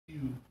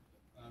you,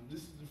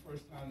 this is the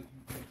first time that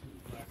you've been to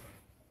the Black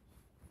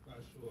Archives.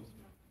 Got a show of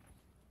me.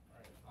 All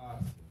right,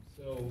 awesome.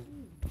 So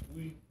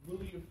we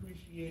really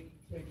appreciate you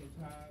taking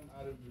time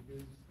out of your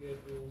busy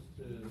schedules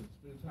to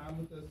spend time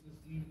with us this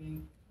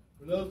evening.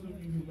 For those of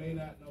you who may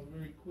not know,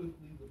 very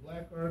quickly, the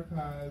Black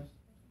Archives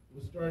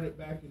was started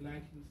back in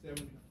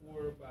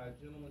 1974 by a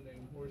gentleman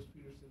named Horace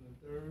Peterson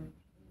III.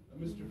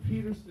 Mr.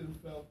 Peterson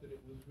felt that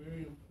it was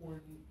very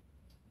important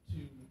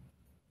to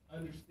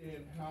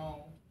understand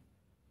how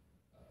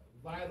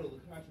vital the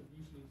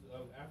contributions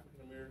of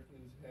African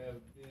Americans have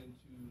been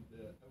to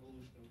the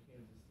evolution of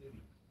Kansas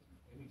City.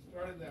 And he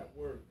started that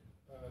work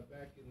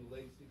back in the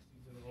late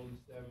 60s and early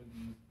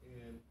 70s,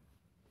 and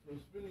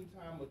from spending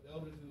time with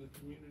elders in the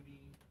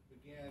community,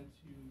 began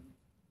to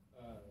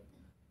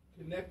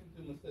connect with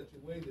them in such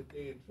a way that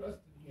they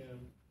entrusted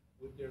him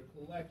with their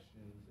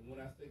collections. And when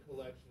I say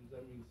collections,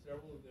 I mean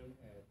several of them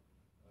had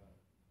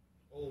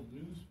old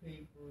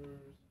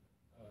newspapers,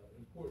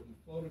 important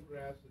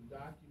photographs and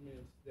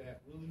documents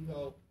that really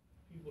help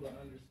people to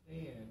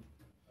understand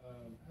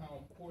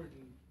how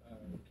important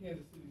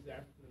Kansas City's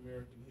African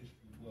American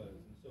history was.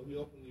 And so he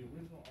opened the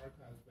original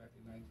archives back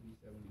in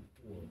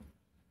 1974.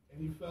 And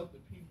he felt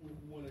that people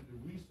who wanted to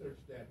research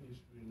that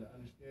history and to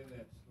understand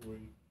that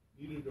story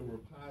needed a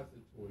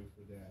repository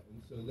for that.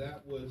 And so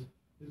that was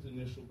his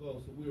initial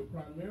goal. So we were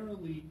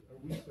primarily a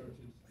research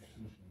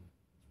institution.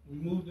 We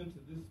moved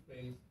into this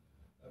space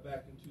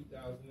back in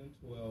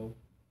 2012.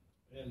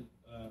 And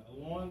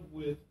along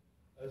with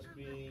us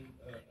being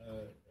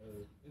an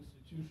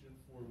institution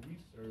for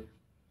research,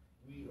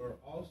 we are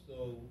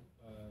also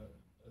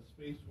a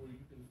space where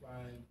you can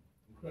find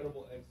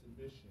incredible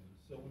exhibitions.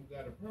 So we've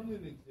got a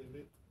permanent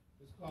exhibit.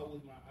 It's called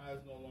With My Eyes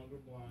No Longer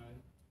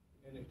Blind,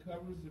 and it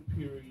covers the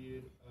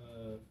period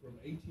from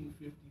 1850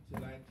 to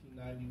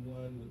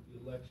 1991 with the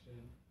election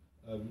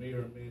of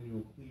Mayor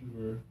Emanuel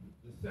Cleaver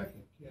II,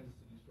 Kansas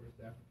City's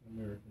first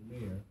African-American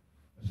mayor.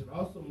 I should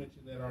also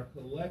mention that our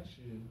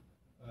collection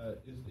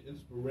is the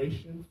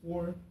inspiration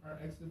for our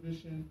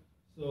exhibition.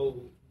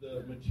 So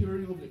the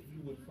material that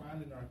you would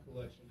find in our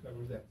collection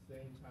covers that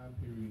same time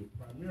period,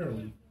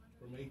 primarily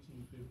from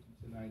 1850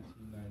 to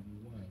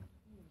 1991.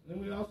 And then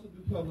we also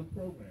do public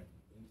programming,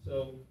 and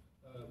so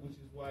which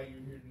is why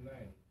you're here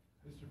tonight.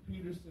 Mr.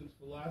 Peterson's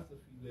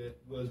philosophy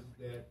was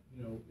that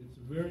it's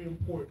very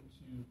important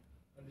to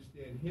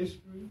understand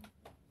history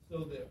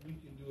so that we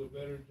can do a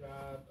better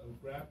job of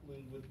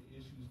grappling with the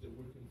issues that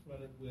we're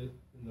confronted with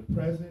in the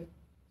present,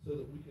 so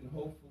that we can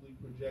hopefully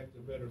project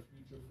a better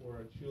future for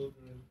our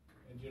children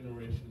and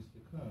generations to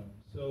come.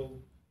 So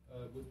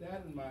with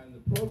that in mind,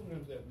 the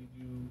programs that we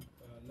do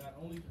not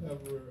only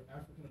cover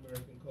African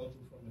American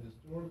culture from a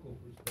historical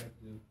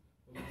perspective,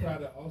 but we try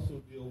to also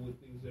deal with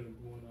things that are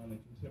going on in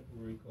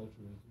contemporary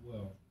culture as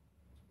well.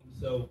 And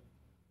so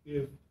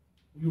if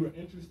you are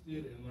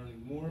interested in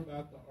learning more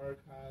about the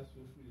archives,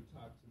 feel free to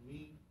talk to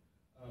me.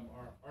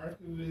 Our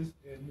archivist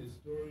and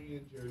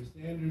historian, Jerry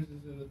Sanders,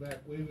 is in the back.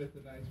 Wave at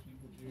the nice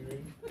people,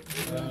 Jerry.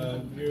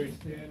 Jerry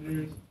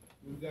Sanders.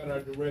 We've got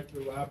our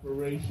director of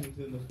operations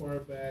in the far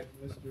back,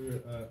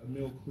 Mr.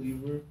 Emil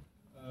Cleaver.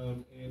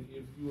 And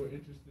if you are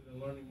interested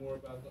in learning more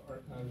about the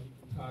archives, you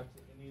can talk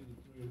to any of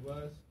the three of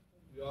us.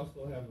 We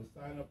also have a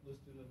sign-up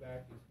list in the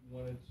back if you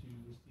wanted to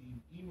receive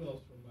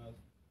emails from us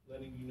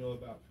letting you know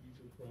about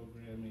future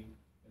programming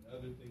and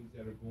other things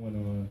that are going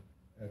on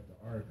at the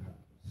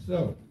archives.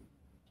 So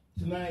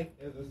tonight,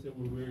 as I said,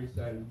 we're very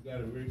excited. We've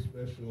got a very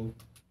special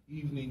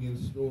evening in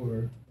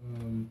store.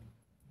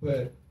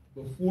 But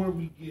before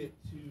we get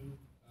to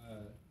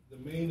the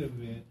main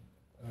event,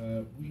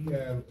 we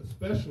have a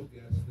special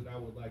guest that I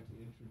would like to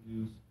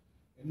introduce,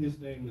 and his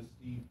name is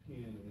Steve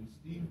Penn. And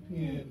Steve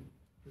Penn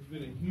has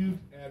been a huge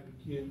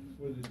advocate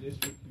for the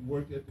district. He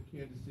worked at the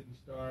Kansas City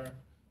Star,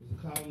 was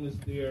a columnist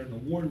there, an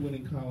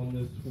award-winning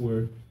columnist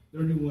for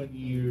 31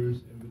 years,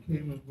 and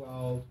became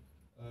involved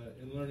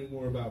in learning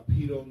more about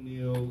Pete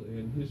O'Neill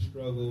and his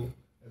struggle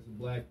as a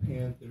Black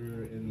Panther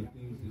and the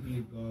things that he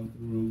had gone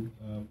through,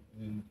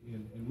 and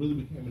really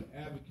became an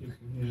advocate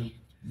for him,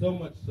 so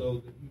much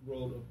so that he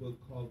wrote a book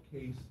called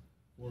Case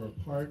for a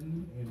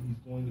Pardon, and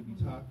he's going to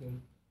be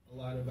talking a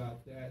lot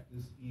about that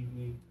this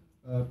evening.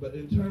 But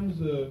in terms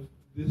of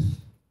this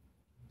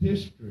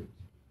district,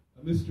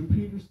 Mr.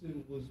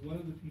 Peterson was one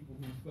of the people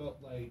who felt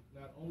like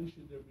not only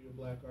should there be a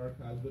Black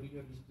Archives, but he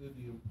understood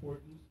the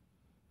importance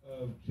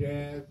of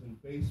jazz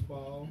and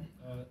baseball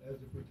as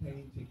it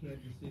pertained to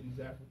Kansas City's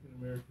African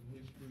American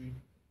history.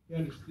 He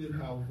understood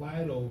how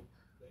vital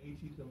the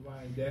 18th and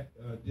Vine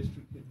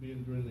district had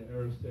been during the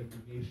era of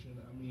segregation.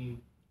 I mean,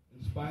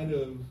 in spite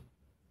of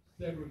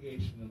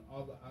segregation and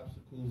all the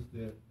obstacles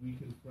that we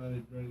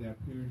confronted during that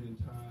period in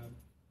time,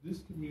 this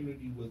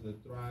community was a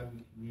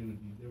thriving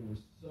community. There were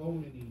so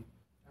many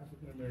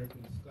African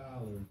American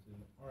scholars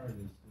and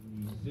artists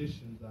and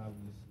musicians,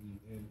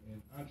 obviously,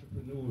 and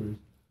entrepreneurs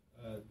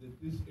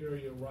that this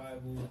area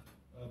rivaled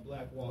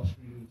Black Wall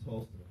Street in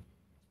Tulsa.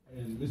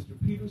 And Mr.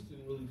 Peterson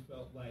really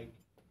felt like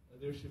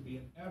there should be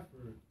an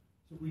effort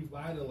to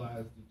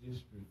revitalize the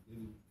district.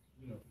 And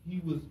he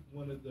was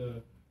one of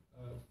the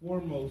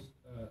foremost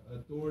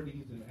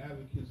authorities and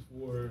advocates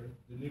for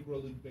the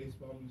Negro League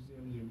Baseball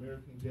Museum, the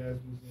American Jazz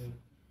Museum.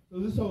 So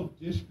this whole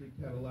district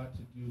had a lot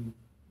to do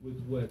with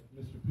what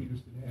Mr.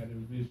 Peterson had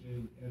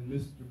envisioned, and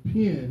Mr.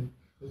 Penn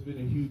has been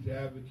a huge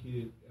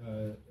advocate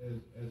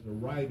as a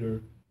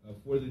writer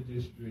for the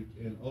district,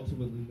 and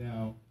ultimately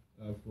now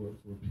for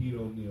Pete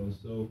O'Neill.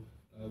 So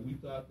we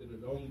thought that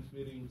it only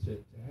fitting to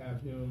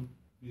have him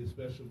be a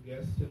special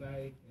guest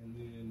tonight, and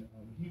then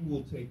he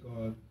will take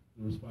on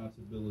the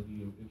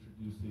responsibility of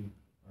introducing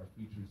our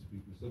featured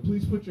speaker. So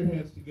please put your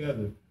hands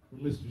together for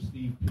Mr.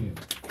 Steve Penn.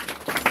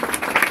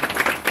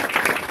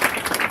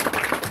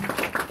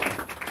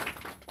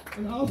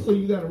 And also,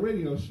 you got a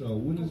radio show.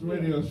 When does the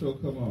radio show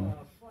come on?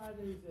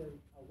 Fridays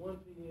at 1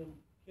 p.m.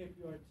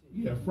 KPRT.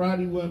 Yeah,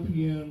 Friday 1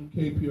 p.m.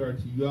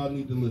 KPRT. You all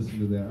need to listen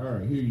to that. All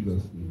right, here you go,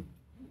 Steve.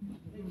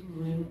 Thank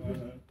you,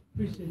 man.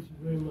 Appreciate you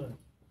very much.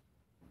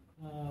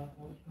 I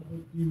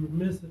would be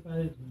remiss if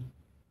I didn't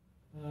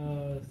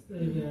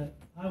say that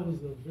I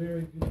was a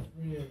very good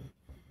friend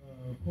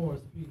of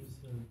Horace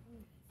Peterson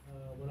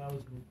when I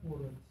was a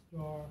reporter at the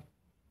Star.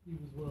 He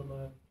was one of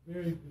my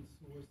very good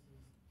sources.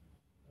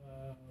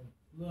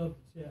 Loved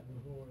to chat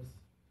with Horace.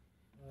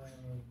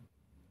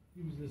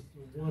 He was just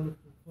a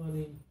wonderful,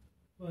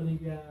 funny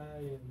guy,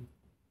 and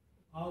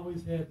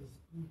always had the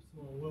scoops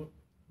on what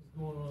was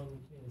going on in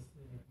Kansas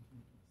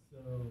City.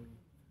 So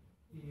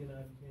he and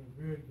I became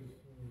very good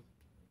friends.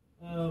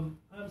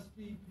 I'm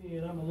Steve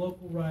Penn. I'm a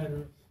local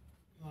writer.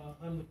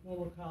 I'm the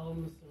former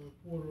columnist and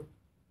reporter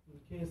for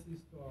the Kansas City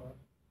Star.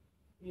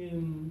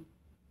 In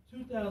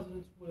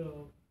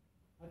 2012,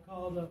 I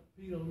called up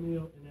Pete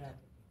O'Neill in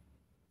Africa.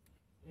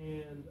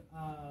 And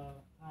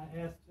I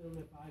asked him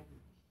if I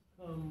could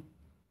come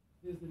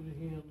visit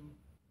him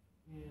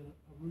in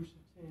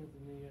Arusha,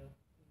 Tanzania.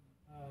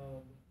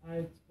 I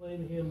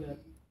explained to him that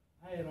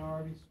I had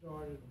already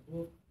started a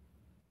book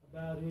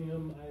about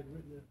him. I had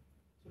written it,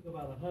 took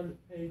about 100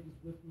 pages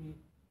with me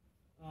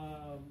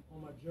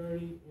on my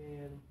journey,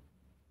 and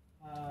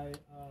I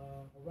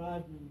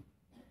arrived in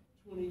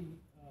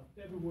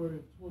February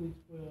of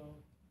 2012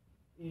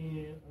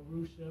 in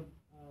Arusha.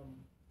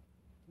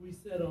 We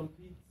sat on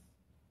Pete's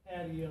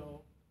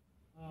patio,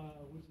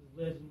 which is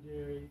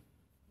legendary,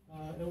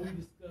 and we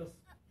discussed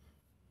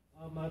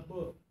my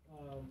book.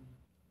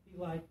 He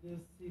liked this,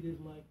 he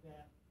didn't like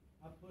that.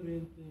 I put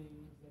in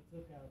things, I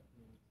took out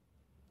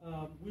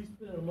things. We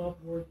spent a month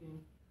working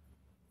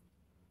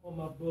on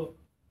my book,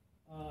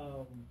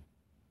 and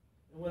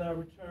when I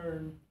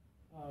returned,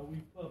 we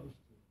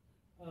published it.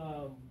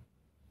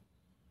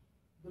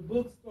 The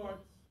book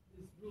starts,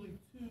 it's really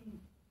two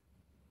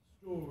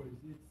stories.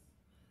 It's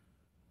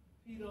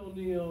Pete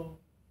O'Neill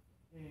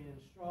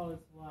and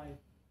Charlotte's life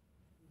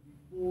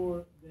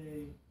before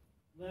they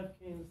left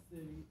Kansas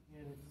City,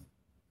 and it's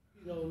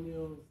Pete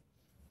O'Neill's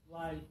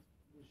life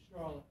with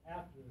Charlotte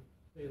after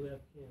they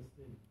left Kansas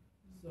City.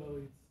 So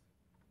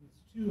it's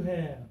two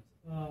halves.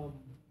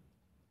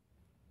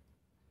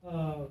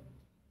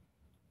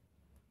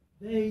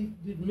 They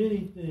did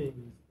many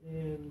things,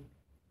 and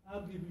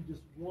I'll give you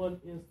just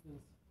one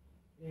instance,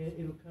 and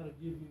it'll kind of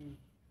give you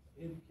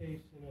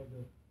indication of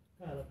the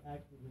kind of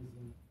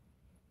activism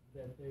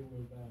that they were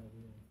involved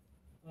in.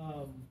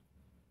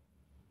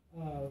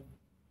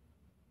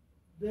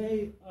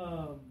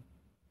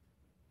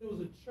 There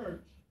was a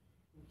church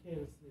in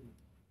Kansas City,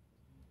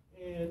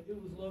 and it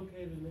was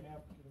located in the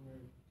African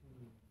American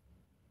community.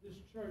 This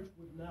church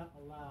would not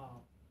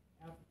allow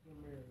African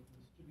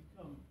Americans to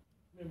become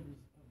members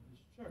of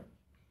this church.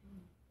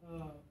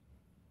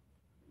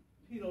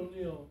 Pete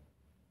O'Neill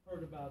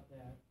heard about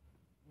that,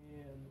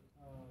 and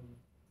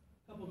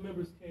a couple of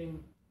members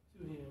came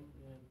to him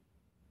and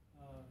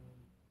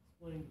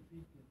explained to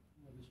Pete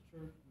that this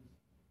church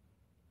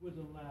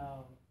wouldn't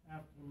allow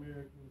African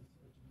Americans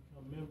to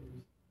become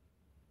members.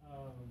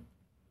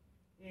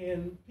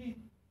 And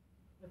Pete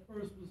at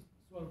first was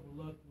sort of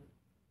reluctant,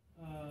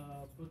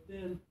 but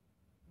then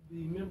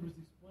the members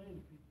explained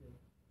to Pete that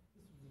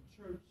this was a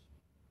church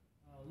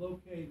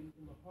located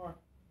in the heart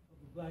of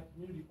the black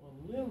community on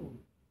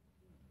Linwood,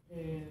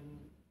 and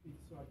Pete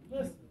started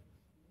listening.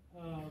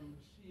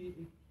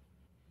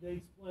 They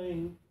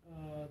explained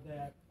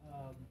that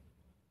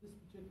this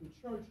particular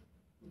church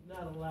would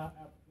not allow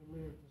African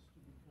Americans to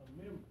become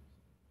members.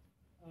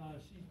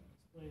 She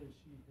explained that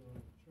she'd gone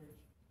to church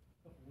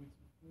a couple weeks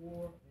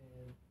before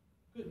and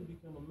couldn't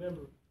become a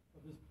member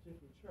of this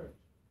particular church.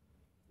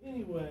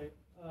 Anyway,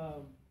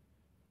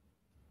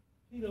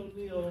 Pete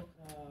O'Neill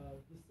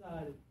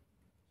decided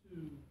to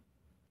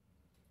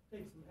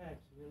take some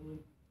action. And when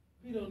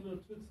Pete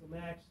O'Neill took some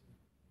action,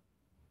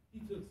 he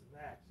took some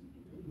action.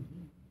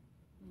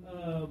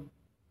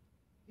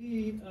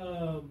 He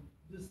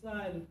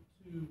decided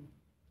to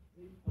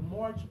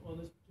march on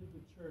this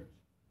particular church,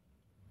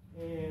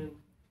 and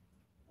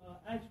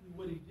actually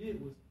what he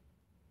did was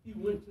he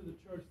went to the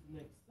church the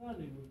next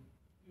Sunday with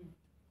a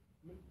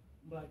few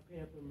Black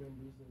Panther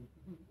members, and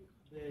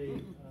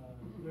they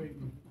very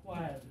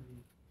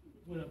quietly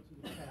went up to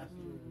the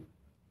pastor and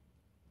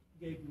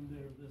gave him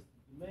their list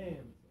of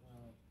demands.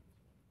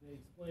 They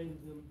explained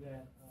to them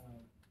that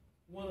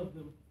one of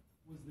them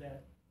was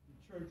that the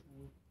church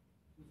was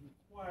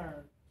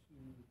required to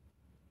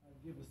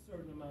give a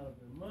certain amount of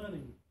their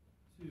money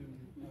to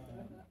the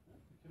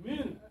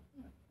community.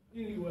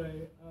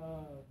 Anyway,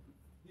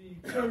 the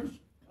church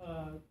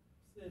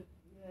said,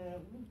 yeah,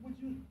 would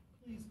you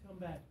please come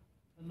back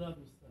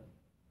another Sunday?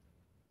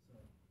 So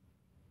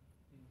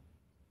he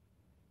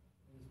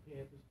and his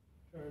Panthers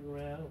turned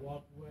around and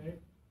walked away.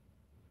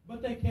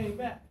 But they came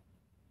back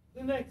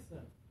the next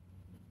Sunday,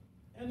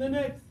 and the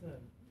next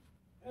Sunday,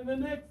 and the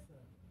next Sunday.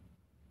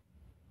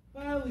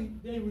 Finally,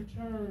 they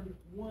returned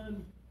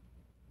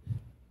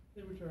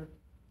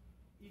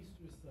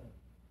Easter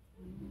Sunday.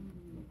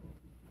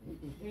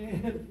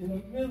 And in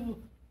the middle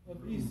of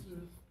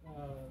Easter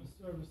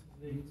services,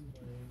 they explained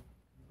to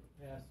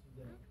the pastor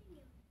that,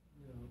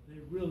 they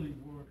really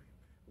weren't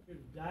here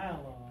to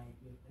dialogue,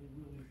 that they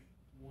really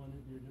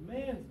wanted their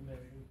demands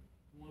met. And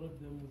one of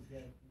them was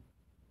that the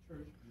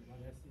church,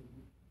 like I said,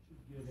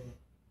 should give a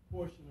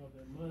portion of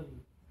their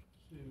money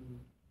to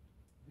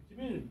the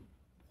community.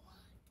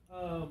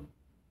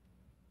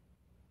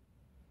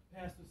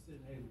 Pastor said,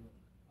 hey, look,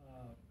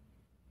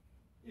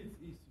 it's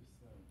Easter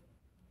Sunday.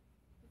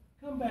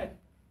 Come back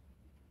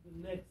the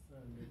next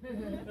Sunday,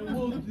 and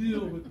we'll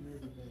deal with your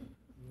demands.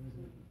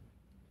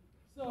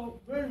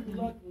 So, very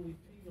reluctantly,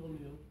 Pete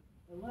O'Neill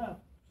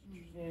left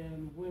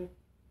and went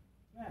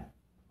back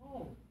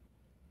home.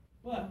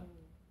 But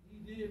he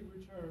did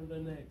return the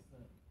next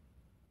Sunday.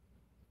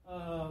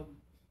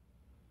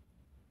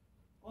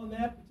 On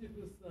that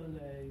particular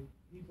Sunday,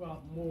 he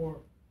brought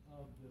more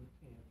of the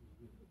Panthers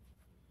with him.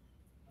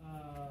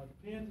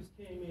 The Panthers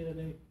came in and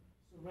they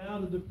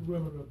surrounded the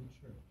perimeter of the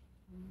church.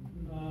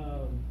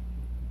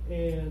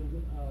 And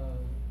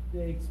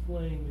they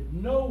explained that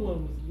no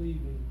one was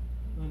leaving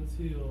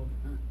until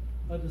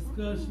a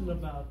discussion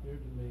about their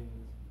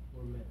demands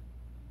were met.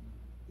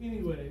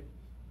 Anyway,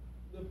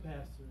 the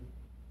pastor,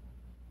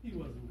 he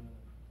wasn't going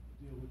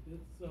to deal with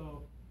it,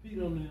 so Pete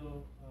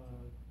O'Neill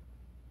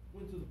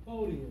went to the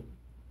podium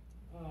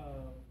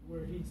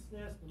where he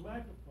snatched the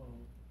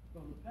microphone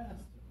from the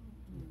pastor.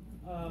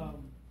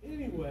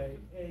 Anyway,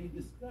 a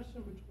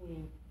discussion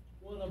between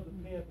one of the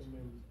Panther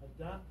members,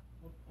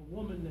 a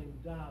woman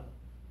named Donna,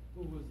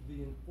 who was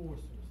the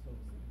enforcer, so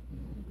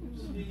to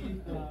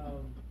speak.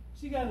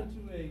 She got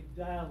into a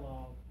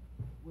dialogue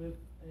with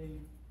a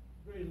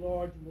very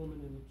large woman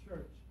in the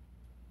church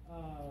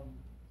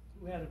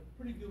who had a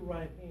pretty good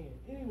right hand.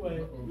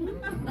 Anyway,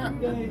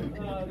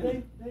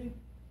 they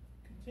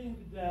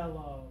continued the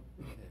dialogue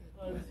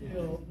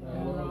until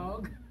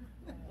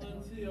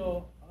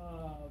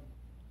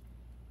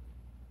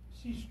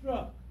she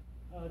struck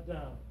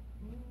Donna.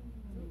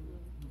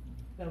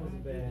 That was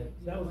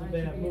a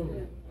bad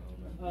move.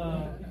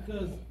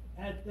 Because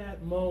at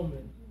that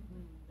moment,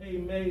 a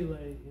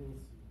melee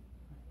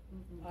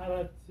ensued. I'd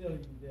have to tell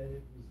you that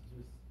it was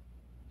just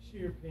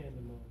sheer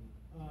pandemonium.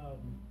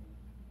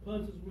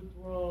 Punches were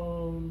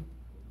thrown.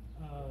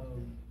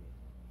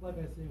 Like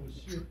I said, it was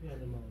sheer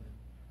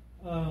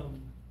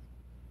pandemonium.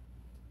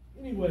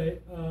 Anyway,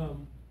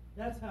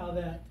 that's how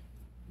that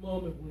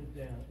moment went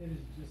down. It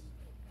is just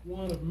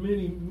one of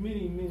many,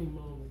 many, many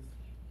moments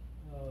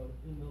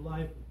in the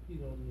life of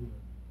Pete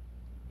O'Neill.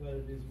 But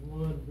it is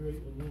one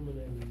very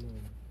illuminating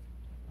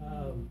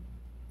moment.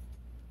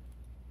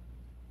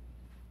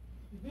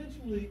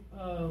 Eventually,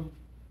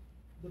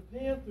 the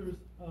Panthers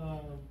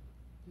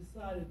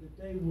decided that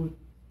they would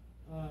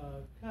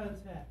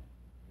contact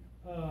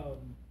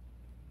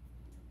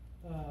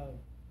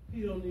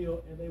Pete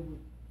O'Neill and they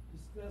would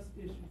discuss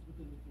issues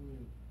within the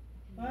community.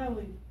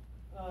 Finally,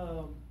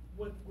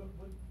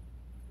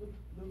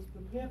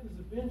 the Panthers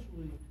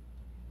eventually,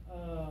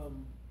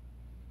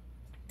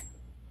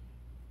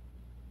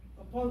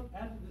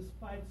 after this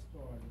fight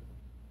started,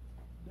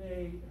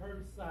 they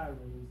heard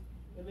sirens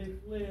and they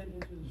fled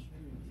into the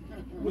streets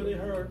where they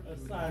heard a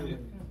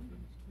siren.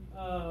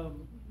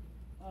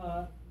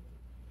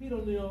 Pete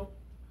O'Neill,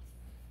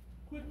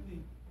 quickly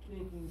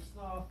thinking,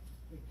 saw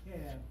a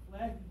cab,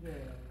 flagged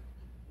down,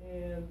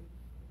 and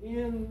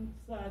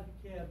inside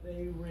the cab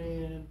they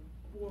ran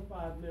 4 or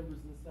 5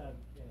 members inside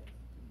the cab.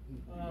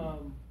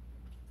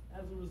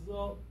 As a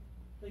result,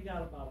 they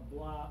got about a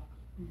block.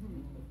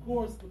 Of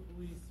course, the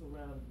police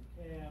surrounded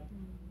the cab,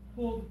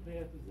 pulled the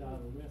Panthers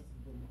out,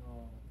 arrested them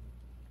all.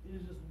 It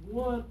is just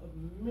one of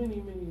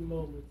many, many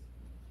moments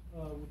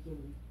within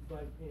the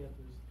Black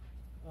Panthers.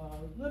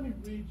 Let me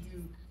read you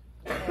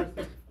a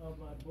passage of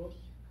my book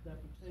that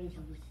pertains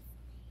to this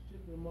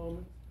particular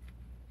moment.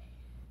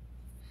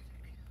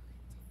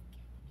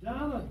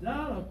 Donna,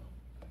 Donna,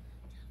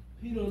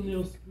 Pete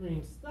O'Neill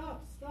screamed,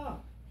 stop,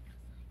 stop.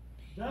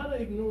 Donna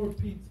ignored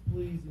Pete's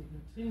pleas and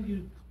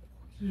continued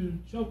to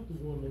choke the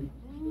woman.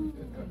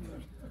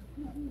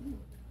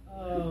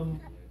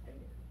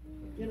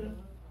 In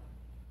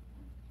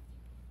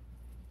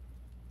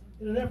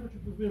an effort to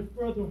prevent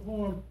further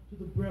harm to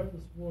the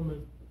breathless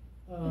woman,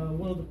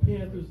 one of the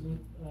Panthers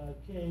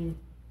came,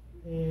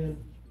 and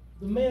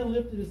the man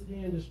lifted his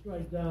hand to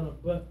strike Donna,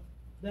 but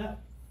that's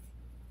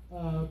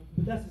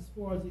as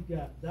far as he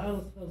got.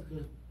 Donna's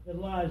husband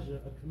Elijah,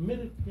 a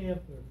committed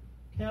panther,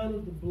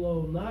 countered the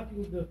blow,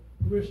 knocking the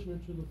parishioner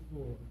to the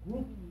floor. A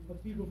group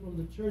of people from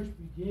the church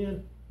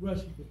began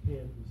rushing the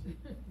Panthers.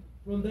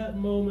 From that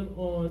moment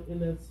on, in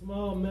that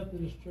small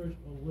Methodist church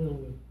on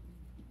Linwood,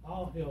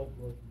 all hell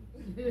broke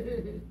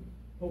loose.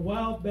 A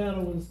wild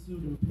battle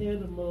ensued, and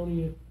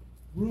pandemonium,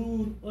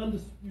 rude,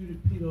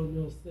 undisputed, Pete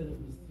O'Neill said it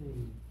was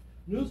seen.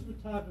 News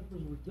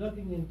photographers were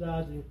ducking and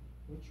dodging,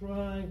 were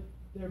trying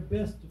their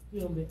best to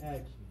film the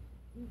action.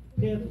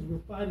 The Panthers were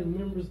fighting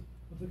members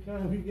of the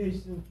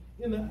congregation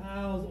in the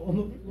aisles, on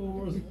the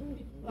floors,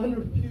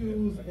 under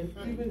pews, and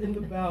even in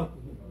the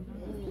balcony.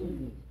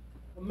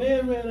 A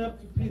man ran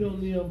up to Pete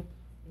O'Neill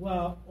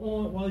while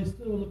he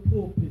stood on the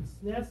pulpit,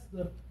 snatched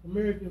the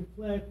American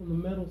flag from the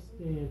metal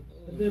stand,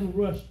 and then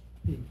rushed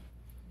Pete.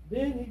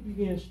 Then he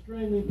began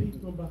strangling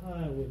Pete from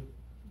behind with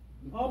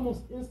it.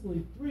 Almost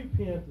instantly, 3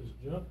 Panthers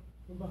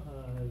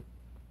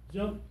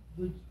jumped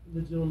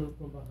the gentleman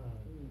from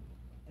behind.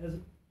 As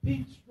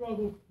Pete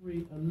struggled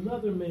free,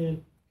 another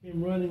man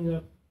came running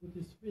up with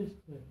his fist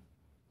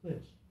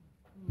clenched.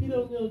 Pete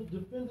O'Neill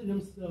defended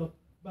himself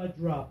by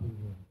dropping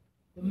him.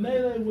 The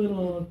melee went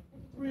on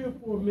 3 or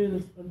 4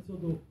 minutes until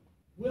the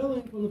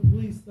wailing from the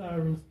police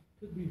sirens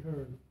could be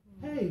heard.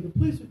 "Hey, the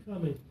police are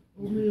coming,"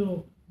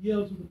 O'Neill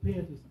yelled to the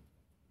Panthers.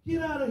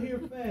 "Get out of here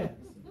fast."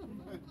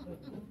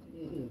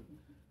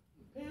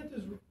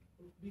 Panthers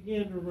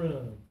began to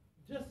run.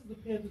 Just as the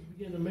Panthers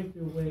began to make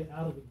their way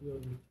out of the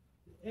building,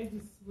 the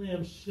exit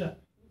slammed shut.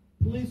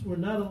 Police were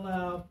not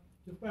allowed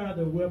to fire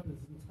their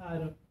weapons and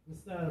tied up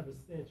inside of a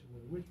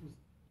sanctuary, which was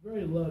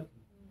very lucky.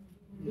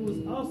 It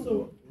was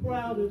also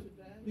crowded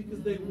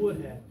because they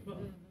would have.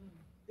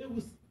 It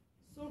was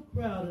so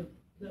crowded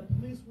that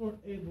police weren't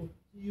able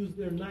to use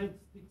their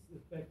nightsticks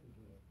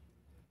effectively.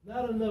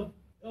 Not enough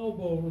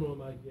elbow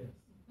room, I guess.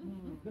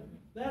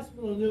 That's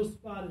when O'Neill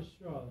spotted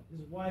Charlotte,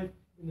 his wife,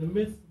 in the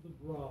midst of the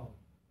brawl.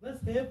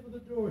 "Let's head for the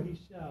door," he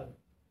shouted.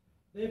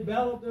 They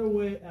battled their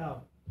way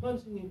out,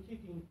 punching and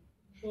kicking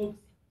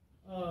folks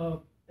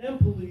and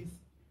police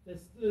that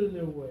stood in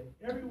their way.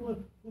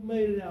 Everyone who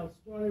made it out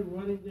started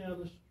running down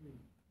the street.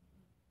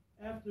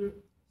 After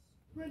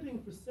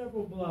sprinting for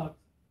several blocks,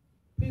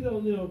 Pete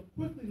O'Neill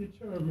quickly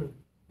determined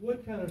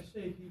what kind of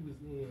shape he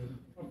was in,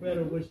 or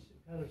better, what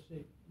kind of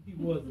shape he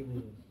wasn't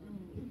in.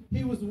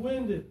 He was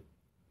winded,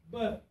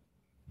 but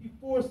he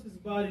forced his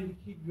body to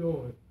keep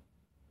going.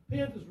 The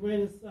Panthers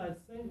ran inside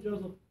St.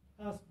 Joseph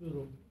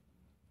Hospital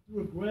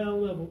through a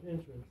ground-level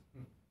entrance.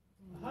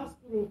 A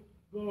hospital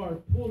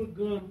guard pulled a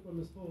gun from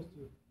his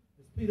holster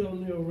as Pete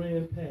O'Neill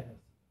ran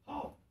past.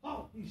 "Halt!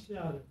 Halt!" he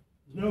shouted.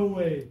 "No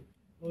way,"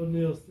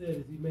 O'Neill said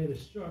as he made a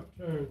sharp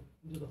turn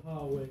into the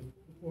hallway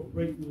before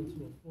breaking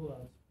into a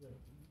full-out sprint.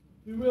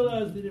 We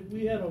realized that if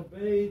we had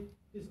obeyed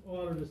his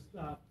order to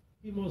stop,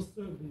 he most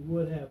certainly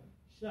would have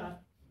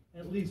shot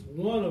at least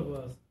one of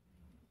us.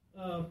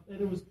 And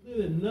it was clear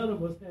that none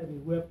of us had any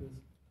weapons,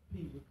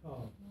 Pete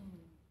recalled.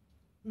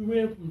 We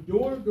ran from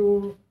door to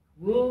door,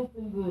 room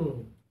from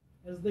room.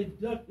 As they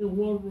ducked in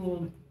one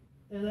room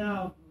and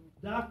out,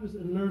 doctors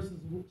and nurses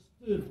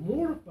stood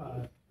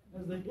mortified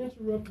as they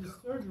interrupted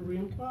surgery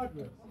in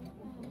progress.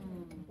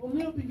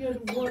 O'Neill began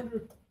to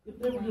wonder if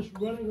they were just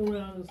running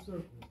around in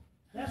circles.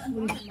 That's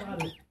when he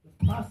spotted the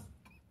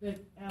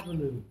Prospect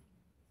Avenue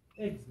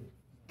exit.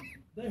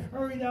 They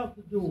hurried out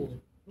the door,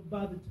 but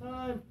by the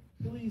time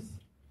police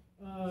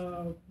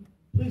were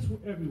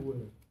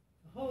everywhere.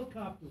 A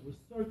helicopter was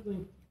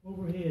circling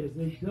overhead as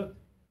they ducked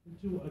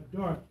into a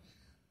dark,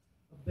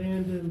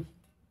 abandoned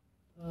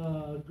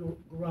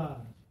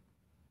garage.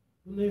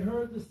 When they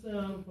heard the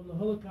sound from the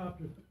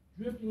helicopter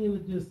drifting in the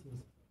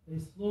distance, they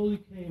slowly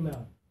came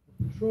out. A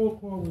patrol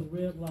car with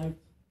red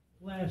lights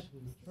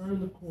flashing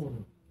turned the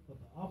corner, but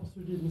the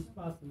officer didn't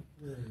spot them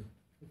clearly.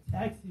 The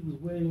taxi was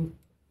waiting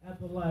at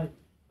the light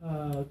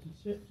to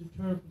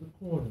turn for the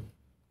corner.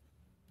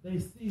 They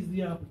seized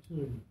the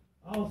opportunity.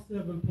 All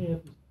 7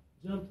 Panthers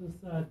jumped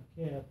inside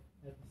the cab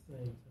at the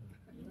same time.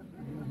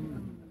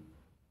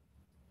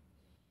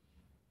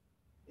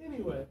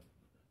 Anyway,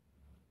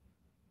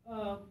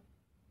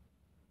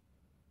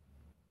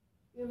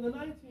 in the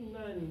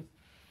 1990s,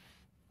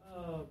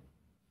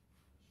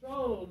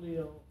 Charlotte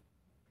O'Neill,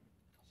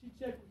 she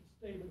checked with the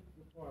State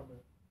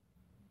Department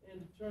and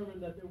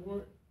determined that there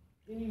weren't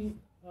any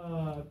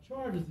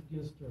charges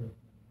against her,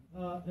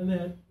 and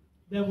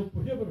that would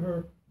prohibit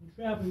her from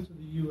traveling to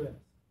the U.S.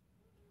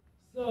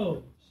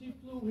 So she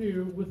flew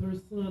here with her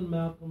son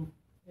Malcolm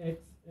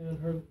X and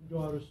her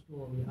daughter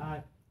Stormy.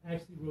 I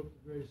actually wrote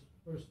the very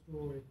first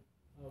story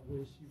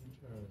when she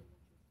returned.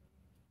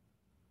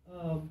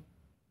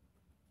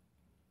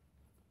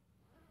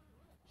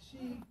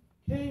 She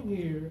came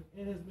here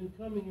and has been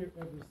coming here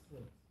ever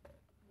since.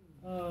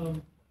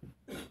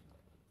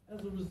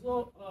 As a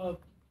result of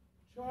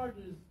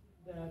charges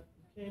that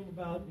came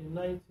about in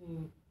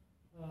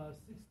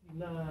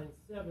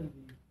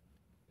 1969-70,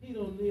 Pete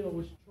O'Neill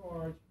was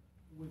charged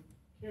with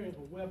carrying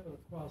a weapon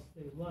across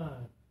state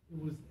line. It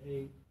was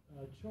a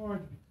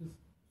charge because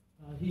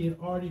he had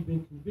already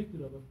been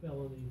convicted of a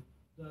felony,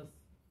 thus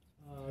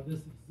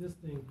this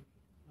existing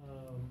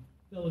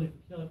felony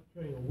for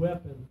carrying a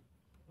weapon.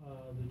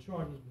 The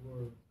charges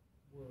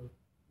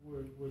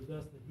were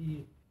thus that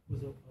he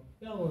was a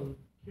felon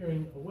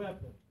carrying a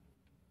weapon.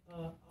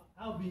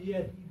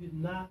 Albeit he did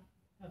not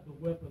have the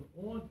weapon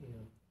on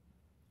him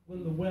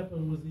when the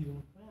weapon was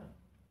even found.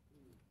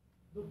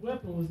 The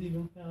weapon was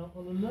even found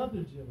on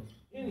another gentleman.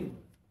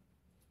 Anyway,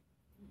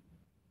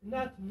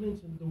 not to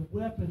mention the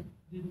weapon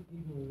didn't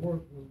even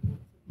work when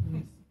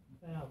police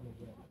found the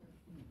weapon.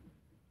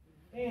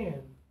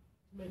 And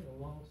to make a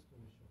long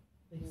story short,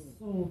 they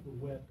sold the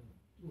weapon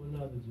to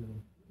another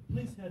gentleman. The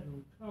police had to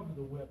recover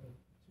the weapon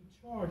to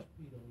charge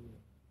Pete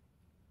O'Neal.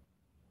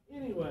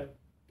 Anyway,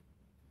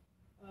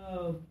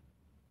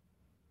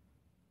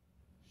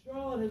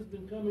 Charlotte has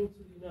been coming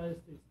to the United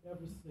States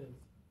ever since,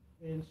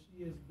 and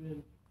she has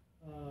been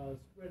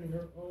spreading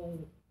her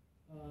own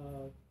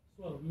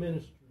sort of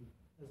ministry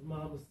as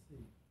Mama C.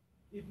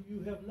 If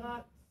you have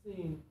not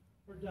seen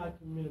her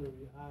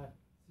documentary, I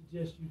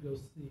suggest you go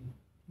see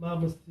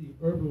Mama C,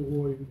 Urban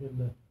Warrior in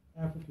the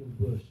African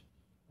Bush.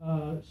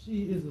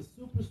 She is a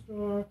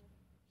superstar.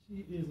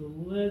 She is a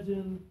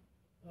legend.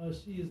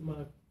 She is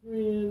my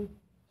friend.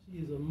 She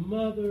is a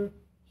mother.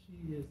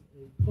 She is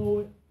a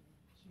poet.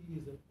 She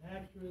is an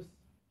actress.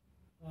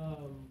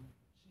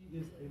 She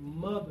is a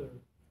mother,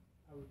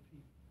 I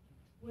repeat,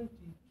 to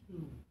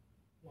 22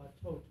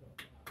 Watoto.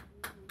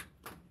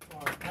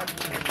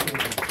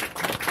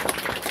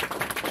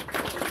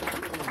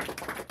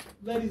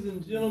 Ladies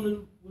and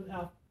gentlemen,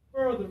 without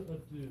further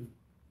ado,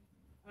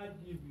 I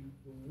give you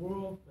the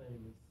world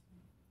famous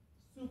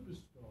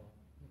superstar,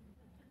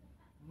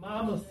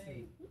 Mama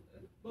C.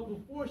 But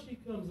before she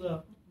comes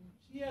up,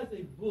 she has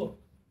a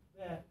book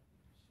that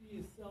she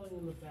is selling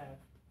in the back.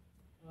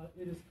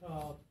 It is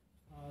called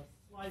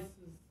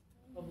Slices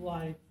of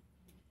Life,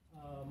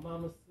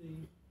 Mama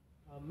C,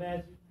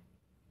 Magic.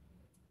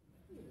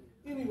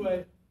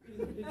 Anyway,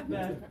 it's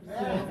back for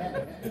sale,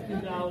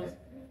 $50.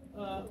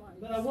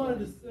 But I wanted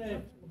to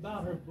say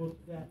about her book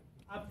that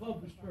I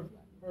published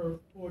her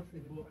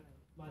poetry book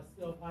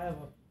myself. I have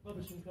a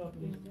publishing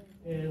company,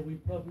 and we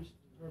published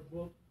her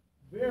book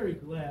very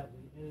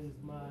gladly, and it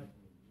is my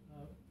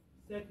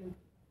second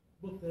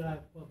book that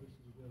I've published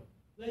as well.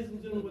 Ladies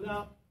and gentlemen,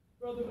 without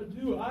further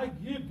ado, I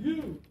give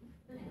you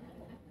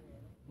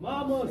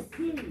Mama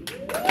C.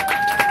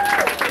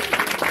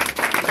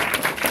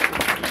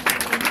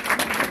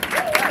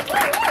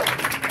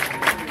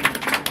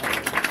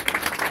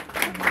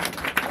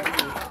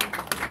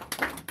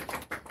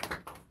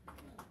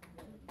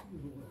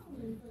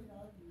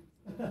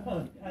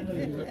 I know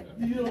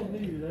you don't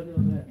need it, I know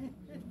that.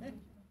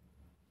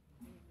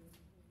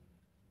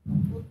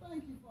 Well,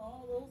 thank you for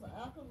all those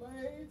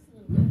accolades.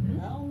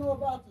 I don't know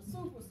about the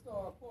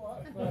superstar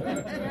part, but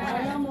I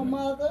am a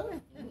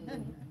mother,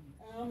 and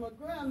I'm a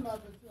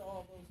grandmother to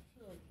all those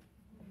children.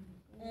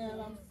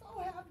 And I'm so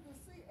happy to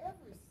see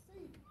every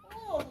seat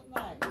full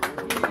tonight.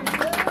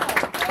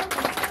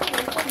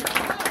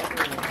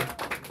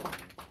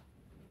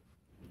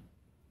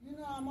 You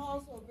know, I'm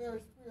also a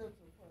very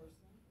spiritual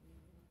person.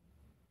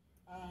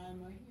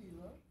 I'm a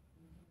healer.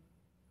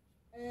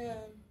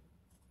 And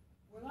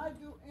when I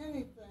do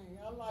anything,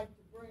 I like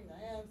to bring the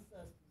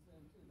ancestors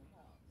into the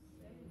house.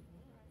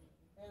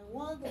 And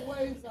one of the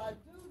ways I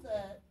do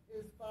that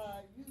is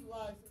by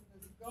utilizing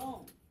this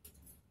gong.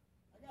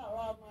 I got a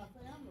lot of my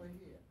family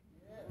here.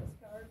 Yes,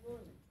 Carrie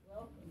Booney,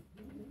 welcome.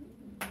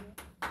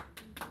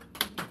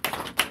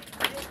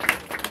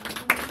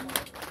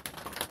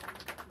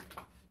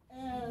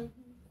 And,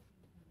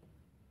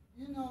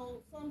 you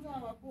know,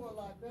 sometimes I pour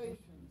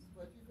libations,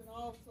 but you can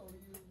also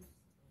use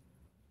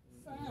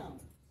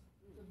sounds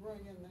to bring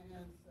in the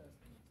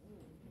ancestors.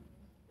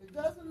 It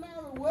doesn't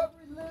matter what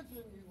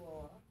religion you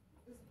are.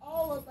 It's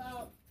all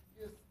about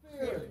your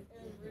spirit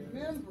and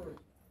remembering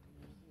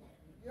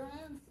your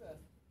ancestors.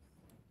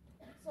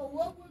 So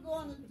what we're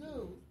going to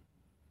do,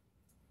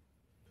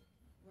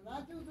 when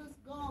I do this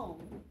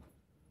gong,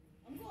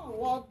 I'm going to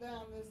walk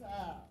down this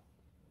aisle.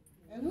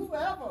 And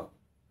whoever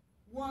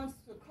wants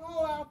to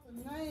call out the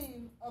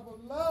name of a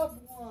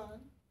loved one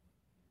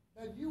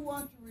that you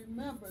want to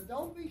remember,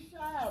 don't be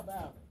shy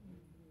about it.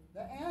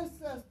 The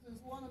ancestors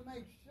want to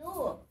make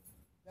sure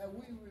that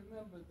we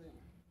remember them.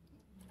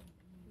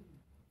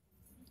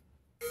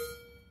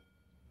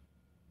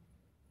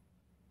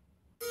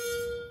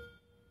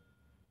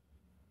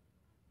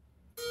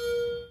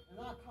 And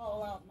I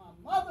call out my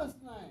mother's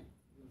name,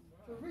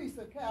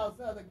 Teresa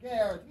Calzetta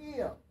Garrett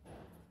Hill.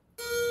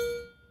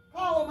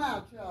 Call them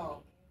out,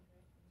 y'all.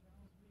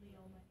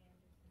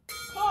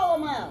 Call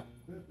them out.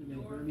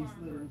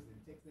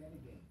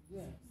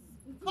 Yes.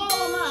 Call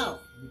them out.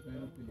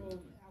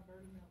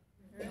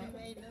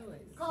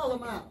 Call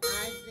them out.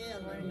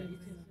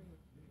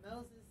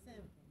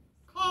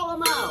 Call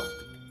them out.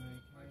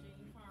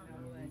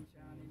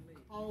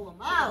 Call them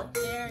out.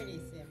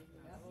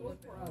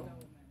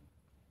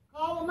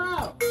 Call them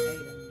out.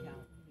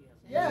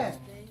 Yes.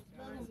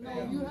 Let them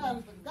know you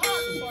haven't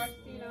forgotten.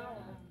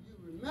 You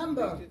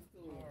remember.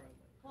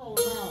 Call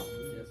them out.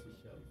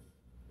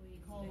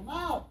 Call them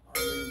out.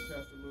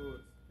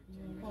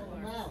 Call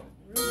them out.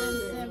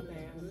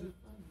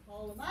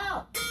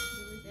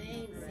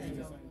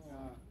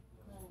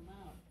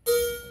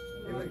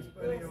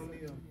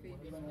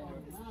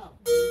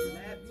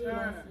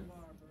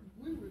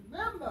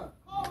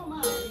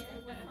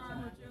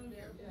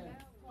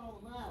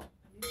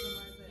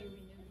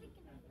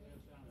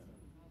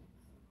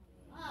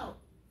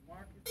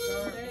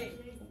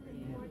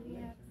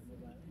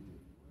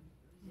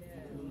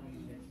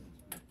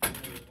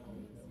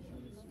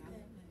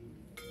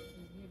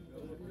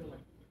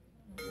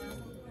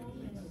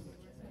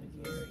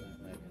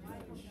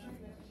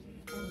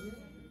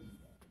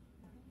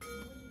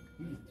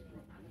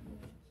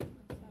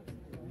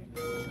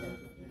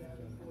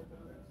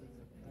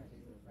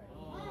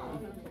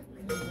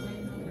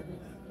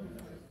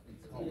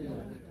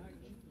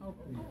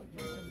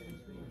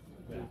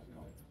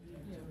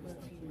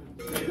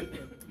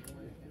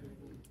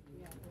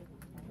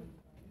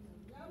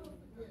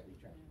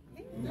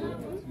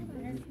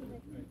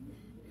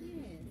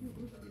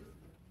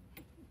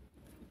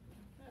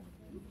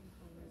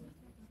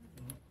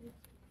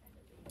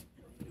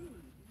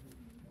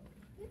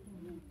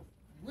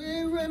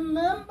 We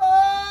remember,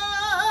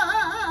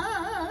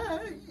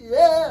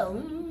 yeah,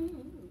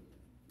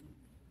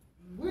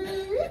 we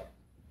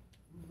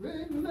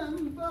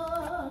remember,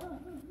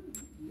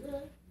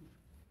 yeah,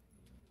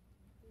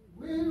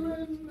 we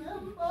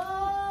remember,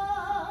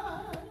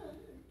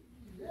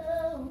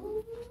 yeah,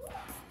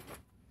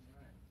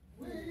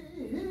 we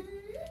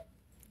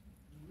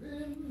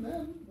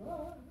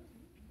remember,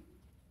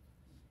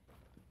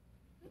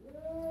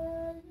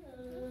 yeah,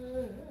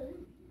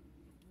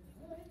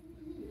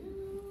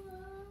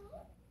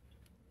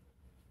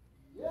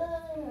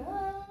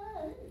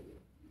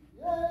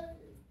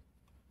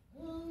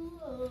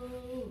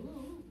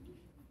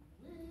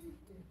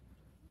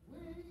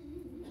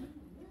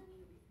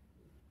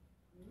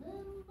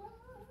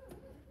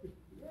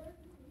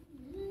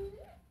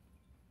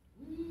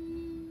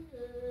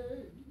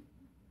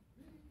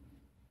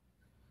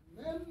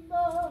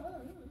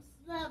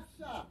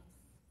 snapshots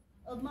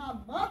of my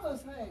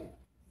mother's hand,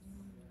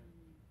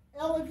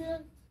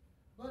 elegant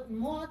but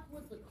marked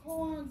with the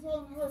corns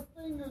on her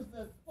fingers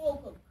that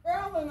spoke of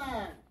curling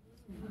iron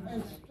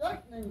and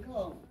straightening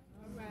combs.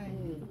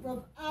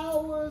 From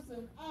hours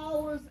and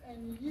hours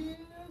and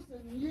years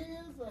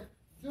of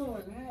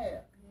doing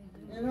hair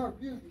in her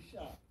beauty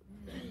shop.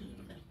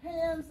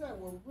 Hands that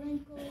were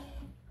wrinkled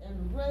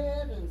and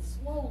red and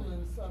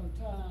swollen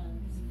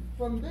sometimes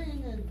from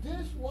being in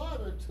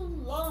dishwater too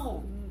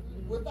long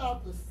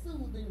without the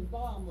soothing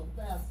balm of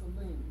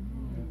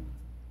Vaseline.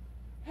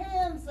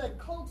 Hands that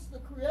coaxed the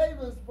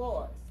Creator's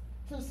voice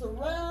to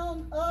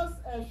surround us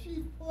as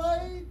she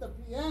played the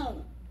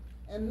piano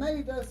and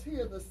made us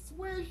hear the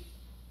swish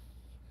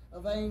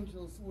of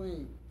angels'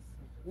 wings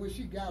when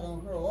she got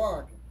on her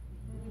organ.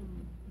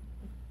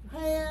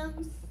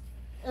 Hands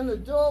in the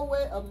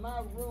doorway of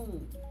my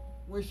room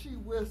when she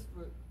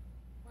whispered,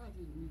 "Why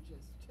didn't you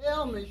just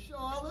tell me,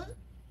 Charlotte?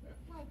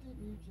 Why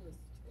didn't you just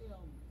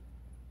tell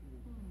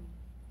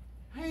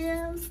me?"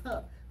 Hands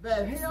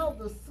that held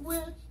the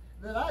switch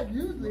that I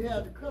usually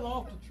had to cut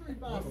off the tree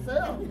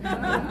myself.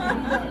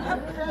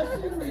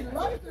 As she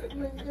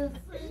reluctantly, it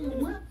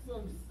seemed, whipped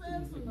some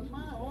sense into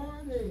my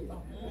hard head.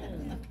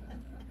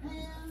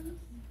 Hands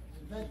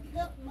that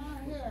kept my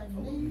hair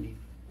neat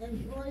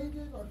and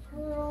braided or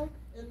curled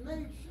and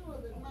made sure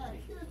that my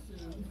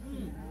kitchens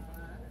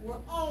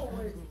were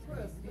always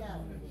pressed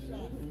out and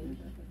shiny.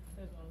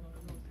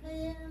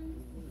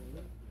 Hands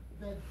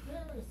that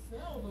very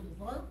seldom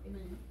burnt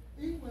me,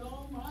 even with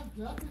all my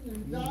ducking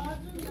and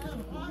dodging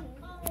and hot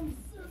comb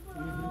scissors.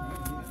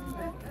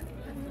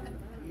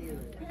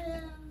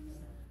 Hands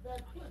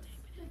that put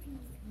sticky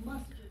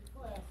mustard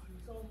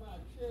plasters on my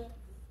chest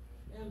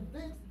and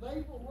Vicks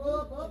vapor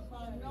rub up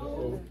my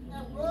nose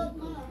and rub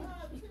my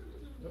high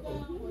temperatures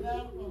down with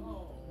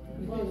alcohol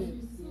while she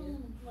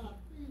soothed my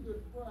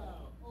fevered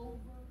brow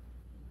over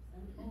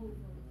and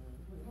over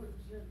with her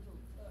gentle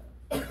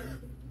touch.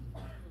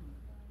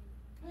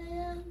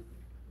 Hands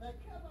that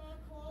kept our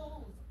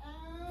clothes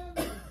ironed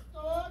and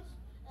starched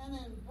and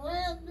in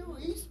brand new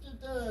Easter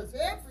duds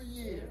every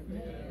year,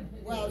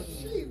 while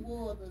she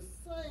wore the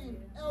same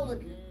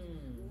elegant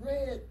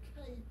red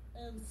cape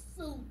and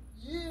suit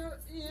year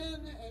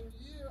in and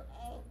year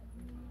out.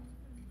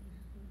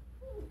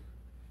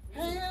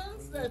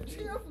 Hands that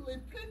tearfully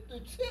picked the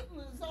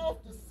chitlins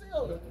off the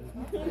ceiling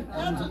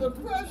after the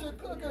pressure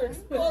cooker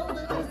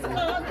exploded its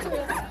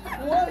contents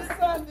one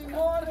Sunday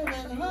morning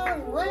and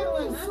hung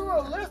railing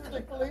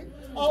surrealistically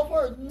off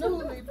her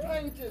newly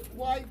painted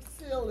white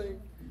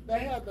ceiling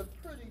that had the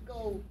pretty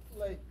gold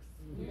flakes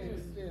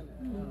mixed in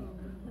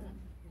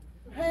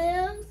it.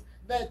 Hands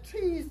that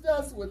teased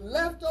us with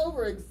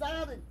leftover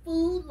exotic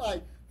food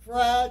like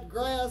fried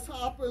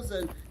grasshoppers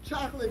and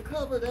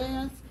chocolate-covered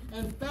ants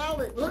and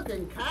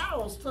phallic-looking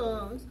cow's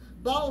tongues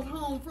brought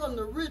home from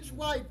the rich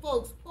white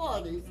folks'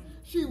 parties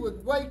she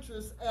would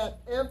waitress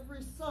at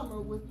every summer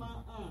with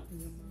my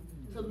aunts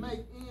to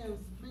make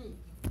ends meet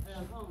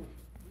at home.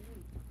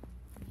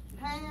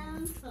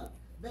 Hands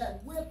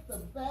that whipped the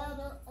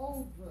batter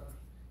over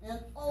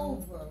and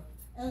over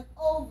and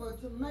over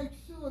to make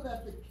sure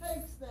that the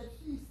cakes that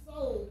she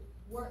sold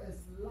were as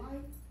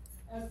light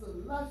as the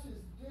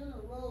luscious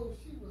dinner rolls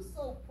she was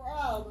so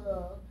proud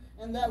of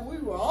and that we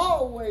were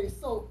always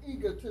so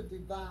eager to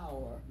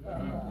devour.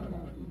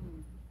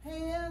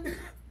 Hands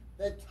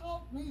that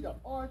taught me to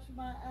arch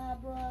my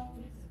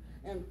eyebrows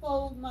and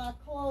fold my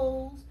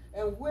clothes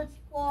and which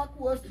fork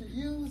was to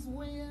use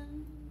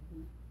when.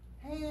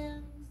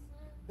 Hands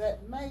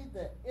that made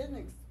the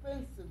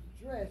inexpensive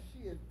dress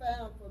she had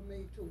found for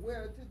me to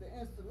wear to the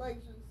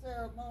installation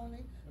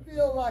ceremony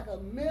feel like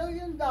 $1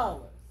 million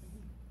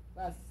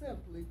by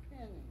simply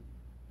pinning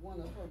one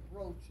of her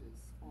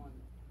brooches on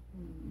it.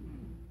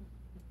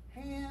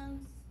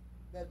 Hands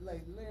that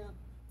lay limp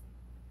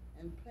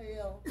and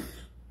pale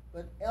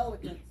but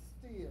elegant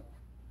still,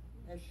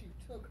 as she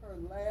took her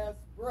last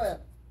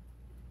breath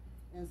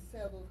and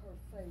settled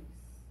her face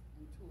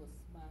into a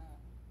smile.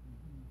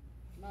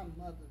 My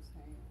mother's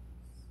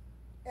hands,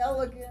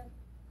 elegant,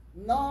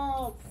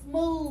 gnarled,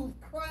 smooth,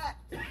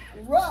 cracked,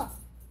 rough,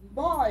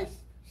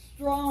 moist,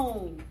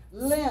 strong,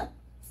 limp,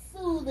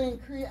 soothing,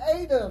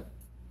 creative,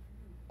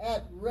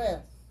 at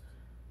rest.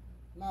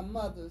 My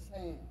mother's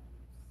hands,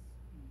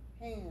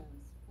 hands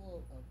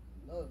full of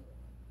love.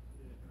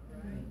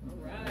 All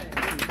right.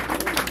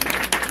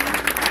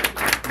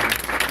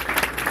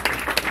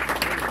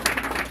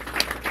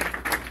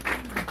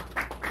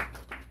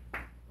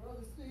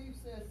 Brother Steve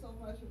said so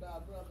much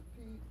about Brother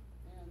Pete,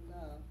 and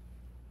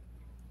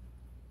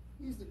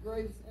he's the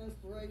greatest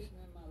inspiration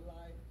in my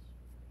life.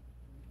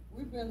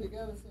 We've been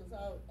together since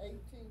I was 18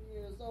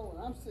 years old.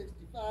 I'm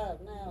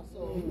 65 now,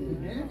 so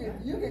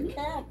you can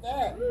count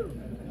that.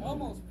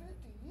 Almost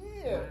 50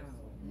 years.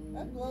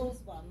 That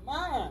blows my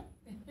mind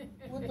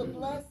with a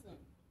blessing,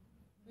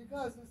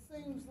 because it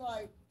seems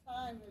like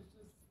time has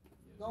just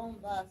gone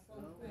by so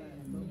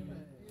fast.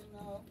 You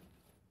know,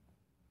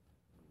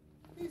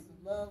 he's the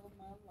love of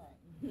my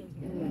life.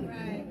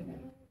 Right.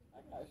 I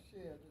gotta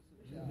share this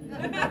with y'all.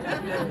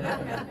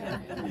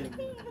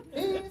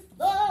 He's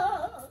the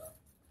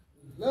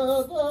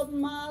love of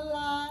my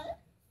life,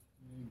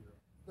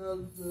 the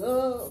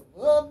love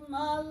of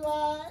my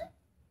life,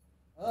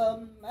 a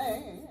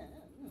man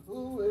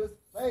who is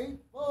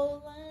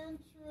faithful and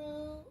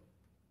true.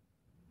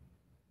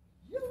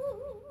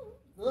 You,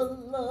 the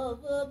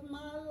love of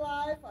my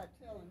life, I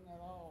tell him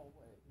that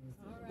always.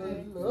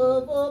 Right. The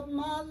love of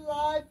my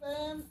life,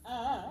 and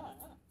I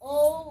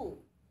owe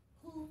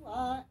who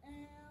I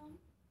am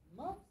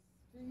most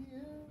to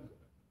you.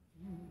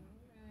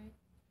 Right.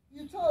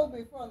 You told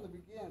me from the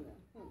beginning.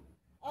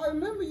 I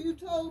remember you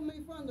told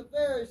me from the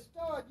very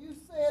start, you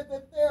said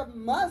that there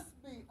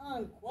must be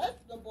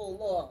unquestionable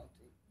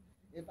loyalty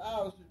if I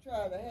was to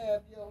try to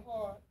have your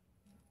heart.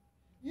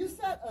 You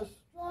set a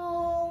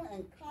strong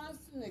and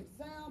constant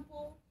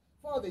example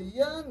for the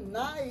young,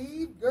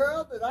 naive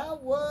girl that I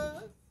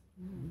was.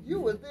 You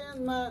were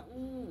then my,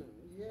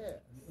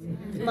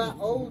 my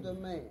older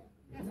man,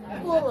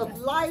 full of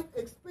life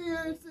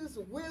experiences,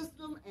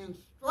 wisdom, and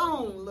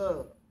strong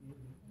love.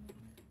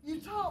 You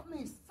taught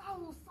me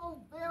so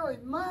very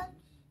much,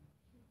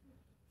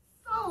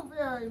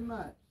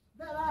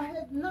 that I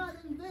had not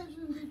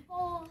envisioned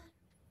before.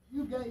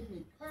 You gave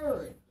me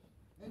courage,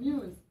 and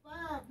you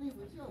inspired me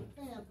with your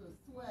Panther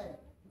swag,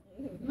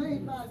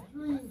 made my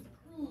dreams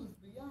cruise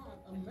beyond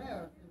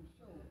American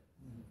shores.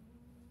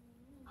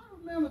 I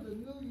remember the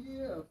new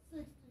year of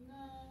 '69,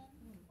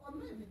 or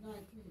maybe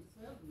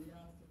 1970, I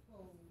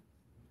suppose.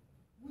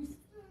 We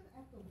stood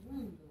at the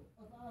window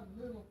of our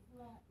little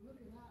flat,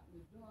 looking out in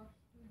the dark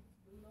streets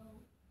below.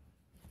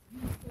 You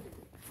said,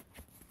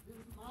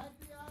 "This might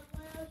be our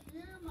last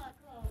year, my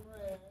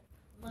comrade,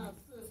 my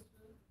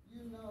sister.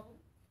 You know,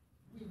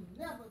 we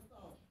never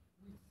thought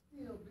we'd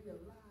still be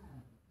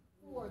alive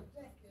 4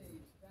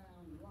 decades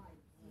down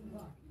life's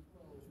rocky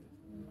road.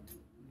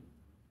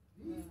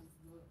 He's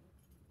the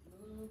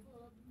love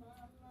of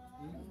my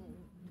life,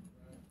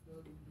 the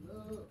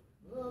love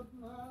of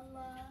my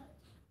life,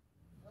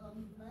 a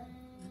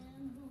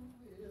man who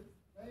is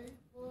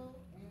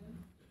faithful and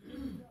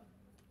true.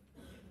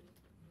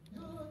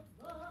 You're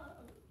the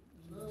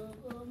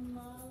love of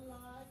my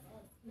life,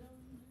 I tell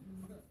you,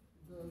 the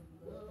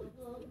love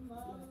of my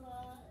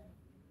life.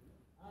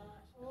 I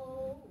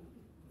owe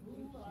who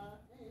I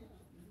am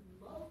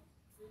most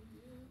to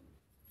you.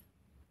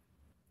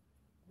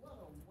 What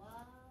a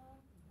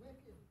wild,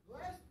 wicked,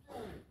 blessed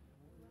journey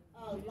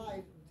our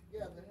life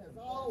together has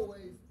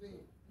always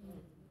been.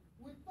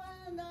 We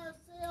find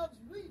ourselves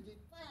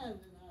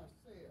redefining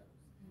ourselves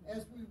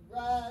as we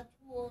ride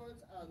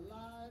towards our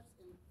lives'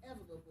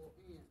 inevitable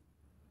end.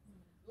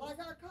 Like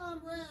our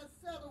comrade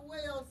Seth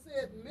Wales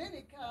said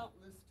many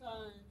countless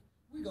times,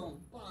 we gonna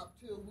bop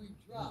till we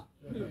drop.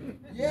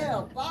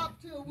 Yeah, bop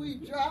till we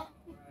drop.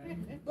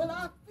 But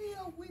I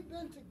feel we've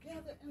been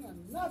together in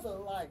another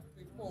life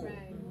before.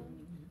 Right.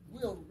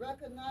 We'll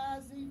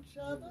recognize each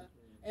other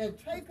and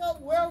take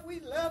up where we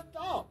left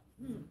off.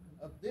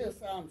 Of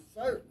this I'm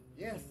certain.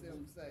 Yes,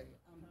 M.C.,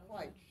 I'm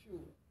quite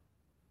sure.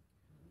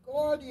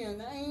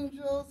 Guardian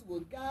angels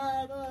will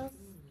guide us,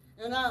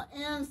 and our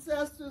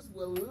ancestors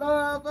will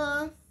love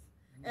us.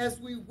 As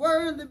we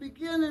were in the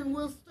beginning,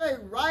 we'll stay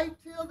right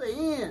till the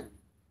end,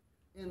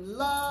 in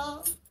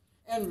love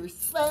and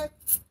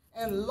respect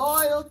and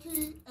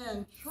loyalty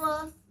and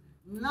trust,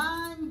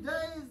 9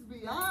 days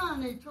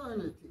beyond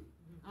eternity.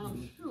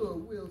 I'm sure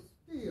we'll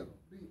still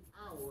be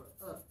our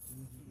us.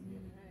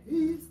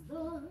 He's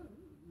the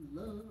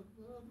love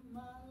of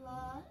my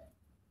life,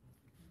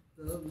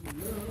 the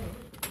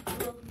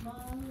love of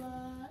my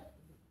life,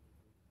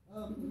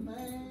 a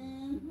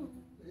man who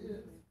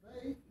is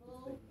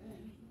faithful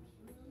and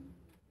true.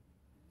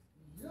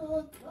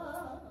 You're the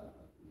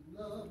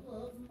love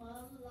of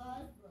my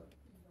life, Brother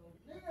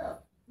Tito.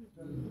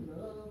 The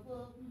love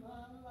of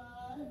my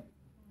life.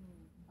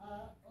 I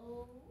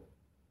owe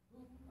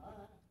who I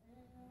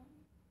am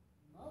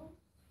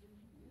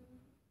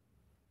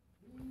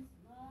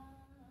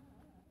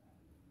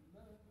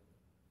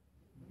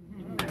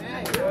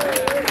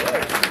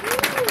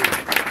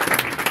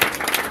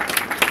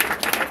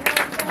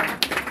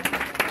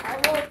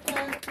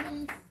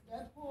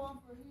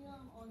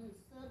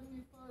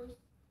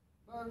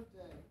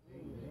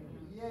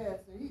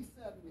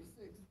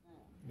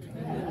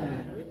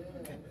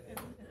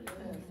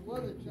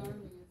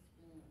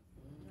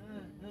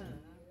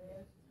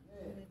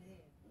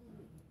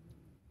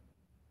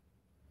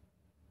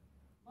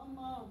My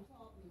mom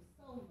taught me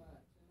so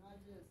much, and I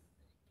just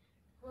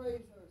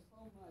praise her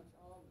so much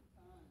all the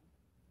time.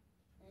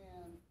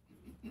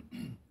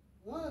 And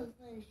one of the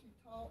things she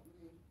taught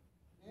me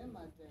and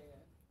my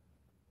dad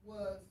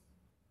was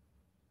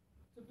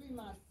to be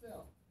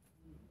myself,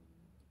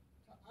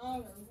 to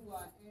honor who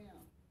I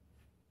am,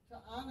 to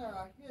honor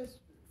our history.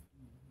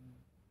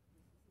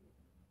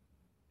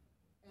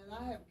 And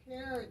I have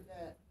carried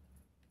that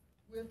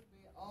with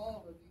me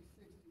all of these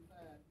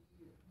 65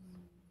 years.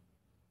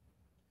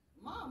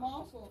 Mom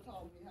also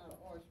taught me how to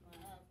arch my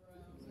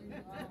eyebrows,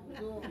 even though I don't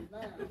do them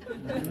now.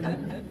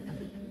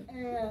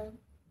 And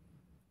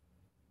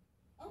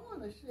I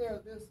want to share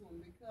this one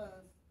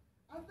because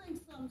I think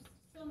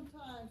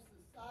sometimes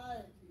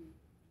society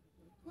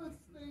puts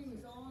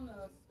things on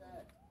us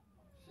that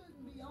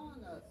shouldn't be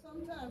on us.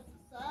 Sometimes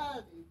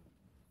society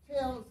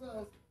tells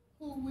us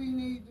who we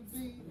need to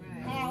be,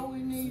 Right. how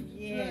we need to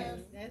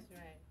Yes, dress. that's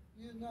right.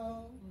 You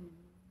know,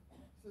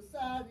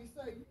 society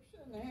say you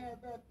shouldn't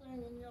have that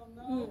thing in your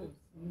nose,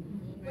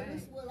 but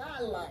it's what I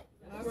like.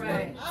 That's It's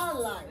right. what I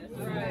like. That's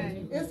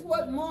right. It's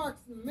what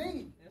marks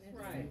me. That's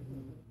right.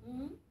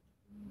 Mhm.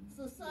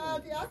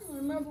 Society, I can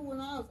remember when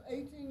I was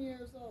 18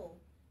 years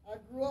old. I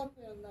grew up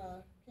in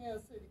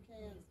Kansas City,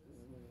 Kansas.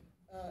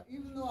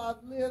 Even though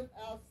I've lived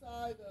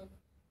outside of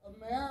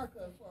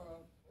America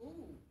for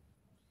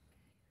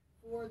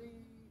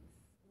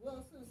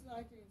since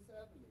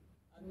 1970.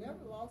 I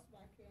never lost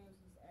my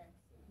Kansas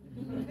accent.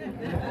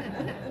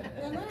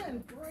 And I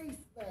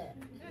embrace that,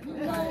 you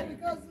know,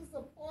 because it's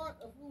a part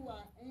of who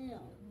I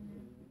am.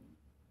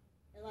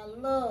 And I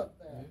love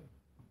that.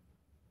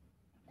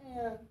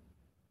 And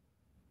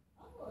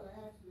I'm going to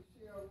actually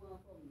share one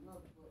from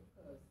another book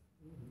because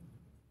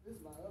this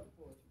is my other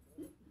portion.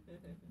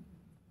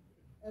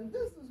 And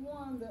this is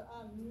one that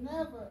I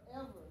never,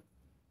 ever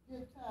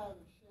get tired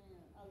of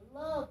sharing. I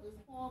love this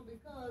poem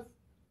because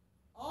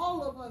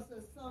all of us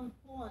at some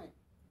point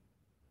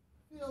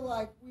feel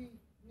like we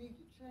need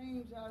to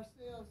change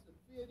ourselves to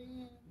fit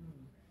in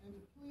and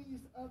to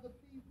please other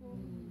people.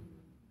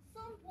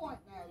 Some point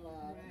in our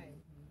lives.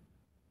 Right.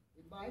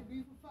 It might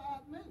be for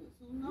 5 minutes,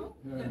 who knows?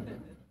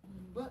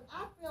 But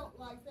I felt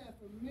like that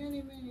for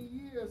many, many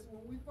years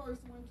when we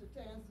first went to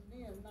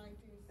Tanzania in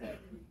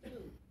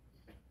 1972.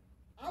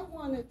 I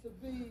wanted to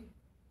be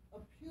a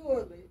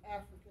purely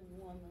African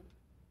woman.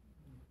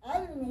 I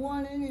didn't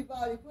want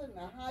anybody putting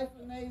a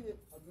hyphenated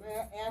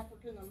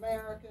African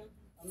American,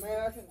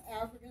 American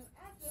African.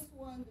 I just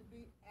wanted to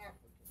be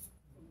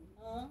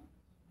African.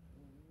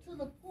 To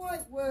the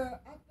point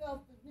where I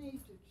felt the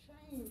need to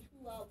change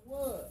who I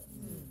was,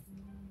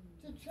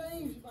 to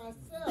change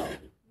myself,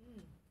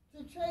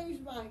 to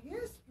change my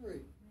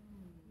history.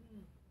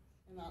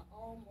 And I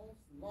almost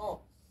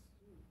lost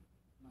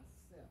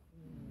myself.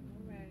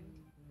 All right.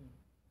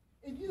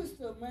 It used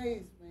to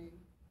amaze me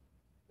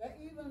that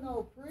even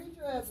though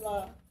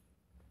pre-dreadlock,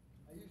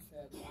 I used to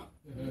have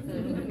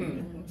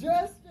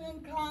dressed in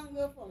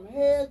conga from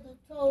head to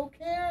toe,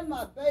 carrying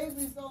my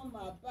babies on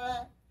my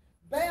back,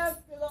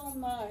 basket on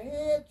my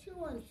head,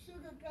 chewing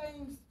sugar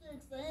cane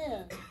sticks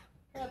and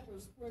pepper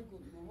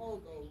sprinkled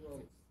muhogo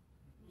roast,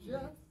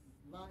 just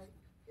like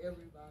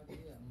everybody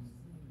else.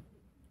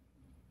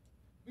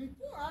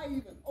 Before I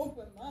even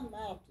opened my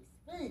mouth to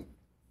speak,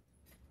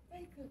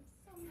 they could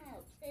somehow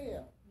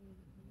tell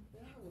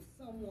that I was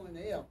someone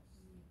else,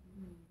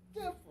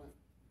 different,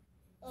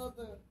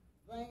 other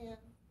than.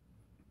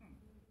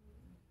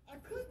 I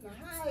couldn't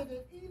hide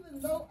it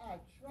even though I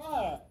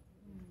tried,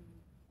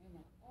 and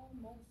I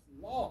almost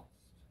lost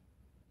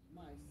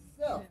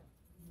myself.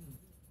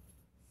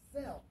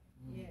 Self.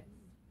 Yes.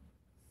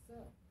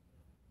 Self.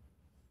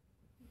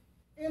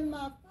 In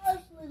my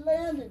freshly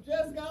landed,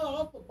 just got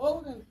off the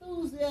boat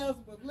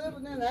enthusiasm of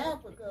living in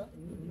Africa,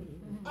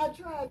 I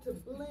tried to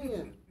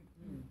blend,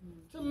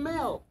 to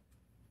melt,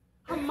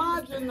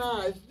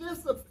 homogenize,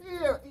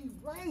 disappear,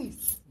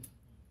 erase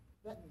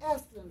the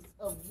essence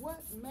of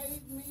what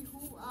made me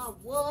who I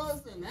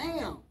was and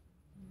am,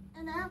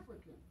 an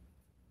African,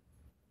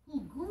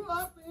 who grew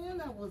up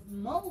in and was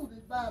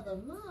molded by the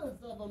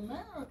hoods of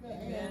America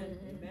and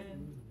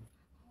Amen.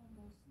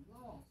 almost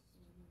lost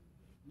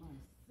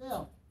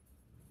myself.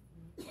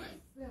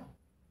 Self.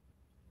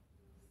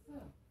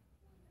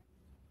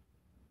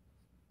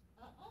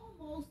 I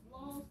almost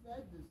lost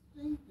that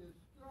distinctive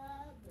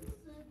stride that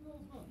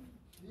signals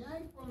you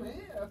ain't from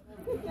here.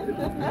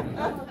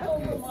 I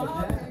told him I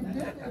can't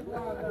get it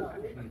right up.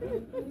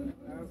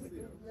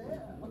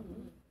 Yeah.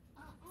 I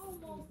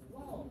almost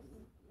lost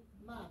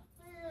my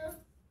fierce,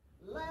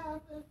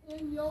 laughing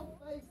in your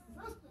face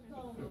sister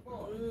tone of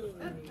voice.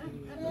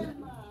 And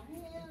my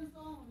hands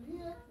on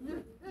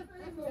hips,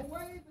 finger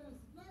waving,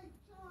 snake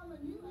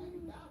charming. You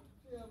ain't got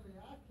to tell me I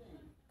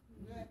can't.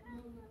 That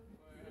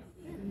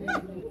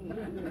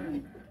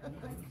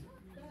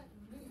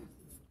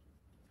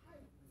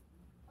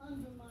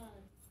under my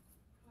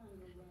kind of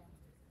wrap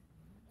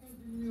and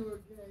demure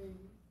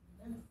gaze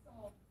and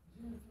soft,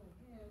 gentle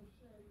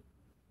handshake.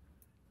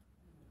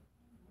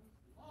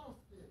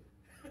 Lost it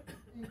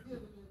and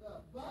giving it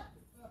up. But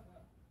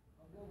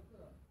I woke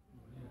up.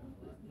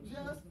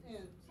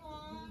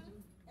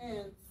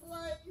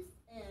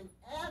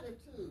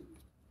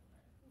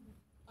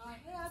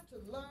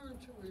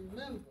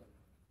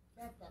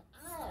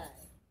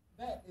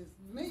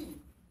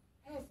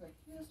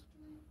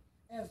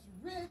 as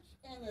rich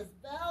and as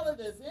valid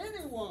as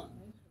anyone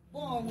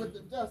born with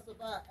the dust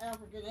of our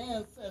African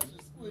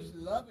ancestors squished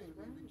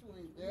lovingly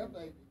between their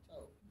baby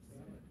toes.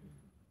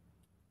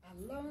 I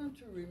learned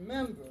to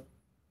remember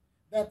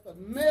that the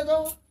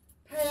Middle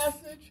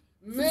Passage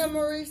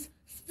memories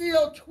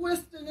still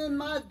twisted in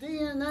my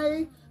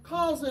DNA,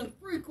 causing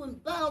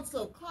frequent bouts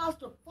of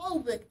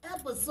claustrophobic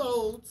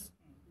episodes,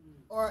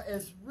 are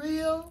as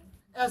real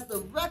as the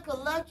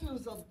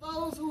recollections of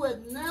those who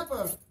had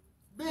never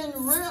been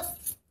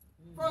ripped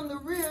from the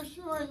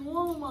reassuring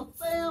womb of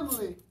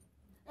family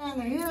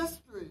and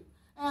history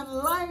and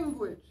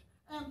language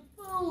and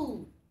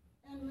food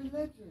and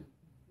religion.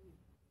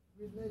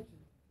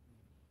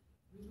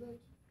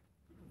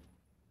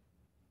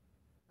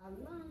 I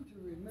learned to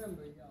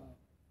remember, y'all,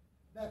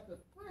 that the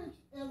French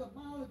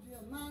etymology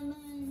of my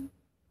name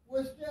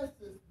was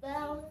just as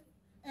valid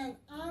and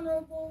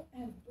honorable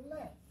and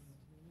blessed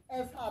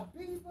as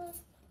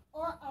Habibas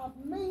or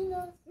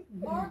Aminas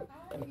or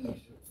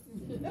Aisha.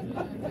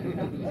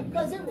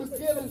 Because it was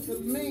given to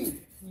me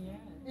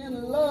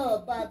in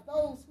love by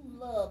those who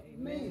loved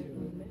me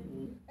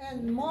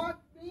and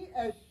marked me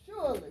as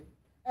surely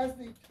as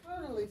the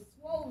eternally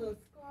swollen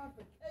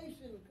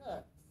scarification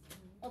cuts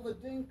of a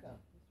Dinka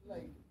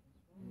lady.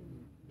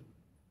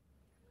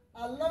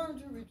 I learned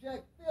to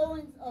reject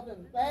feelings of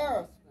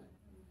embarrassment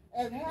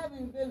at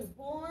having been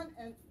born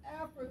an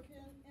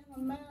African in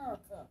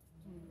America,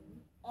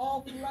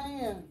 off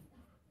land,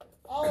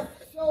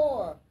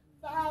 offshore,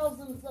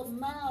 thousands of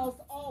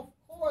miles off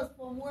course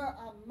from where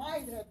I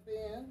might have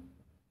been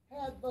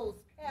had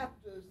those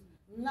captors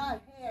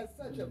not had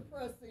such a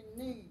pressing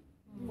need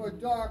for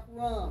dark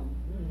rum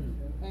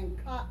and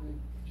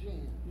cotton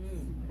gin.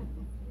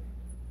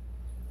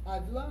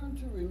 I've learned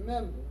to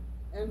remember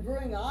and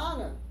bring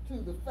honor to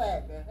the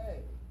fact that,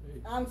 hey,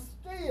 I'm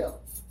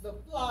still the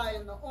fly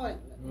in the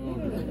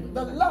ointment,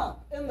 the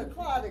lump in the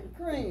clotted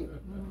cream,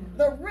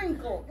 the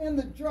wrinkle in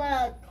the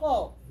dried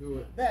cloth,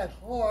 that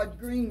hard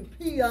green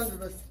pea under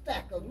the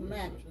stack of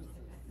mattresses.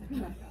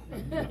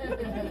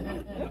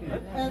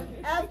 And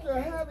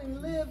after having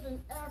lived in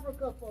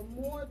Africa for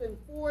more than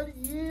 40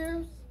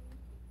 years,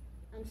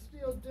 I'm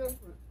still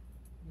different,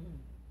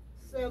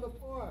 set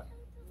apart,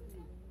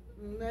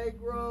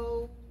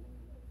 Negro.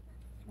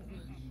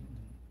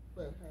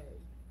 But hey,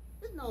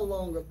 it no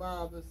longer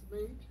bothers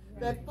me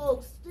that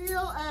folks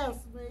still ask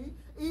me,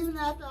 even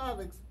after I've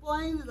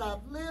explained that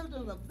I've lived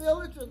in a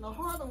village in the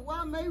heart of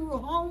Wameru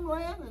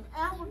homeland in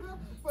Africa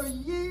for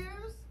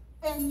years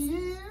and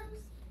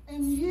years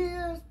and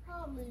years,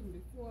 probably even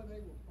before they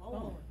were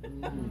born.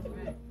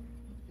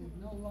 It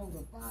no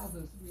longer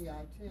bothers me,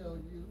 I tell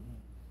you,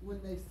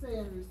 when they say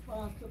in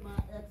response to my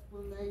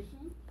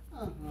explanation,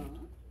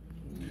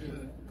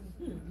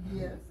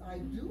 yes, I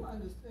do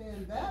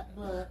understand that,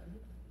 but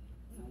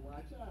now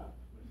watch out.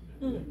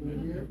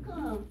 Here it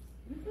comes.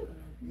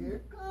 Here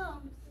it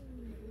comes.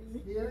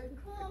 Here it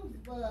comes,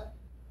 but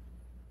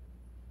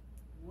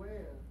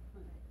where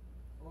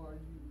are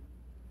you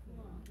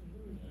from?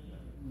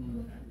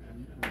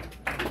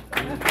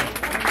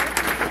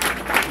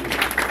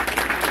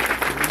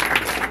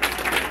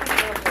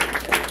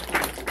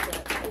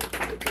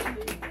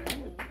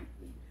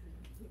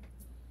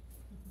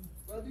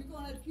 Brother, you're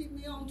going to have to keep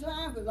me on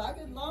time because I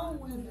get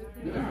long-winded.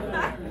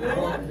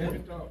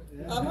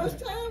 How much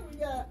time we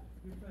got?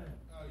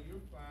 Oh,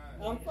 you're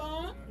fine. I'm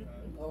fine?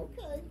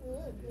 Okay,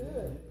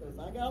 good. Because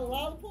I got a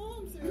lot of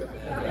poems here.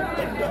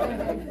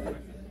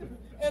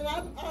 And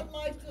I'd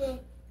like to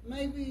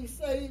maybe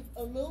save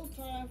a little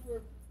time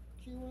for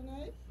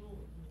Q&A.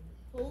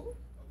 Cool?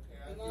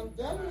 Okay. And I'm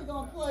definitely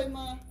going to play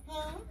my,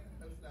 I'll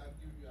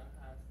give you a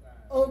high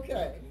sign.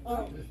 Okay.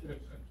 Q&A.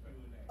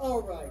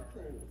 All right,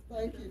 cool.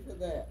 Thank you for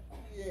that.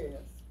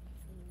 Yes.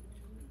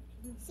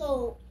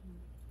 So,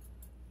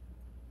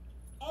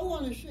 I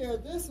want to share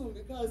this one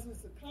because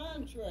it's a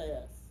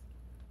contrast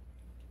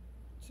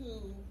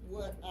to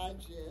what I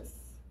just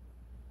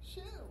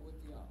shared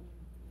with y'all.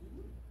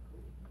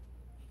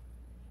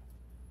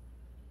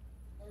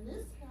 And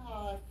this is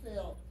how I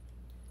felt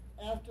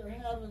after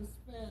having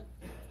spent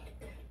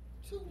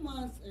 2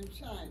 months in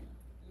China.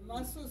 And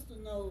my sister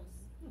knows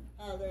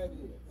how that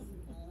is.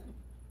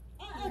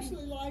 I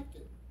actually liked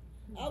it.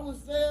 I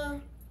was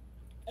there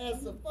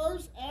as the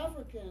first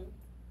African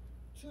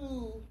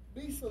to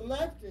be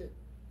selected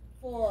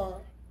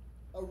for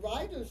a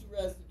writer's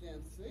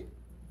residency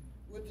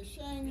with the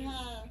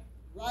Shanghai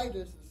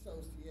Writers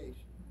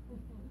Association.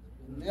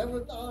 Never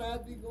thought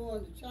I'd be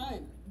going to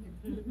China,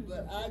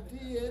 but I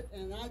did,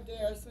 and I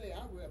dare say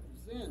I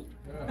represented.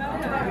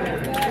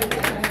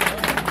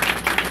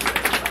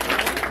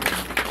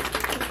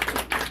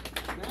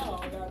 Now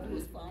all I gotta do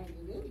is find it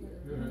in here.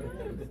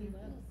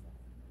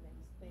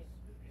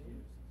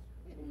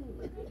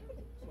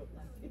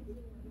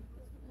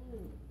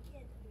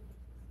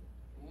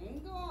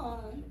 Hang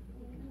on.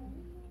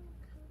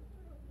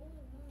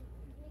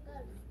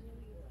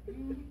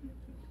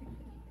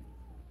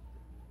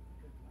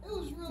 It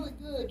was really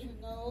good, you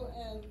know,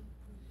 and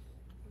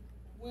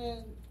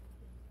when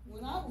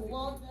I would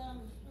walk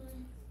down the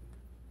street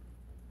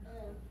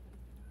and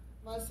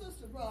my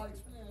sister probably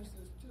experienced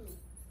this too.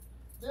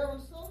 There were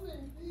so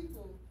many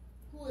people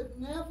who had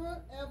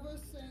never, ever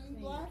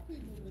seen black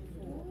people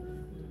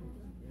before.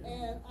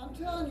 And I'm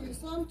telling you,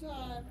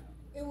 sometimes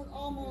it would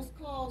almost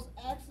cause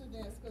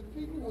accidents because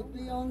people would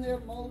be on their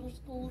motor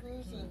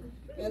scooters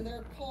and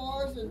their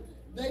cars, and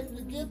they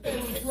forget they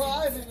were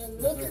driving and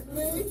look at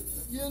me,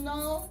 you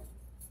know.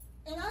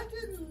 And I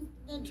didn't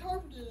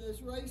interpret it as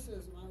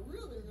racism. I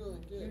really,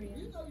 really didn't.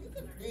 You know, you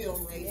can feel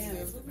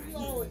racism. You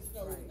always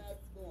know when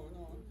that's going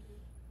on.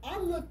 I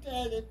looked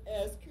at it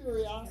as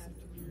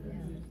curiosity,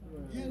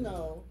 you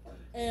know.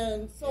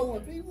 And so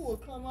when people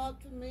would come up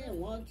to me and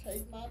want to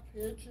take my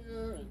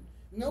picture, and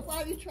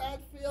nobody tried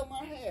to feel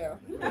my hair.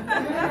 You know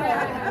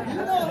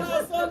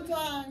how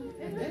sometimes,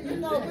 you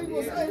know,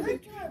 people say, they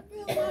tried to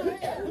feel my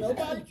hair.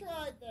 Nobody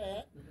tried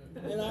that.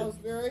 And I was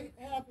very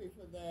happy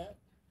for that.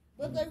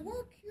 But they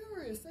were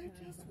curious. They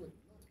just would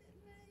look at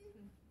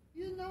me,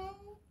 you know.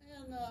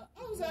 And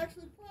I was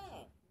actually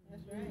proud.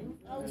 That's right.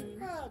 I was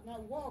proud, and I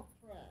walked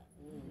proud.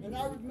 And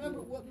I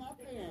remember what my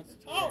parents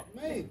taught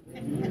me,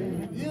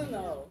 you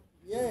know.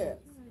 Yes.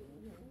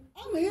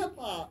 I'm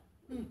hip-hop.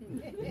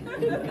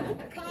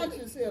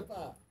 Conscious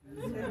hip-hop.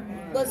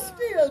 But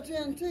still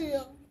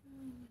genteel.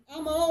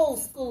 I'm old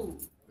school.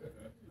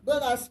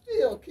 But I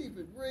still keep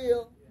it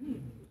real.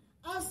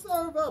 I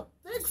serve up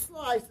thick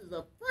slices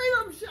of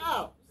freedom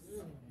shouts.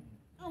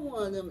 I'm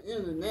one of them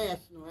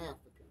international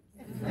Africans.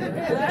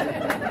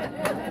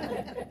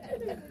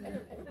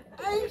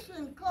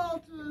 Ancient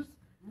cultures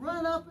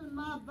run up in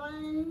my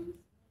veins.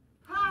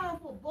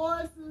 Powerful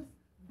voices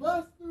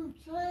bust through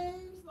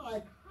chains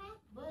like hot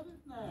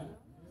buttered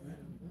knives.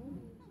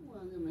 I'm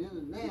one of them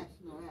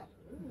international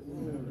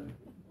Africans.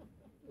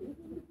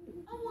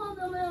 I'm one of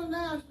them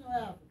international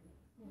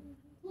Africans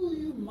who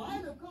you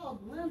might have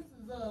caught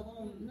glimpses of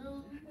on the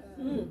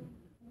news.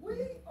 We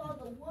are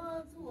the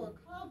ones who are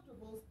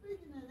comfortable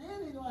speaking in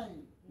any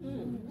language,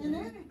 in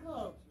any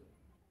culture,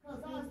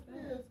 because our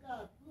spirits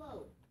got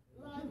flow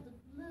like the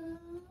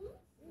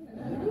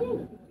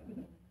blues.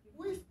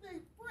 We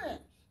speak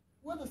French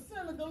with a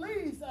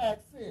Senegalese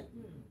accent.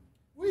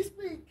 We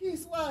speak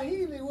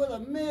Kiswahili with a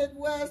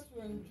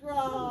Midwestern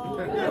drawl.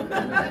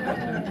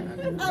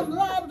 I'm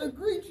liable to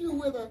greet you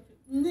with a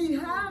ni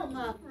hao,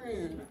 my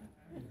friend,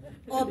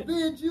 or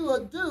bid you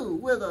adieu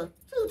with a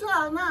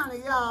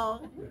tutanani,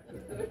 y'all.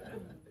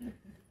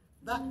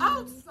 The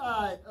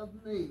outside of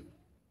me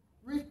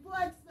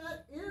reflects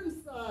that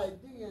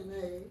inside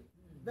DNA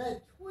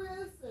that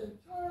twists and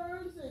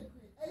turns in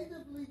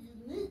creatively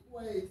unique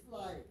ways,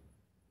 like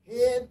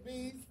head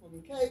beads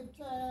from Cape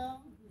Town,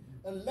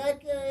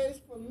 elekes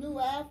from New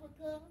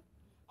Africa.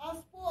 I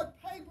sport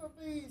paper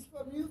beads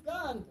from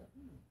Uganda,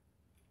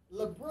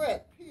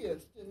 labret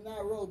pierced in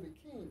Nairobi,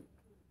 Kenya.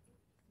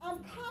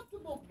 I'm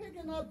comfortable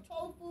picking up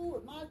tofu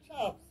with my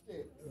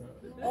chopsticks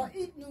or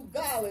eating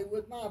ugali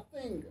with my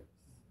fingers.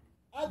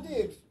 I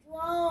dig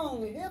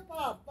strong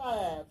hip-hop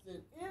vibes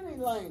in any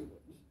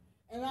language,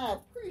 and I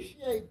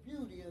appreciate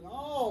beauty in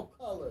all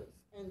colors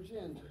and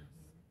genders.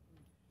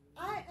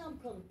 I am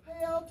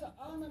compelled to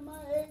honor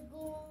my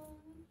Egun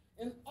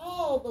in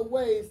all the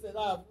ways that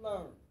I've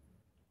learned.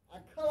 I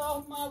cut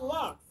off my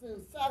locks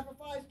in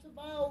sacrifice to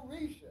my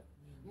Orisha,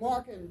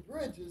 marking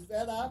bridges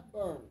that I've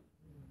burned.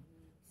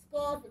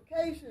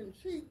 Scarification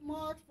cheek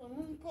marks from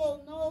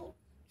Nkono,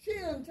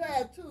 chin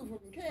tattoo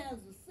from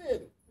Kansas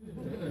City.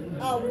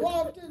 I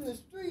walked in the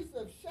streets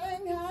of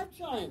Shanghai,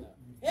 China,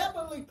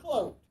 heavily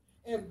cloaked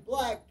in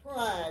black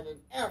pride and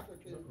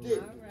African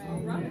dignity.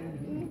 All right.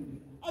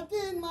 I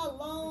dig my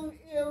long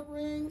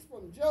earrings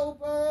from Joe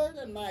Bird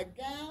and my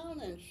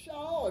gown and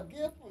shawl, a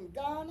gift from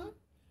Ghana.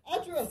 I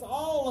dress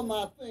all of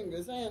my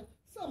fingers and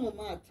some of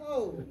my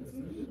toes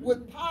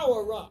with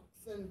power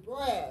rocks and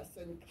brass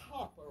and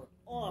copper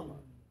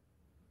armor.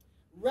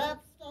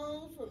 Rap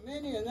stones from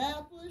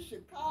Minneapolis,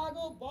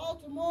 Chicago,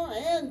 Baltimore,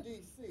 and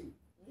D.C.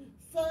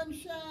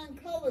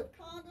 Sunshine-colored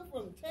conga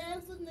from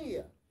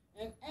Tanzania,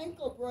 and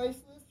ankle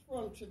bracelets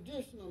from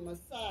traditional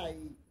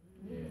Maasai.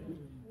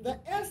 The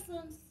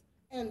essence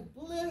and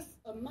bliss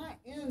of my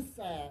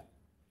inside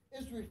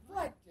is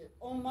reflected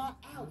on my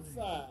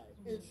outside.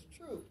 It's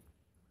true.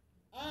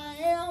 I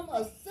am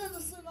a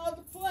citizen of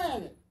the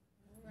planet.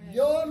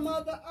 Your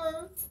Mother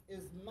Earth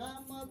is my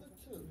mother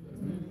too.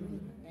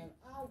 And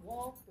I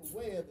walk the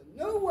way of the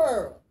new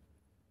world,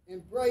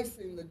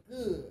 embracing the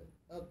good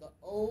of the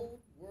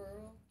old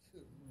world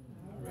too.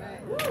 All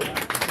right.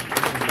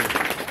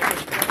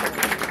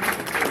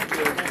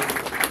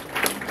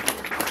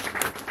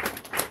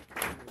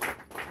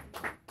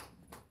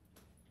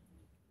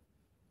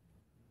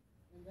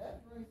 And that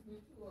brings me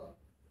to a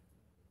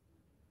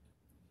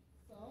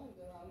song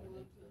that I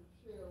want to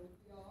share with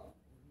y'all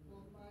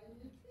called My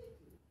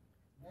Nyatiti.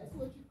 That's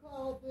what you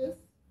call this.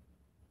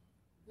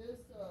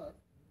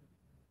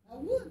 I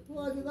would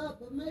plug it up,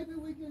 but maybe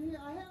we can hear.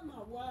 I have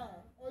my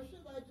wire, or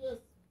should I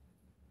just?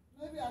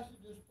 Maybe I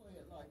should just play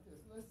it like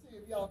this. Let's see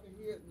if y'all can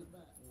hear it in the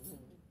back.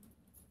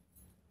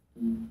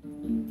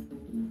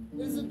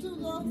 Is it too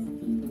low?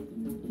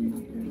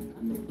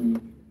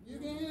 You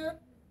can hear?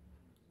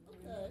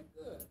 Okay,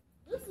 good.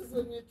 is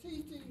a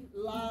Nyatiti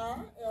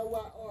lyre,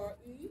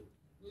 L-Y-R-E.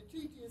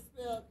 Nyatiti is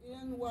spelled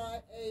N-Y-A-T-I-T-I.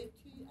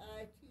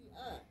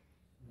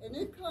 And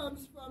it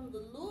comes from the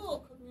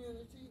Luo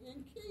community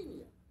in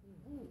Kenya.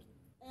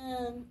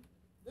 And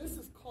this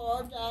is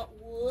carved out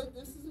wood.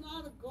 This is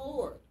not a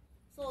gourd.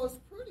 So it's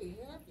pretty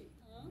heavy,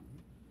 huh?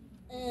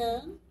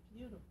 And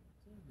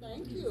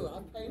thank you.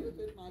 I painted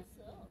it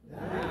myself.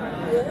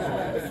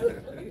 Yes.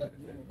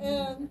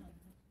 And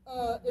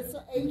it's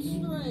an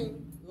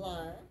 8-string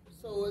lyre,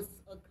 so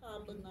it's a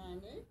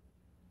kambanane.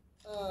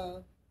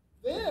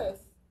 This,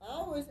 I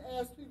always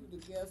ask people to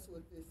guess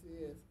what this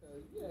is,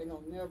 because you ain't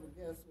gonna never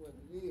guess what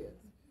it is.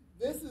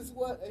 This is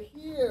what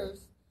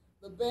adheres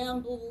the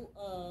bamboo,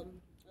 what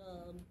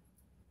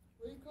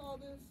do you call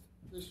this?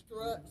 The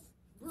struts,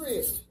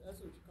 bridge, that's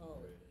what you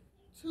call it,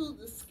 to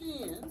the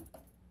skin.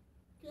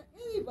 Can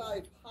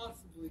anybody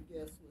possibly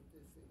guess what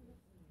this is?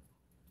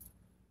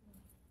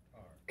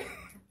 Tar.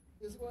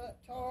 Is what?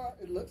 Tar?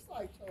 It looks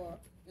like tar.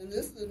 And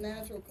this is a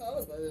natural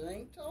color, but it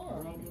ain't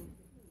tar. Rubber.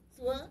 It's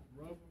what?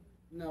 Rubber.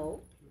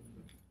 No.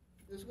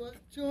 Is what?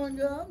 Chewing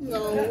gum?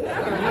 No.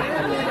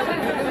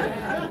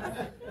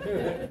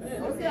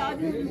 Okay, I'll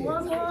give you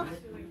one more.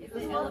 Is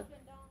it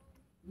elephant dog?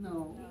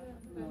 No.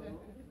 No.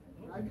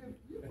 I give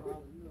you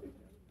probably know.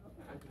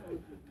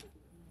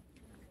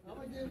 I'm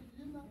gonna give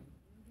you know.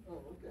 Oh,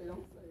 okay,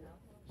 don't say it.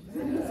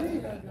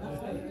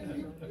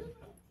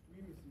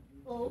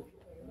 Okay,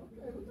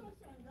 we're not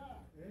trying to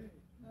This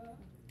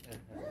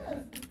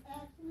is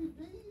actually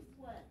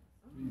beeswax.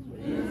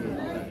 It's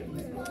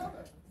naturally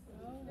colored.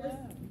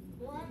 It's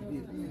black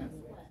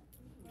beeswax.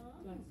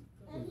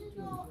 And you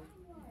know,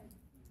 I'm like,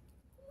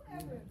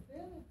 whoever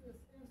invented this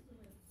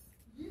instrument,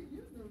 you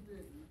knew,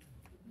 didn't you?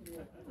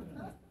 Yeah.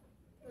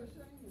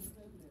 Shane has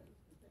been there.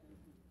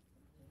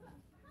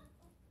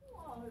 Who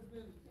all has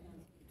been to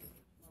Kansas?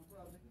 My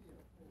brother here,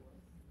 of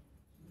course.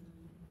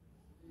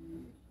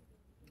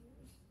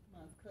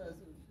 My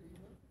cousin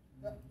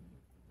Sheila.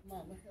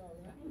 Mama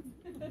Helen.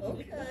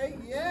 Okay,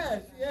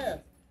 yes.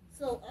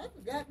 So I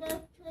forgot my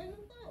train of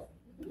thought.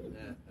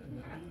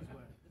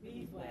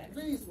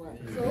 Beeswax.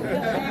 So,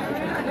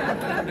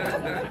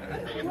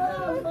 what I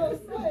was going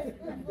to say,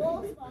 it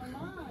blows my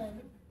mind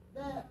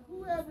that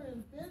whoever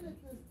invented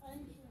this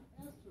ancient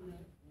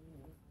instrument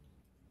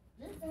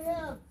didn't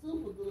have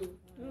super glue.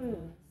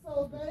 So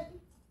they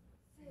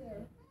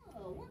said,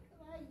 what can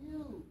I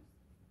use?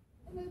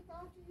 And they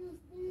thought you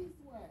used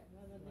beeswax.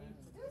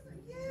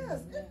 Yes,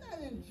 isn't that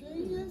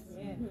ingenious?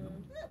 Yeah,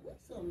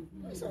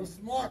 we some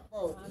smart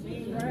folks. I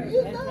mean, right.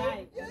 You That's know?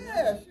 right.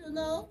 Yes, you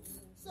know.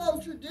 So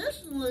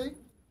traditionally,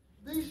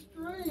 these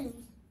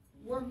strings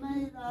were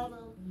made out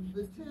of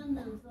the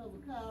tendons of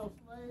a cow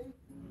slave.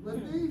 But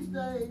these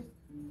days,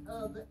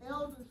 the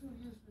elders who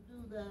used to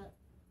do that,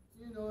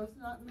 you know, it's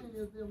not many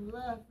of them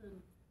left,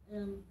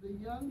 and the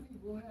young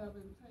people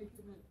haven't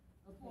taken it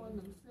upon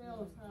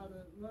themselves how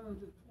to learn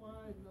to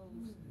twine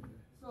those.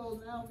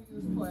 So now we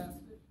use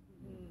plastic,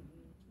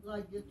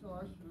 like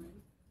guitar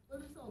strings,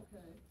 but it's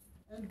okay.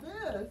 And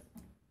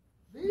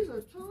these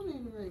are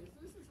tuning rings.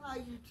 This is how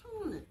you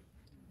tune it.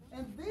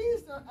 And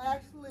these are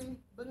actually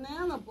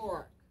banana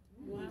bark.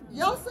 Wow.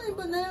 Y'all seen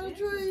banana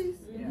trees?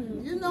 Yeah.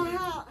 You know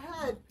how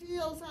it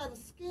peels, how the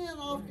skin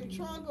off the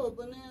trunk of a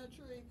banana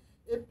tree,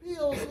 it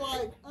peels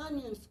like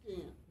onion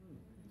skin.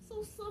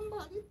 So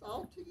somebody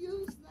thought to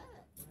use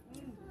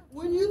that.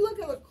 When you look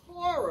at a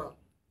kora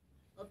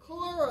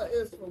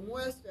is from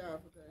West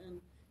Africa,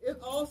 and it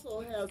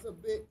also has a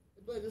big,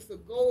 but it's a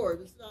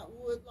gourd. It's not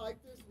wood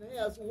like this. It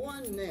has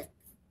one neck.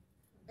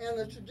 And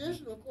the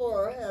traditional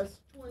kora has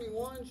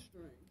 21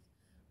 strings.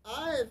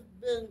 I've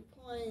been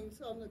playing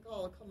something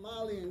called a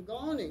kamali and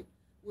goni,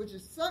 which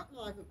is something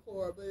like a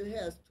kora, but it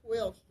has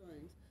 12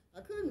 strings.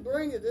 I couldn't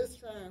bring it this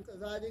time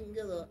because I didn't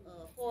get a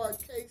hard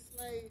case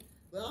made,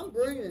 but I'm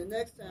bringing it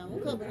next time.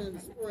 I'm coming in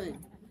the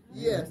spring.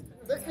 Yes.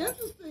 The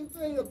interesting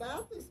thing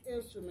about this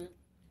instrument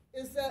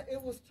is that it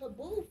was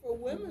taboo for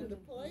women to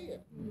play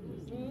it.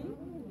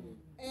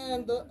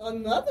 And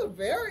another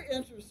very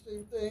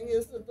interesting thing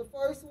is that the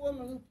first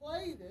woman who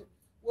played it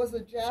was a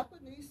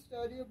Japanese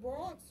study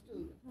abroad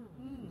student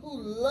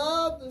who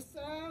loved the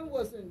sound,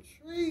 was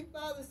intrigued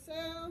by the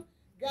sound,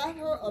 got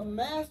her a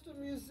master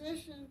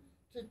musician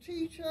to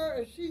teach her,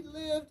 and she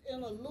lived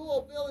in a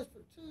Luo village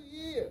for 2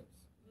 years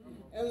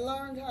and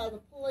learned how to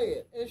play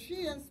it. And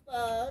she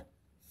inspired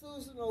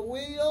Susan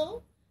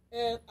Owio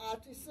and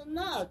Ati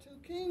Sana, 2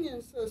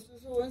 Kenyan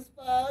sisters who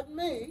inspired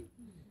me.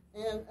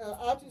 And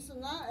Ati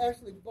Sana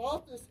actually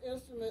bought this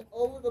instrument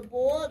over the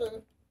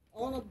border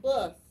on a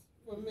bus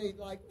for me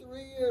like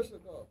 3 years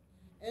ago.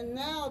 And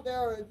now there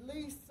are at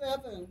least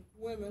 7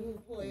 women who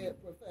play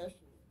it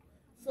professionally.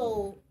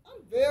 So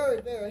I'm very,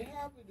 very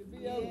happy to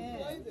be able to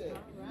play this.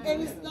 Right.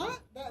 And it's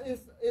not that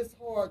it's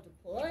hard to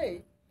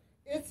play.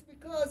 It's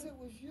because it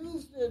was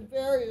used in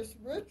various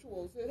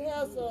rituals. It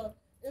has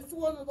it's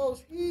one of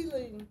those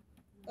healing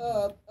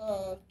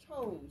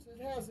tones.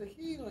 It has a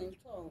healing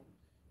tone.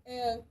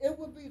 And it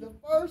would be the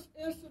first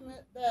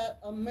instrument that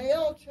a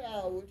male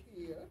child would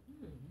hear.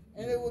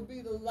 And it would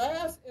be the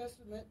last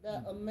instrument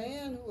that a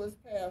man who has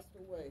passed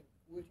away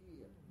would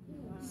hear.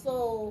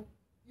 So,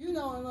 you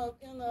know,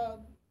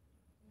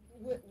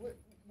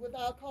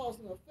 without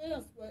causing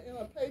offense, but in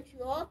a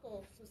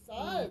patriarchal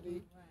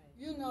society,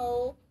 you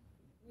know,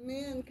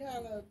 men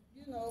kind of,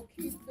 you know,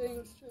 keep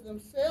things to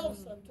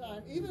themselves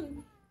sometimes.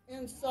 Even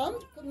in some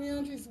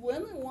communities,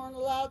 women weren't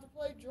allowed to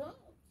play drums,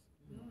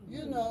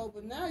 you know,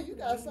 but now you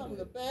got some of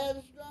the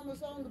baddest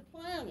drummers on the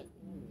planet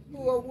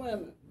who are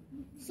women.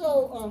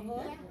 So,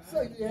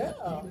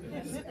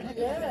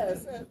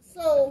 yes. And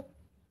so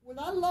when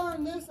I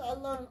learned this, I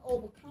learned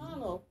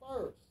Obokano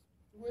first,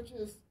 which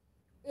is,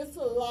 it's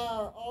a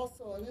lyre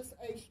also, and it's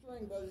 8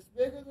 string, but it's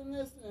bigger than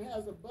this, and it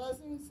has a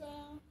buzzing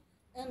sound.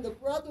 And the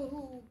brother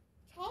who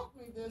taught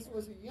me this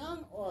was a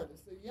young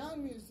artist, a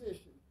young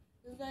musician.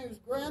 His name is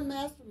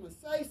Grandmaster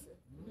Masese,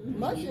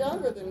 much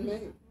younger than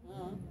me.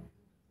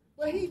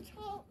 But he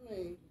taught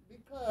me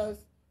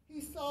because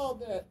he saw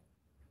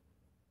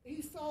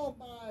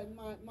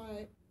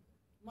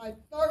my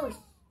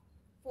thirst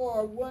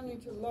for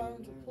wanting to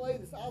learn to play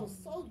this. I'm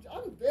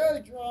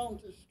very drawn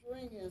to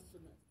string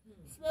instruments,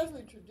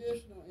 especially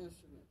traditional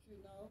instruments, you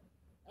know.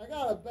 I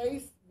got a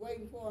bass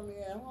waiting for me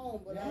at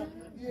home, but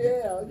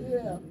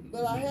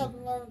but I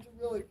haven't learned to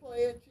really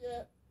play it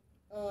yet.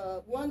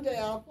 One day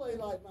I'll play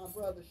like my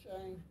brother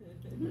Shane.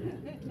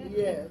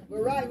 Yes,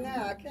 but right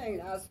now I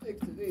can't. I'll stick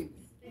to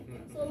these.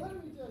 So let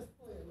me just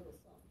play a little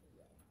song for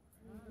y'all.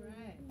 All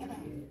right.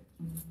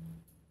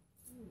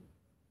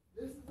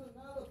 This is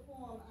another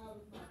poem out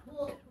of my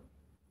book.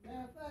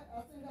 Matter of fact,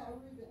 I think I'll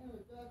read the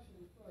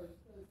introduction first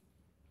because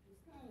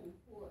it's kind of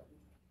important.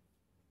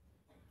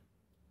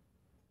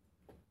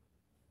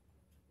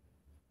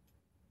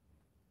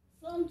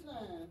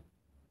 Sometimes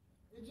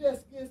it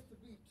just gets to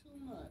be too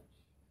much.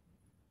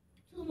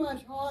 Too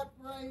much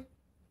heartbreak,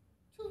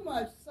 too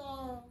much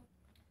sorrow.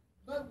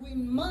 But we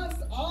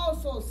must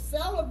also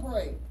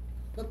celebrate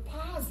the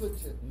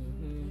positive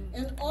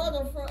in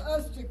order for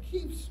us to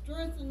keep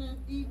strengthening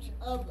each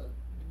other.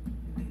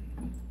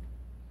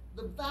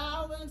 The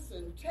violence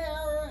and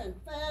terror and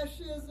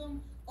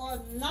fascism are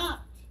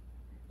not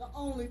the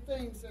only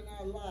things in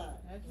our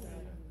lives. That's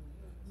right.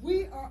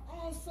 We are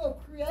also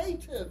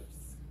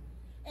creatives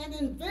and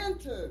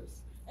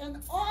inventors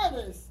and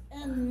artists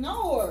and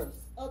knowers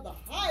of the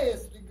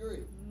highest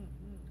degree.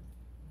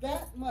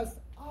 That must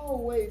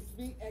always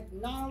be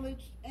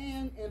acknowledged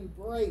and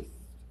embraced.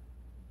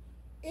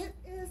 It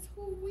is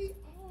who we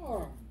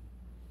are.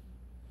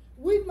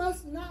 We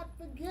must not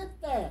forget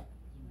that.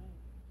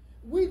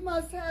 We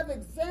must have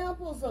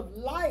examples of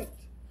light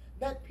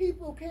that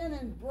people can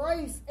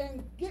embrace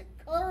and get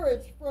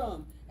courage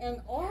from.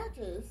 And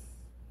artists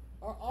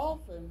are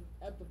often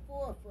at the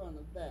forefront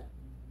of that.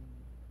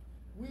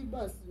 We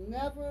must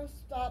never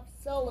stop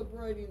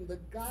celebrating the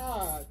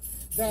God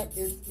that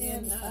is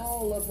in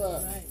all of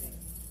us. Right.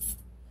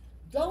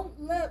 Don't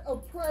let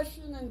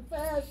oppression and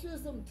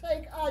fascism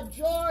take our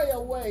joy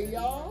away,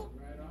 y'all.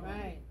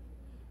 Right.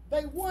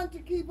 They want to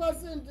keep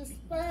us in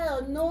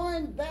despair,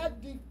 knowing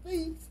that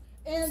defeats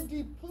and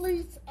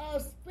depletes our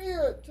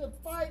spirit to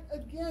fight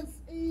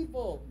against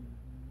evil.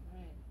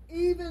 Right.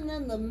 Even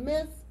in the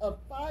midst of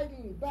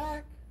fighting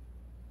back,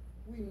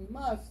 we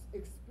must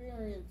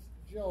experience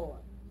joy.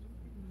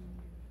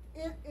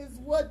 It is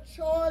what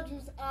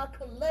charges our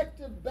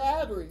collective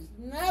batteries.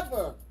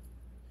 Never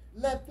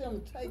let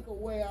them take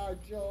away our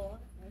joy.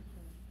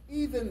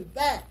 Even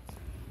that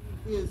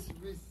is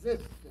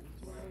resistance.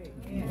 Right.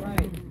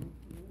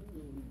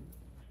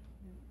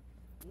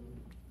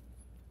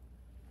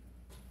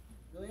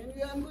 Glenn,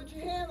 you haven't put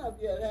your hand up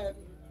yet, have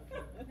you?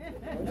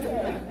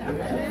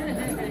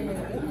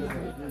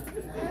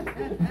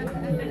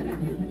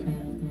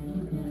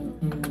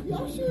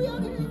 Y'all sure y'all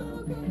can hear that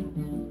okay?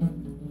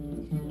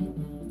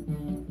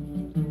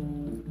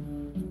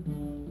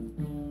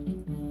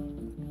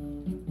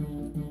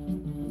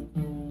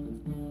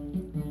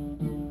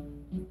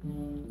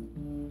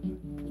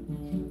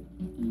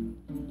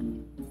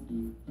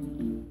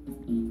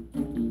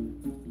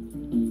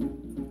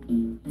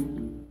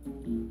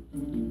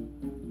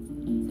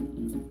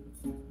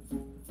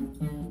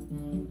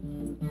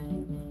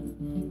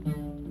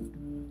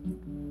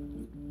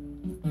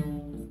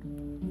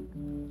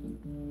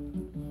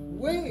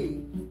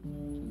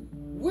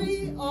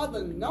 We are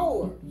the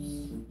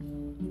knowers.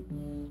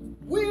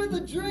 We're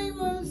the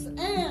dreamers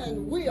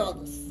and we are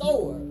the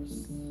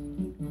sowers.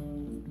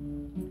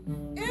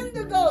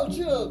 Indigo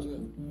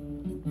children,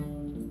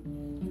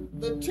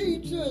 the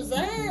teachers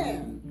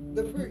and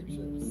the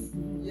preachers.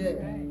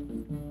 Yeah.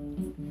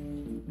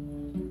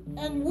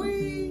 And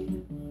we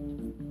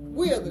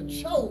are the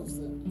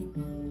chosen.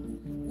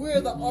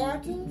 We're the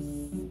artists.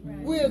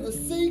 We're the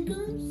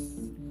seekers.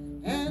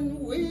 And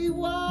we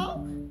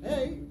walk,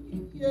 hey,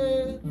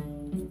 yeah.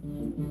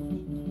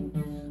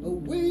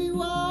 We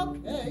walk,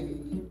 hey.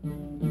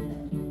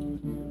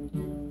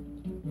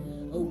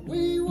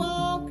 We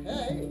walk,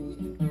 hey.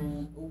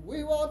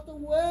 We walk the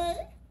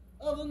way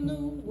of a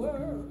new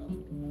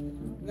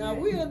world. Now,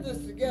 we're in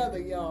this together,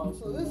 y'all,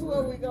 so this is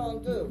what we're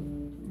going to do,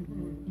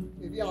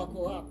 if y'all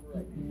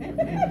cooperate.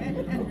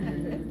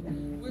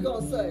 we're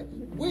going to say,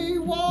 we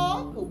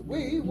walk,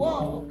 we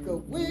walk,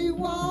 we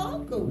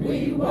walk,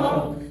 we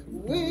walk,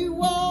 we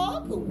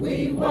walk,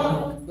 we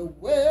walk, the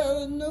way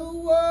of the new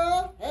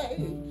world, hey.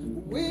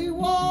 We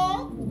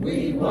walk,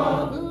 we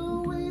walk,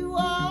 we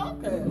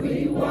walk,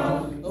 we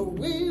walk,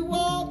 we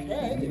walk,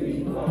 hey.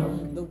 We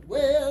walk, the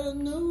way of the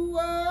new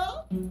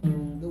world,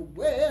 the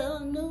way of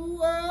the new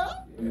world,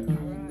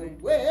 the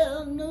way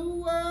of the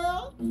new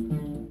world.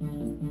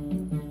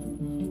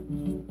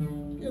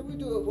 Can we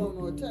do it one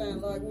more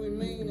time like we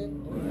mean it?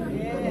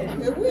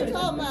 Yeah. If we're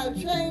talking about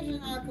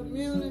changing our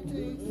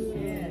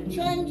communities,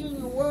 changing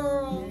the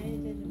world,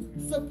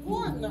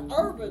 supporting the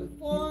urban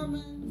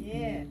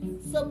farming,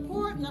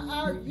 supporting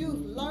our youth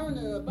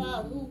learning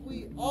about who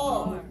we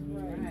are,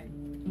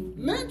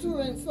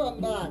 mentoring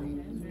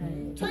somebody,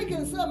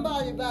 taking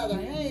somebody by the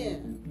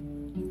hand,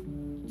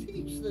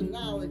 teach the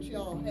knowledge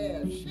y'all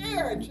have,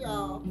 share it,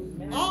 y'all.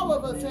 All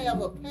of us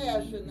have a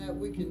passion that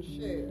we can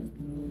share.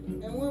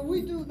 And when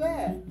we do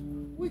that,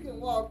 we can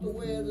walk the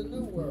way of the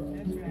new world.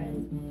 That's right.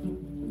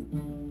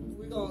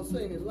 We're going to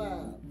sing it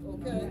live,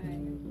 okay?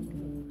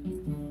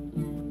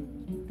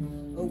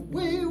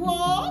 We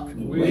walk,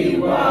 we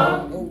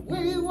walk,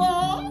 we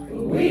walk,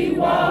 we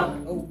walk,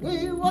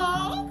 we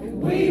walk,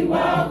 we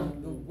walk,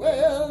 the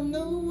way of the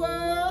new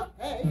world,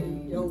 hey.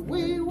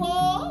 We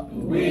walk,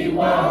 we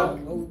walk,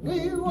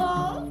 we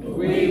walk,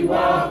 we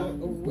walk,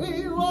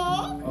 we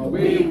walk,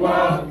 we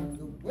walk,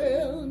 the way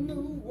of the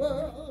new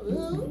world,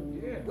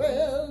 the way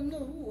of the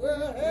new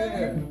world,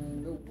 hey.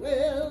 The way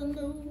of the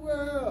new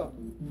world.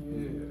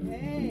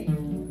 Hey.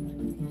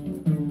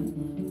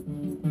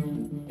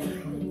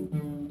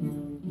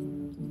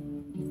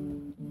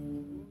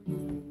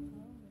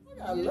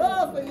 I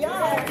love for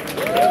y'all. That's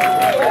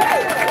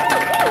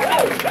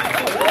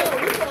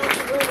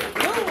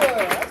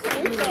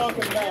what we're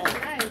talking about.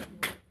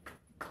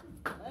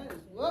 That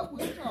is what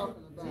we're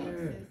talking about.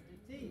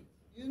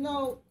 You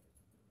know,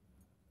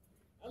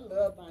 I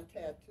love my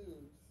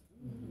tattoos.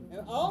 And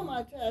all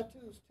my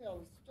tattoos tell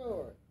a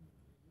story.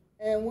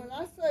 And when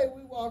I say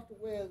we walk the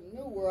way of the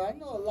new world, I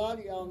know a lot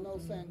of y'all know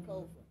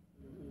Sankofa,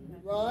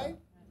 right?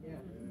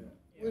 Yeah.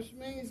 Which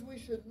means we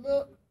should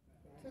look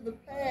to the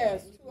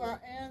past, to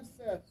our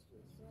ancestors,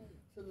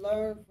 to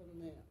learn from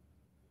them.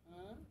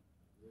 Huh?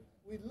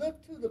 We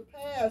look to the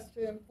past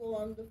to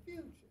inform the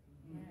future.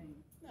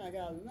 Now I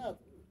got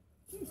another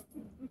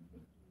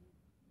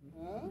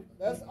one.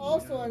 That's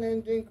also an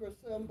Ndinkra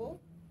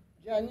symbol,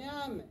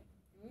 Janyame.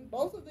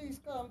 Both of these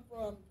come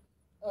from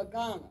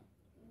Ghana,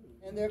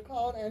 and they're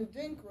called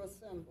Ndinkra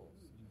symbols.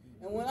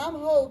 And when I'm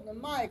holding the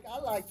mic, I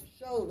like to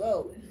show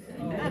those.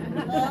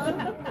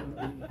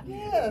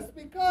 Yes,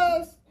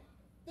 because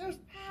there's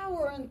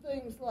power in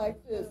things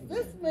like this.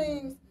 This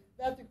means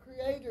that the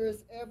Creator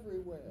is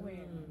everywhere.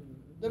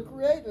 The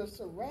Creator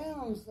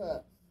surrounds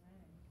us,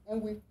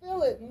 and we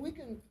feel it, and we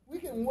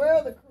can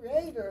wear the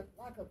Creator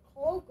like a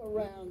cloak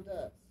around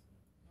us.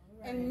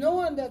 And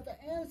knowing that the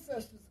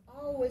ancestors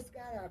always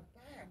got our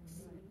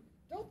backs,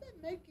 don't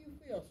that make you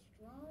feel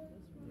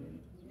strong?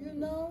 You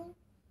know?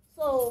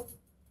 So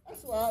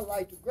that's why I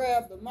like to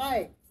grab the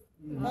mic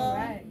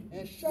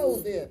and show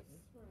this.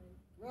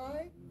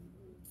 Right?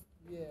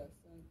 Yes.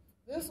 And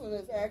this one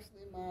is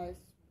actually my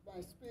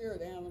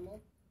spirit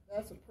animal.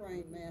 That's a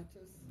praying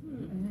mantis.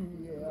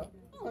 Yeah.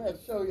 I don't have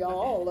to show y'all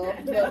all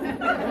of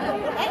them.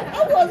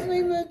 I wasn't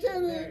even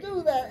intending to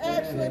do that,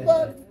 actually,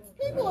 but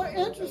people are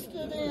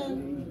interested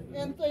in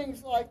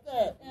things like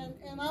that,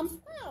 and I'm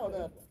proud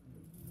of it.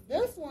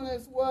 This one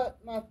is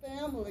what my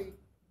family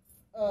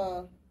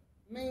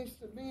means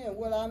to me and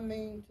what I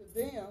mean to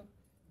them.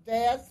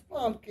 Dad's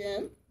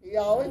Pumpkin. He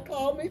always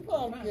called me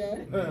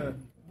Pumpkin.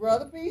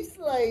 Brother Peace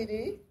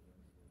Lady,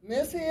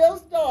 Miss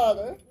Hill's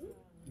daughter,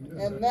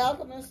 and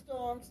Malcolm and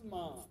Storm's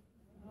mom.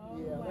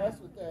 Yeah, that's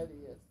what that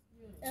is.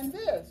 And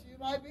this, you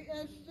might be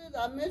interested.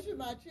 I mentioned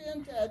my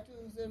chin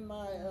tattoos in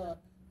my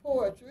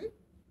poetry.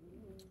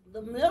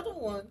 The middle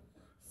one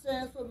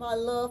stands for my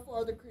love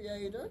for the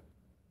Creator.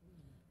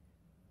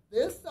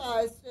 This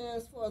side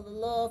stands for the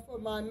love for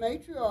my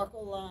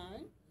matriarchal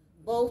line,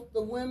 both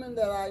the women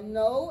that I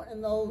know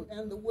and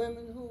the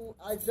women who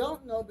I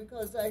don't know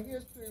because their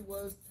history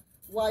was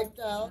wiped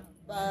out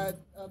by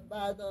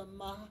the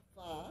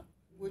Mahfa,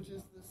 which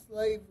is the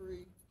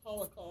slavery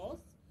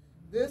Holocaust.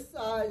 This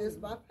side is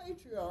my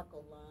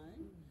patriarchal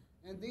line,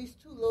 and these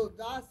two little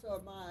dots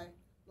are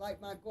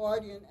my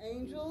guardian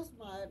angels,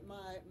 my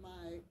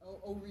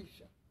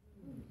Orisha.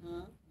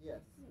 Huh?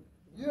 Yes.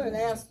 You didn't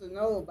ask to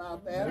know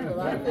about that, but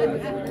I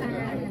think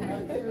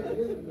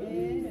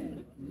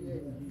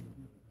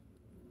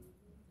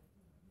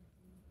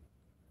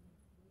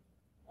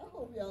I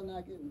hope y'all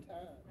not getting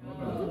tired. I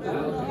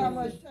don't know how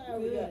much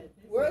time we got.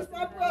 Where's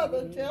my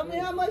brother? Tell me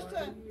how much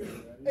time.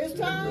 It's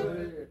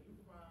time?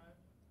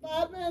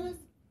 5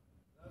 minutes?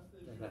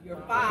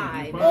 You're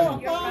 5. Oh,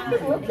 5?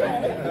 Okay.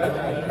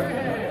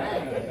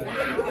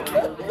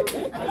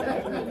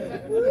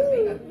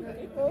 Okay.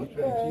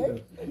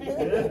 Okay.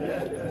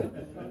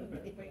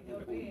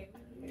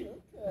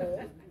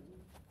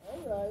 All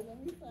right, let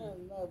me find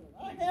another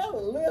one. I had a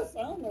list. I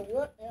don't know know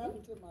what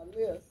happened to my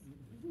list.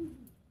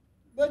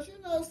 But you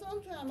know,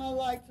 sometimes I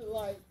like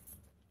to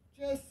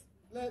just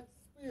let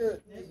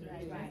Spirit lead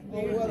me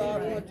on what I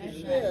want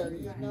to share,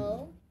 you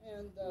know.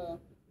 And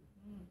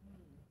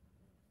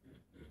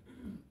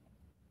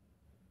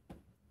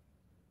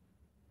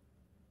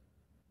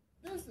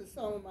this is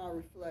some of my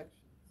reflections.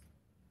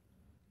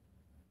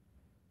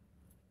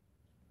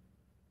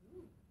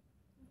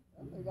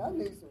 I think I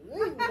need some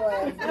reading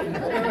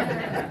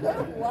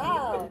glasses.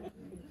 Wow.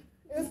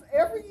 It's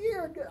every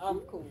year. I'm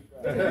cool.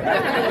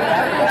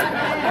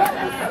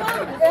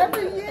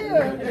 Every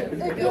year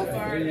it gets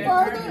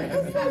further.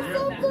 It's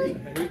something.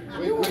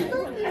 You would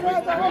think you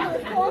had the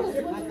whole course.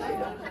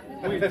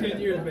 Wait 10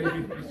 years, baby.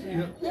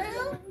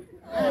 Yeah?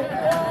 Oh,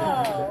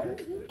 wow.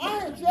 I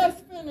had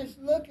just finished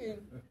looking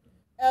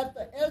at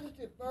the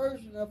edited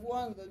version of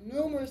one of the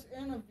numerous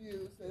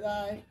interviews that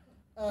I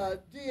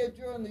did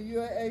during the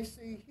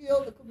UAC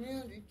Heal the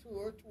Community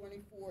Tour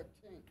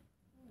 2014.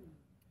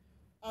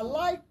 I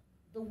like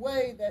the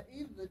way that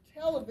even the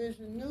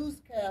television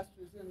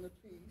newscasters in the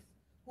piece,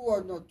 who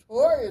are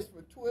notorious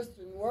for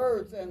twisting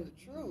words and the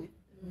truth,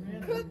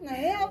 couldn't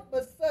help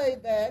but say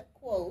that,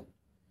 quote,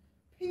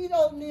 Pete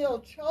O'Neill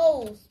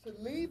chose to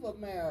leave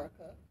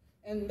America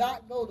and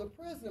not go to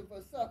prison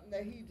for something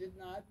that he did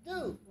not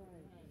do.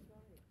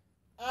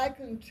 I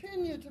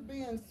continue to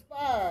be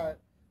inspired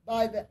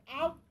by the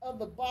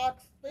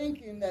out-of-the-box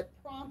thinking that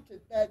prompted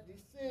that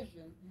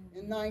decision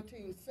in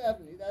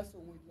 1970. That's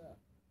when we left.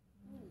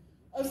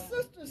 A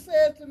sister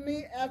said to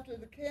me after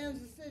the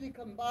Kansas City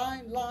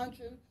combined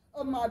launching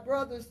of my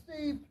brother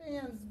Steve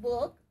Penn's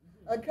book,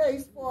 A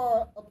Case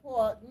for a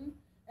Pardon,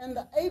 and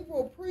the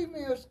April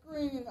premiere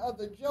screening of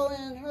the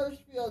Joanne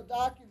Hirschfield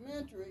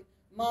documentary,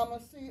 Mama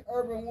C,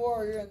 Urban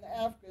Warrior and the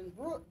African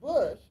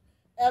Bush,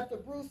 at the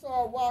Bruce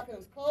R.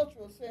 Watkins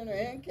Cultural Center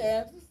in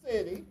Kansas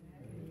City.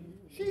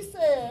 She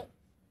said,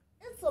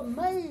 it's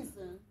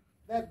amazing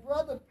that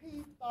Brother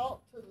Pete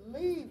thought to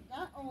leave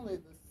not only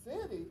the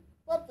city,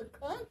 but the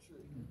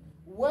country,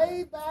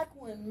 way back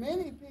when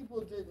many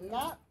people did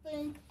not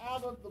think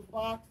out of the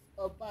box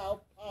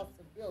about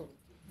possibilities.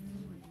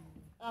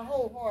 I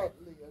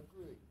wholeheartedly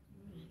agree.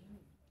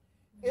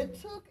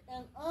 It took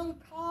an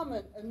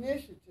uncommon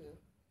initiative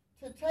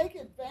to take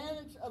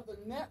advantage of the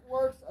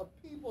networks of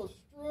people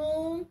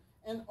strewn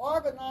and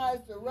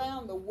organized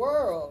around the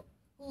world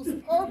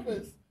whose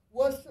purpose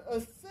was to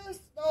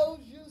assist those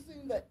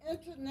using the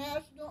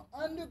international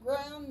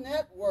underground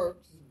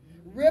networks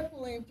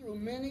rippling through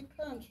many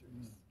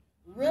countries,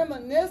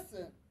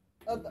 reminiscent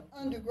of the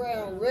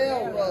Underground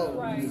Railroad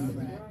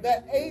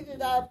that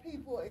aided our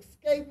people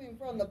escaping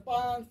from the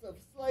bonds of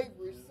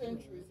slavery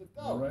centuries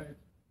ago. Right.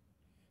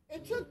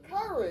 It took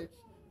courage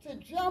to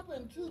jump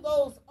into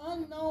those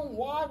unknown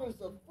waters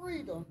of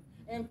freedom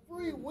and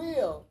free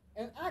will,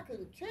 and I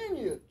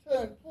continue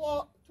to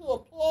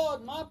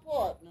applaud my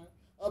partner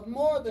of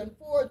more than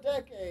 4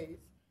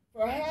 decades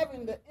for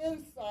having the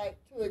insight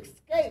to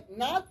escape,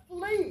 not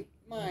flee,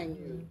 mind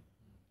you.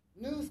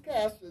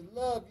 Newscasters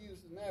love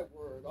using that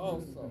word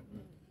also.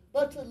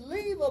 But to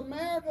leave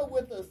America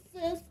with a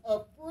sense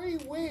of free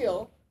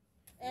will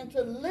and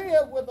to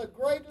live with a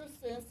greater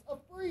sense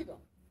of freedom.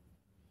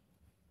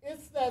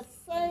 It's that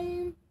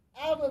same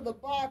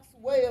out-of-the-box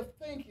way of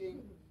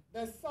thinking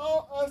that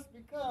saw us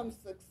become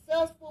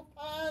successful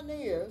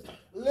pioneers,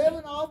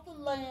 living off the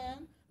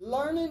land,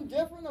 learning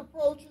different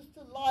approaches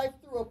to life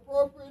through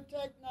appropriate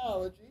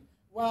technology,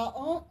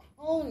 while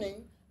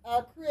honing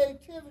our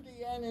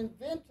creativity and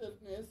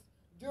inventiveness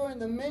during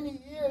the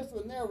many years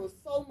when there was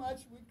so much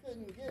we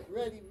couldn't get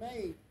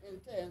ready-made in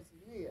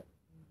Tanzania.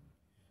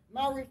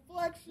 My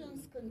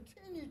reflections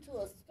continue to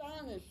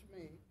astonish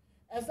me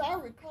as I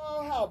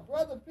recall how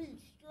Brother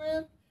Pete's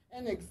strength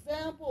and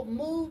example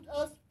moved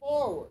us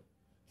forward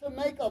to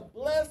make a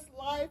blessed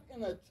life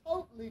in a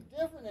totally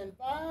different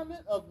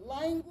environment of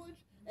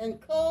language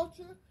and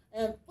culture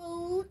and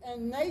food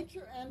and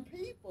nature and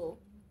people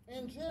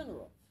in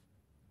general.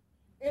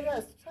 It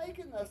has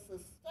taken a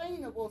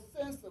sustainable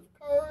sense of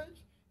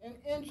courage and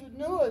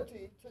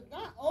ingenuity to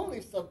not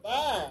only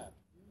survive,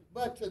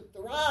 but to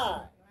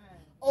thrive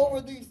over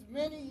these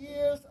many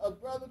years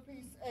of Brother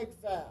Pete's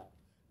exile,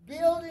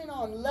 building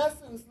on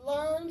lessons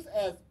learned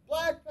as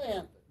Black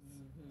Panthers.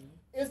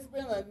 It's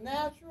been a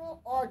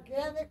natural,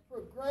 organic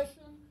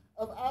progression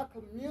of our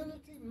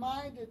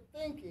community-minded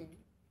thinking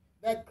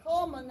that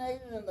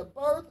culminated in the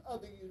birth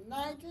of the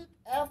United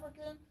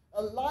African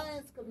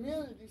Alliance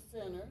Community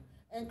Center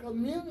and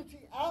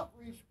community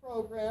outreach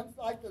programs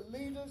like the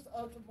Leaders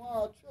of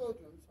Tomorrow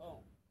Children's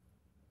Home.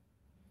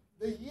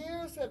 The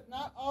years have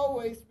not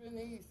always been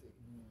easy,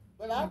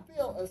 but I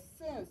feel a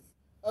sense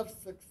of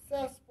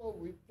successful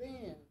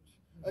revenge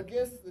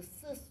against the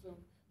system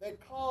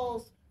that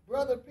caused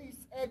Brother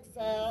Pete's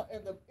exile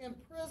and the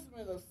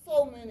imprisonment of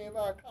so many of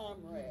our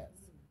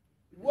comrades.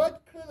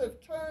 What could have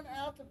turned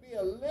out to be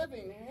a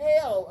living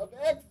hell of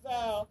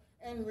exile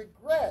and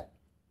regret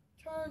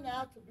turned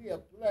out to be a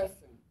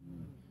blessing,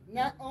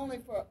 not only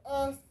for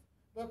us,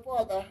 but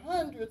for the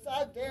hundreds,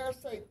 I dare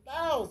say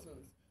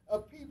thousands,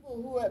 of people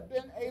people who have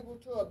been able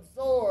to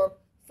absorb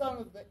some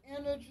of the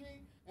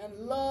energy and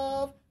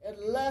love and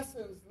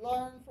lessons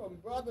learned from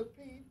Brother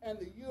Pete and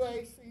the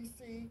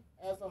UACC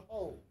as a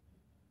whole.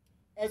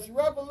 As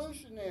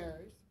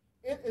revolutionaries,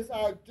 it is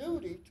our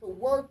duty to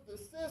work the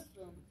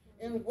system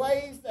in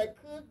ways that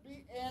could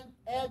be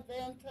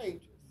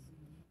advantageous.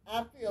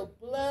 I feel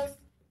blessed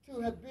to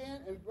have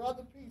been in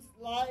Brother Pete's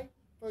life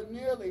for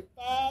nearly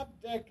 5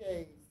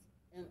 decades,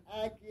 and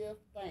I give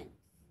thanks.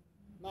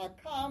 My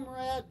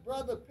comrade,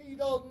 Brother Pete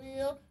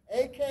O'Neill,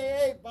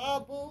 a.k.a.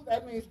 Babu,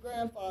 that means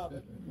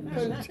grandfather,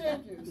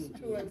 continues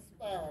to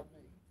inspire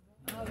me.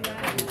 All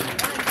right.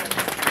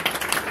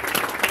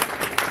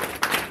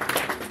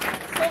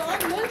 So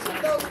I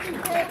mentioned those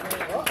people.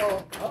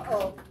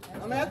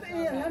 I'm at the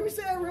end. Let me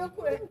say it real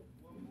quick.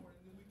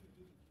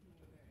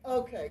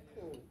 Okay,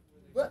 cool.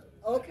 But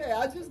okay,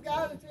 I just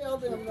got to tell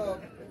them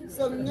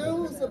some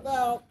news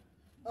about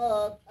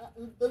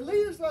the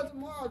Leaders of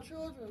Tomorrow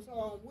Children's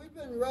Home. We've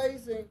been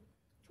raising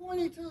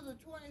 22 to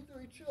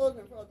 23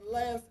 children for the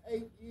last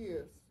 8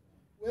 years.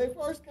 When they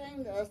first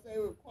came to us, they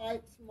were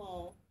quite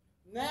small.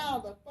 Now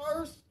the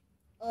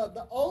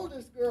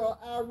oldest girl,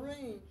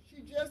 Irene,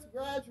 she just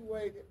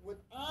graduated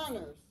with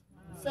honors.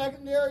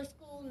 Secondary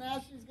school, now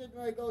she's getting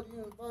ready to go to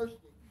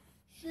university.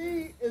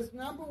 She is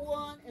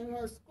 #1 in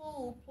her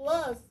school,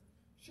 plus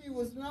she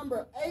was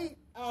number 8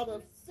 out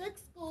of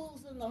 6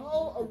 schools in the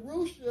whole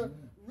Arusha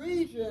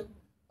region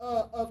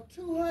of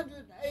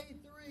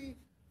 283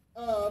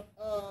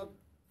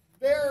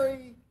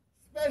 very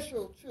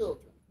special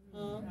children.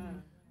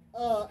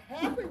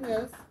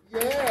 Happiness,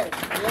 yes.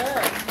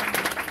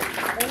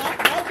 And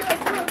I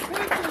just put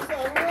pictures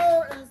of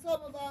her and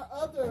some of our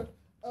other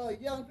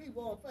young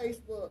people on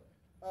Facebook.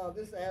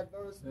 This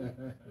advertisement.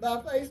 My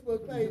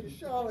Facebook page is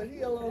Charlotte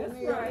Hill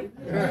O'Neill. That's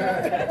right.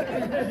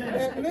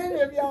 And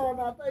many of y'all are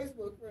my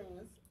Facebook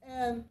friends.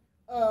 And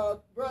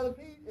Brother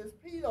Pete is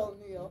Pete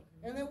O'Neill.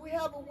 And then we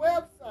have a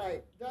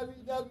website,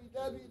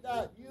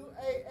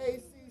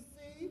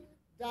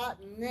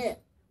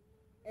 www.uaacc.net.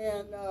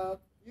 And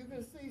you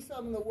can see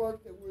some of the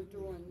work that we're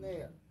doing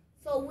there.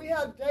 So we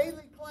have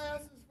daily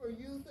classes for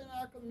youth in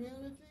our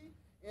community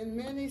in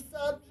many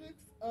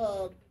subjects.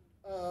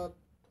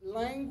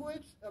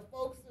 Language,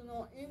 focusing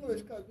on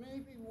English, because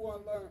many people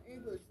want to learn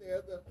English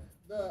there.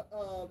 The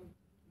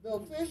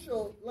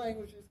official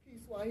language is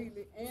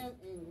Kiswahili and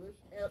English,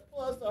 and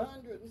plus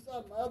 100 and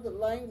some other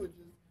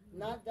languages,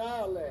 not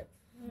dialects.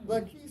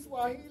 But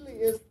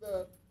Kiswahili is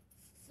the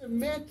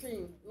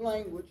cementing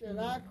language, and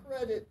I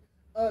credit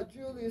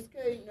Julius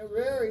K.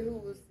 Nyerere, who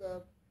was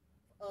the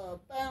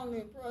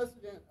founding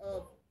president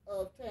of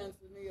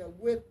Tanzania,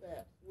 with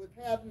that, with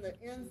having the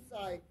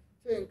insight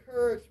to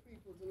encourage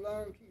people to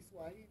learn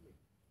Kiswahili.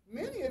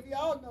 Many of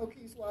y'all know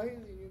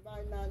Kiswahili, you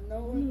might not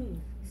know it,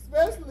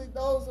 especially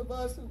those of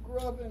us who grew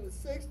up in the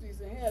 60s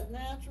and had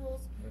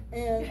naturals,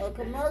 and a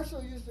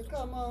commercial used to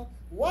come on,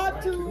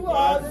 Watu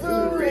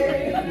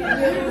Wazuri,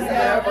 use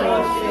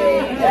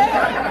everything.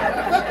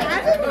 But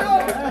I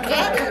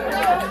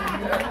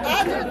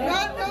did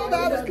not know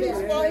that was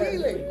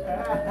Kiswahili.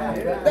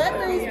 That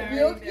means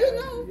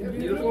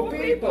beautiful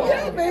people.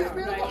 Yeah, it means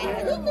beautiful.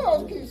 I didn't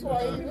know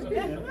Kiswahili.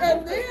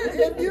 And then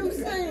if you've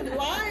seen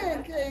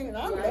Lion King, and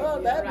I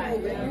love that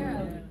movie,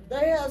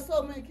 they have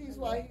so many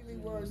Kiswahili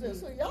words there.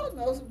 So y'all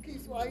know some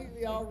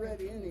Kiswahili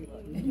already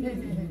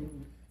anyway.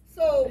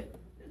 So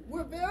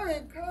we're very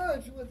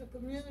encouraged with the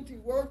community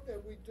work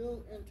that we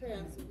do in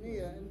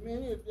Tanzania, and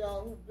many of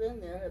y'all who've been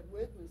there have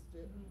witnessed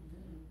it.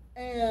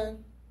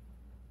 And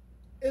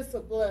it's a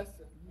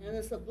blessing. And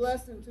it's a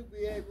blessing to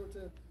be able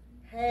to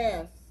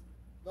pass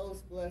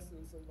those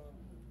blessings along.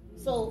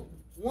 So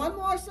one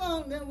more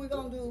song, then we're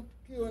going to do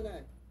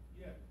Q&A.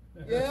 Yeah?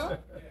 Yeah?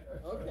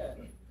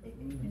 Okay.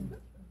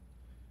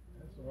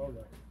 That's all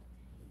right.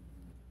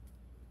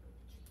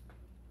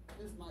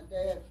 This is my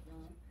dad's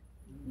drum.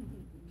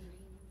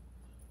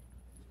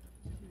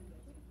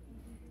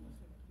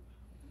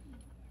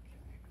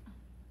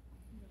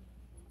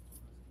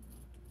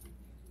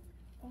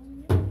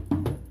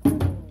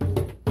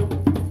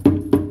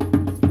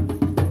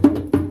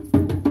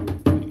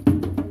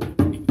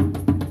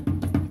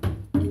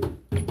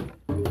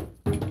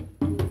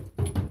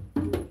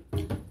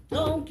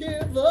 Don't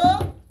give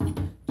up,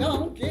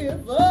 don't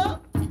give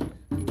up,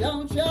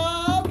 don't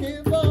y'all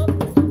give up.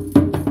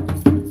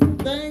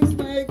 Things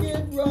may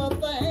get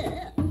rough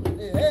and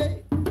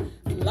hey,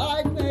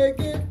 life may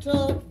get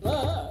tough,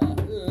 but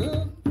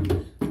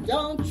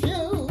don't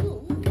you,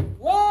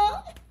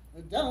 what?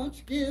 Don't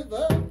you give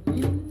up.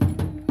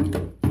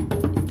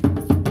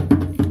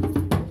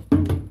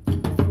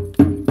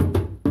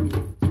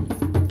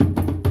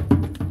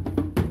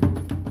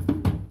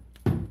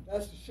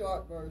 That's the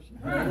short version.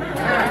 So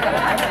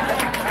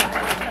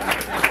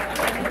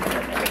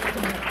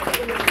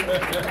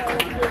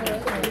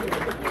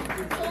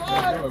I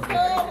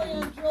thoroughly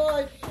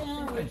enjoyed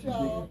sharing with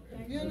y'all.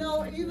 You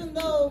know, even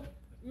though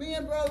me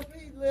and Brother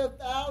Pete live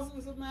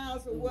thousands of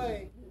miles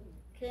away,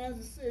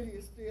 Kansas City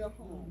is still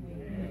home.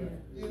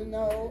 You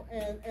know,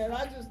 and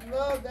I just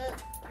love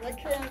that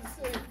Kansas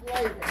City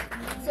flavor.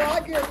 So I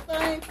give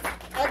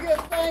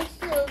thanks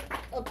to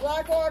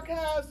Black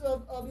Archives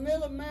of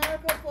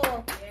Mid-America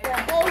for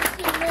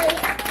hosting this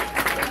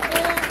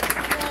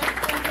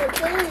and for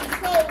being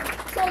so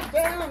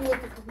down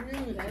with the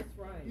community. That's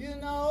right. You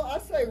know, I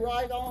say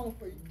right on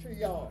to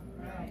y'all.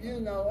 You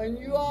know, and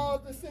you all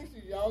the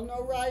 60s, y'all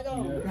know right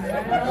on.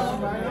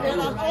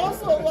 And I'd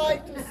also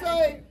like to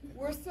say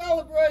we're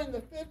celebrating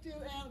the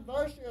 50th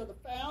anniversary of the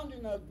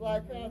founding of the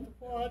Black Panther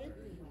Party,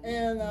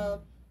 and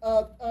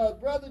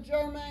Brother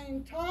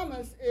Jermaine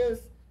Thomas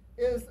is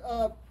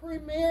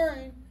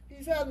premiering.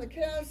 He's having the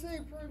Kansas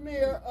City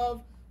premiere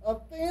of a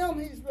film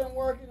he's been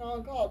working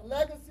on called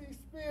Legacy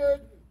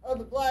Spirit of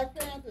the Black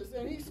Panthers,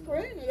 and he's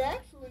screening it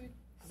actually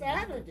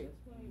Saturday.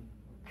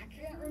 I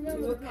can't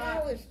remember the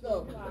college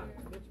though.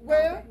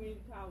 Where?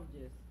 Community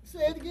colleges.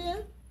 Say it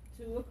again.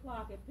 2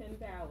 o'clock at Penn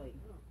Valley.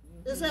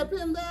 Is that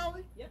Penn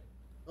Valley? Yep.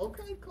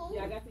 Okay, cool.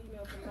 Yeah, I got the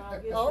email from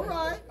Bob.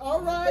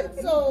 All right.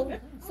 So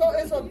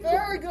it's a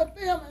very good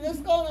film, and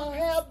it's going to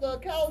have the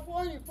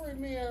California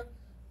premiere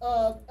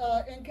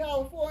in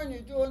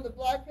California during the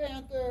Black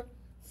Panther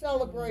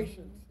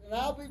celebrations. And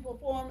I'll be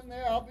performing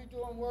there. I'll be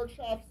doing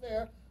workshops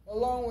there,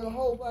 along with a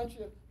whole bunch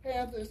of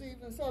Panthers,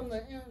 even some of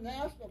the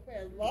international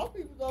Panthers. A lot of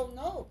people don't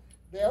know.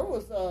 There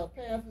was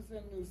Panthers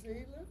in New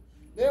Zealand.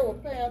 There were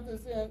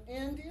Panthers in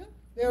India.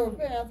 There were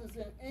Panthers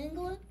in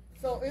England.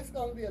 So it's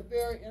going to be a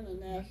very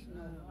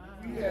international.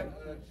 We had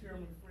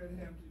Chairman Fred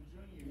Hampton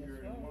Jr. here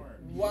in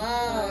March.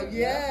 Wow,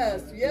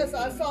 yes,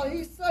 I saw.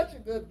 He's such a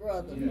good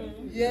brother.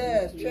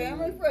 Yes,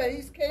 Chairman Fred,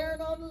 he's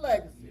carrying on the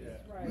legacy.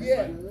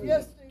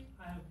 Yes, Steve.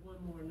 I have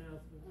one more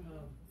announcement.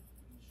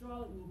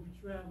 Charlotte will be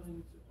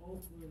traveling to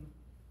Oakland,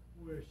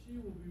 where she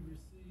will be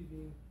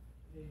receiving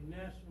a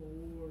national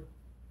award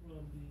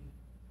from the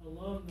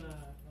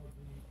alumni of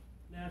the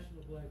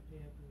National Black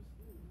Panthers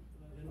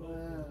in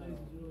Oakland. Ladies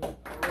and gentlemen.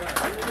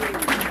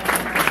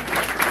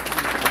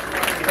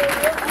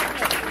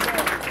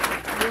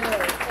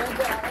 And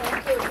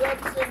to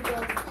represent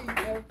Brother Pete and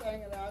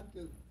everything that I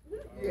do.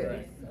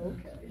 Yes,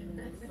 okay.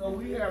 So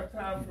we have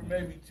time for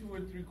maybe 2 or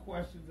 3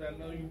 questions. I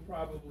know you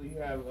probably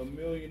have a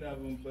million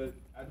of them, but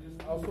I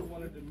just also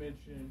wanted to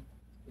mention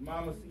the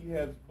Mama C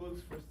has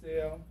books for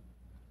sale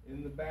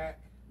in the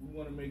back. We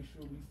want to make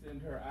sure we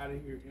send her out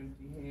of here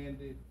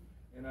empty-handed.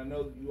 And I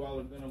know that you all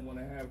are going to want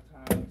to have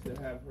time to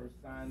have her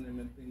sign them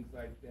and things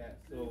like that.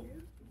 So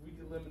if we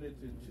can limit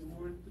it to 2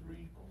 or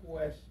 3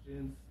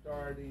 questions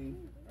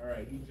starting. All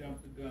right, he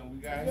jumped the gun. We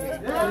got him.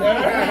 The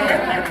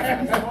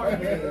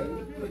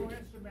beautiful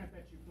instrument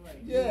that you play.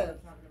 Yes. You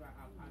were talking about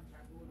how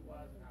taboo it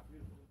was and how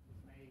beautiful it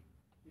was made.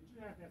 Did you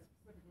have that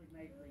specifically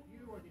made for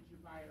you, or did you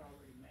buy it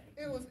already made?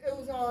 It was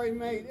already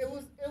made. It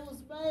was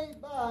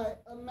made by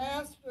a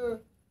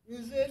master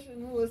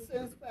musician who has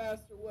since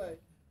passed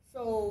away.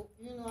 So,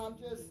 you know, I'm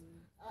just,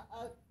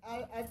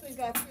 I think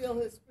I feel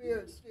his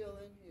spirit still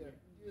in here,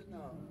 you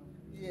know.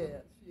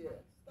 Yes.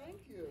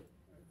 Thank you.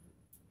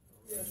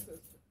 Yes,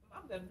 sister.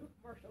 I'm going to do a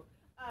commercial.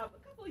 A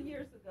couple of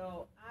years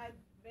ago, I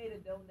made a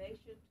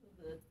donation to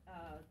the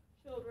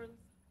children's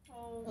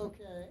home.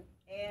 Okay.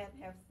 And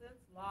have since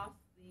lost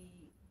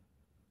the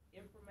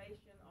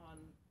information on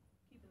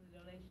keeping the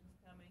donations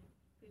coming.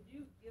 Could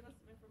you give us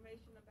some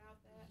information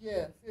about that?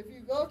 Yes. If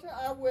you go to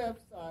our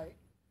website,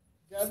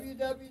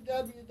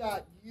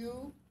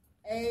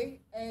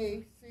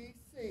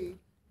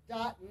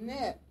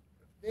 www.uaacc.net,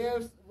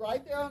 there's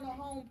right there on the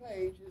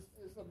homepage is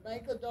a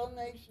make a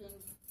donation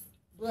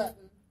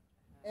button,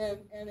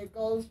 and it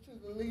goes to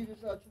the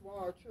Leaders of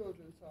Tomorrow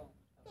Children's Home.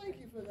 Thank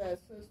you for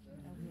that, sister.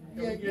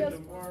 Can we get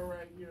Damar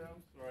right here?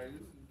 I'm sorry.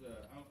 This is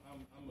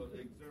I'm gonna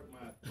exert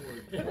my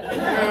authority.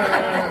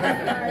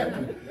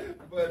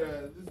 But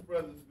this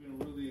brother's been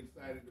really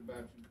excited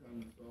about you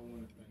coming, so I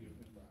wanted to give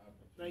him the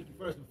opportunity. Thank you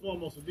first and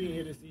foremost for being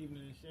here this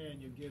evening and sharing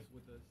your gifts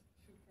with us.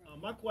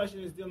 My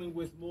question is dealing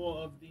with more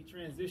of the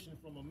transition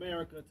from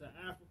America to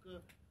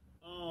Africa.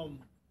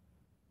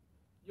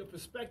 Your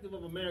perspective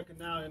of America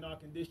now in our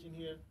condition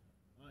here,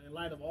 in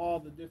light of all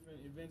the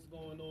different events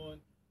going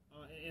on,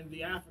 and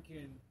the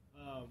African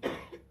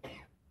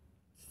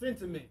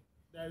sentiment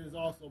that is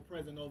also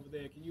present over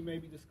there. Can you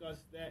maybe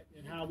discuss that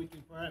and how we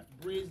can perhaps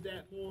bridge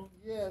that more?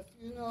 Yes,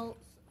 you know,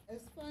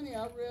 it's funny,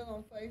 I read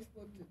on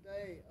Facebook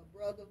today a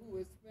brother who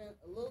had spent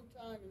a little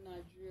time in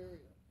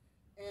Nigeria,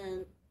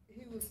 and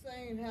he was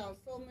saying how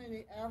so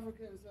many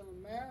Africans in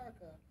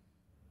America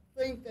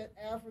think that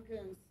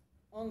Africans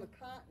on the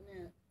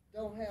continent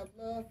don't have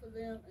love for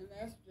them, and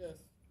that's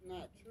just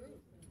not true.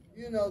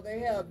 You know, they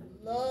have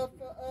love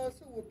for us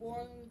who were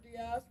born in the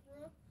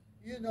diaspora.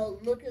 You know,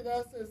 look at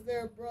us as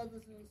their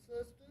brothers and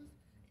sisters.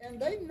 And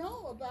they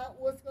know about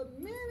what's going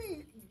on.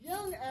 Many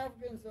young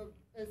Africans,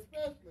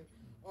 especially,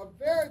 are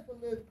very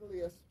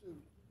politically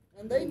astute.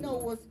 And they know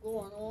what's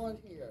going on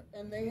here.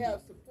 And they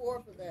have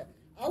support for that.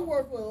 I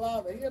work with a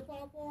lot of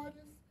hip-hop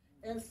artists,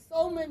 and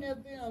so many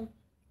of them,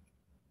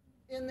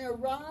 in their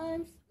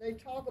rhymes, they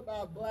talk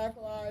about Black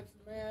Lives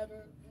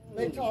Matter.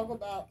 They talk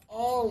about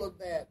all of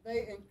that.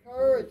 They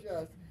encourage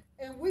us.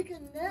 And we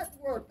can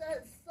network.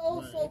 That's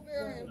so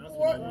very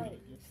important.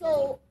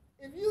 So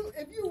if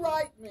you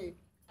write me,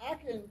 I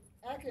can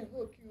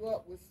hook you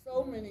up with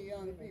so many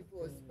young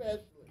people,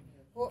 especially.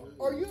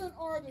 Are you an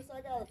artist?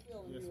 I got a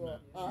feeling you are.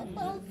 I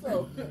thought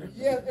so.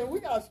 Yeah, and we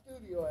got a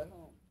studio at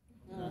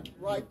home,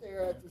 right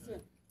there at the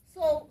center.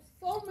 So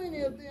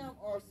many of them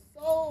are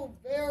so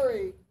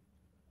very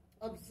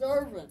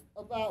observant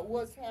about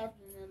what's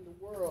happening in the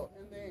world,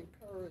 and they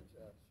encourage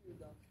us, you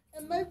know.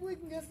 And maybe we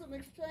can get some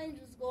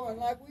exchanges going,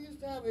 like we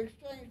used to have an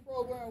exchange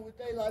program with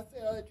De La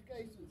Salle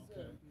Education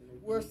Center,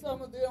 where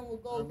some of them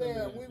would go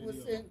there, and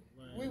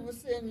we would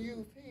send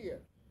youth here.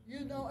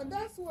 You know, and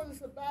that's what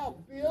it's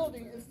about,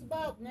 building. It's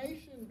about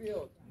nation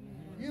building,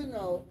 you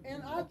know.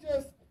 And I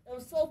just am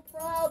so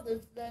proud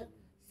that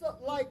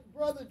like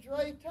Brother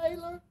Dre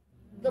Taylor,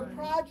 the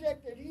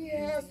project that he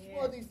has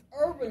for these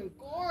urban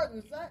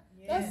gardens,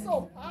 that's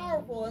so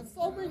powerful. And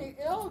so many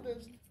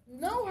elders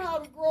know how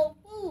to grow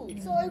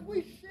food. So if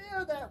we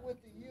share that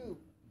with the youth,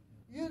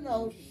 you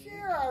know,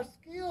 share our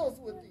skills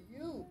with the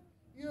youth,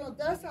 you know,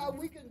 that's how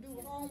we can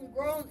do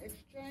homegrown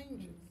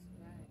exchanges.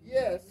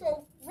 Yeah,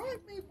 so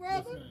write me,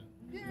 brother,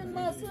 and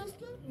my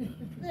sister,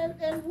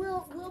 and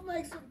we'll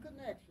make some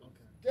connections.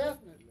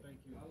 Definitely. Thank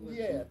you.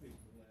 Yes.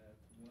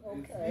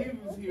 Okay. Steve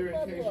is here in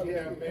case you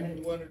have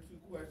maybe one or two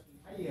questions.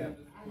 I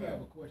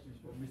have a question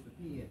for Mr.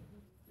 Penn.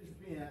 Mr.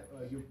 Penn,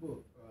 your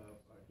book,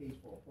 Case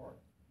for a Park.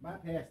 My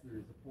pastor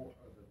is a part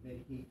of the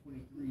Medicaid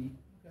 23.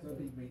 Some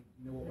people may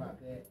know about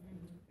that.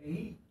 And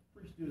he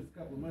preached to us a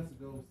couple of months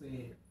ago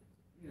saying,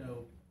 you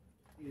know,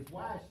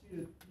 why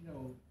should, you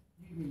know,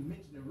 you even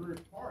mention the word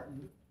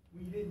pardon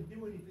when you didn't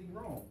do anything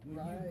wrong,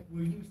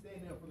 when you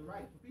stand up for the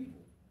rights of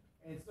people.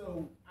 And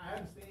so I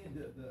understand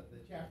the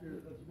chapter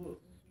of the book.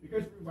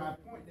 Because why I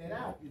point that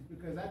out is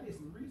because I did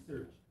some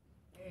research.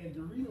 And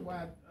the reason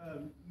why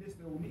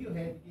Mr. O'Neill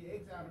had to get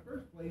exiled in the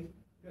first place,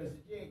 because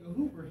J. Edgar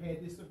Hoover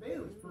had this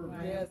surveillance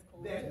program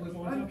that was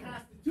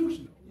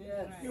unconstitutional.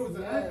 It was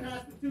an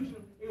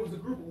unconstitutional, it was a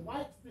group of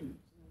white students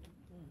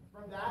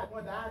from one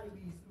of the Ivy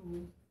League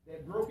schools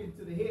that broke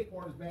into the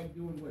headquarters back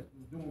doing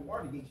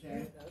Watergate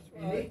time,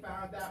 and they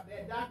found out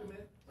that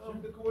document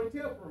of the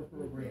COINTELPRO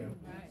program.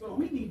 So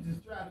we need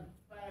to try to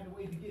find a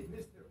way to get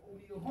Mr.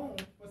 O'Neill home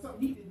for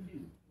something he didn't do.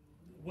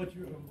 What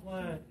you're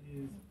implying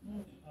is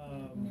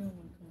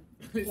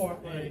for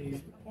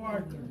a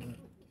pardon,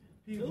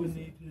 people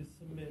need to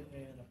submit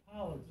an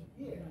apology.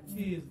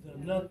 He has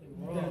done nothing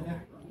wrong,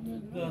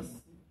 thus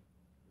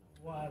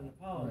why an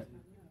apology.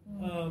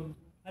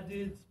 I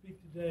did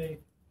speak today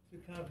to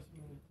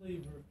Congressman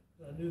Cleaver,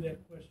 I knew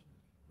that question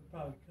would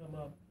probably come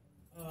up.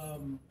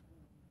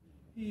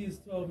 He has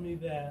told me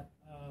that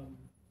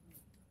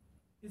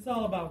it's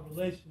all about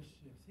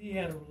relationships. He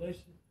had a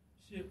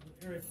relationship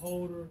with Eric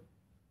Holder.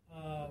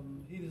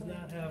 He does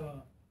not have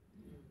a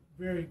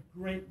very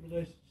great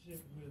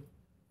relationship with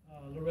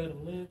Loretta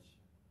Lynch,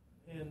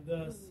 and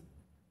thus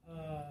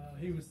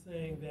he was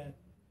saying that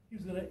he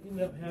was going to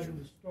end up having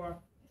to start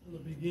from the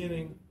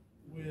beginning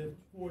with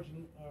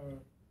forging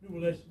a new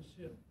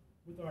relationship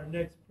with our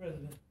next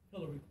president,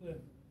 Hillary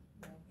Clinton.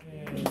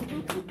 And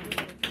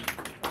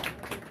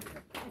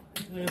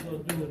plans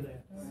on doing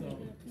that.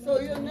 So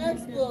your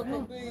next book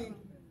will be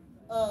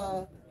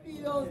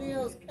Pete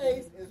O'Neill's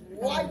case is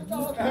wiped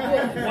off the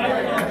book.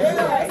 Yeah,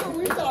 that's what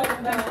we're talking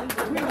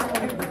about. We don't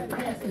want him to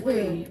pass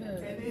away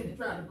and then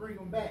try to bring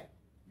him back.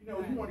 You know,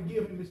 you want to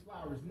give him his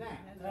flowers now.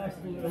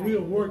 Absolutely. And we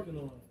are working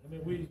on it. I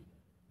mean, we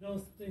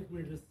don't think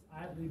we're just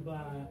idly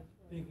by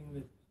thinking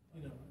that,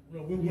 you know,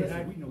 we're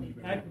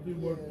actively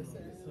working on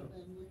it. So.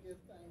 And we give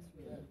thanks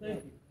for that.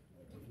 Thank you.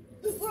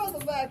 This brother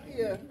back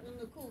here in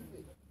the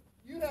kufi,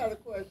 you had a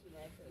question,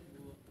 I think.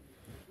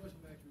 The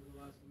question actually was a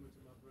lot similar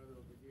to my brother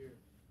over here,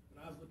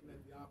 but I was looking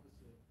at the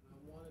opposite, and I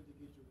wanted to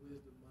get your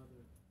wisdom,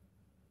 Mother,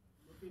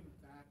 looking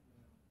back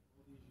now,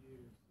 all these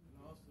years, and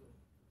also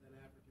with that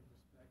African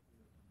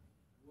perspective,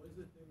 what is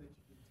the thing that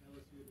you can tell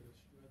us here that is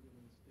struggling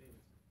in the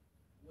States?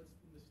 What's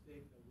the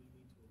mistake that we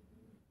need to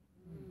avoid?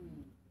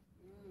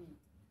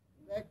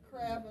 That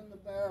crab in the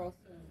barrel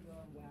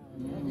syndrome. Wow.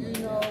 You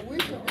know, we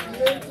should be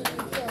lifting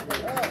each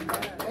other up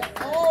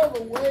in all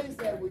the ways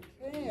that we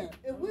can.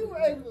 If we were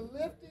able to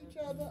lift each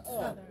other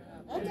up,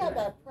 I'm talking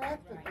about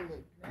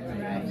practically.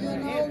 You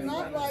know,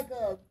 not like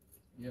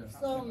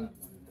some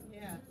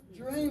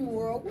dream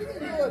world. We can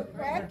do it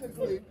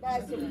practically by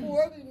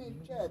supporting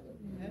each other.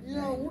 You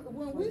know,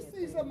 when we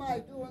see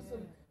somebody doing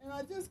some, and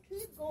I just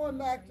keep going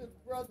back to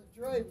Brother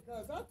Dre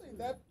because I think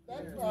that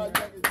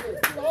project is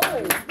just so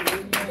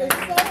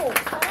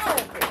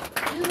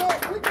powerful. You know,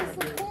 we can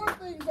support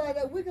things like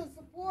that. We can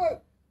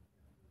support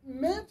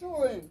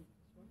mentoring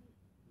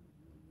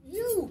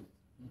youth.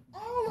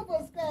 All of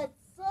us got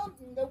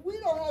something that we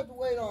don't have to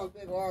wait on a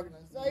big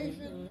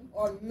organization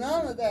or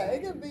none of that.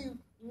 It can be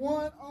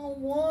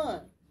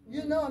one-on-one.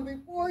 You know, and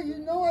before you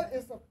know it,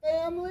 it's a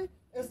family,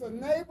 it's a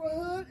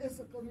neighborhood, it's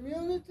a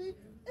community.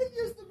 It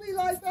used to be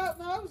like that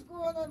when I was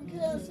growing up in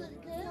Kansas City,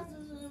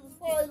 Kansas, and it was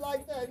probably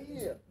like that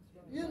here.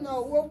 You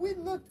know, where we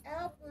looked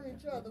out for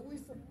each other, we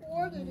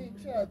supported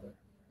each other.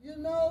 You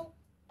know,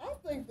 I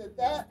think that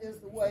that is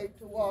the way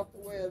to walk the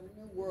way of the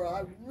new world.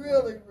 I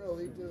really,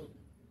 really do.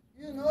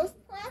 You know, it's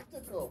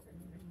practical.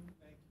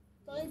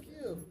 Thank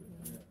you.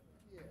 Yeah.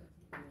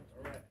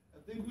 All right. I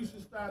think we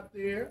should stop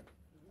there.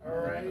 All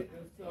right.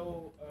 And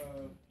so,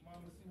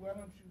 Mama C, why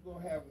don't you go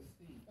have a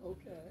seat?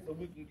 Okay. So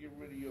we can get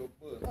rid of your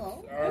book. Oh.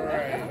 All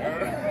right. All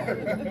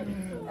right.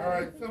 All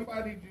right.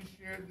 Somebody just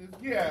shared this.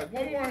 Yeah.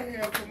 One more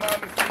hand for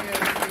Mama C.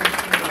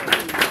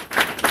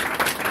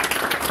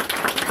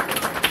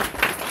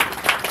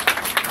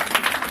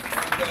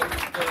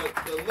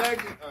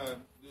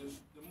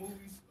 The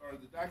movies or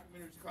the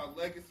documentary is called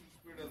Legacy: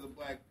 Spirit of the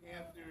Black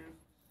Panthers.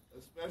 A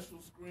special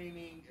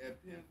screening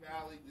at Penn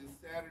Valley this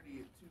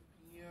Saturday at 2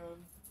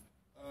 p.m.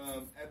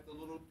 At the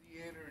Little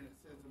Theater, and it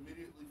says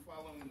immediately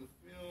following the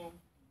film,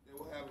 they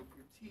will have a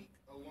critique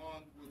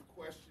along with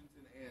questions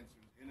and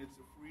answers, and it's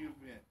a free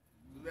event.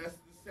 So that's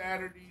this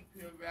Saturday,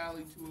 Penn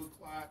Valley, 2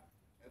 o'clock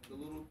at the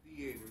Little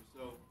Theater.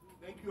 So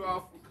thank you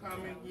all for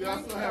coming. We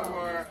also have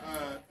our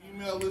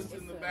email list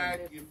in the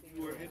back if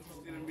you are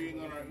interested in being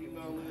on our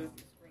email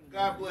list.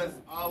 God bless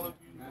all of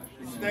you.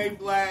 Stay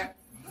black.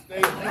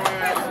 Stay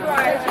proud.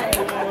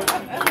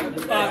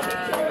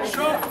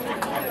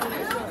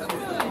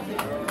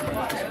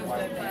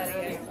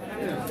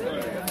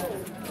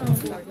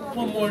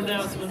 One more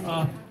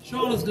announcement.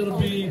 Charlotte's going to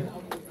be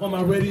on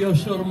my radio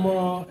show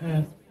tomorrow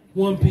at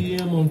 1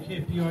 p.m. on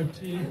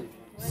KPRT.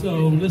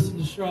 So listen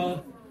to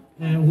Charlotte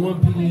at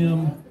 1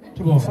 p.m.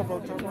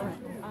 tomorrow.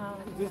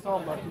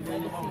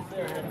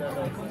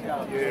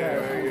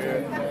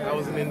 Yeah. I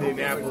was in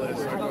Indianapolis.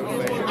 Good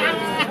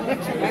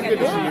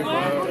to see you,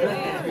 bro.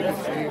 Good to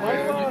see you,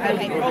 man.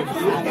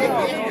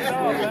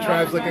 The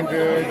tribe's looking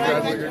good.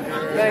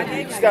 Thank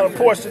you. Just got a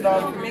portion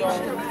of it. You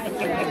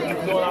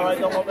doing all right,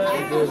 though, my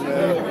man? Good,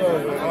 man.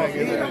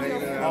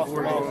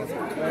 Awesome.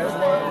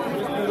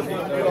 It's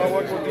beautiful. I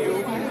work with you.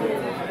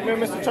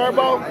 Remember Mr.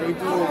 Turbo? How you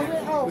doing?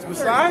 Mr.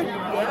 Masai?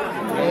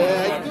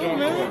 Yeah, how you doing,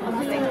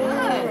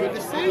 man? Good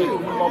to see you.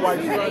 My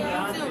wife's son.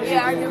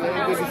 Yeah,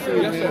 good to see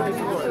you, man.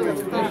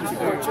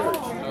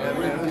 Yeah,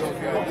 man,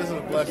 this is a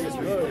blessing.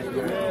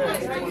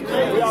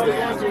 Yeah, we always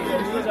want to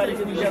try to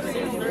get together.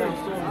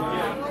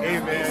 Hey,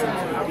 man.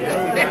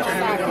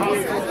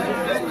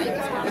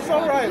 It's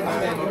all right,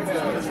 man.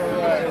 It's all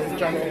right. I'm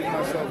trying to open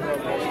myself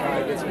up.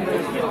 Trying to get some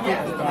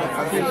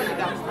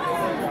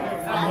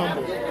I'm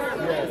humble.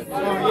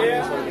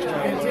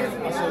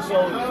 So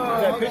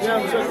that picture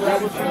that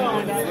was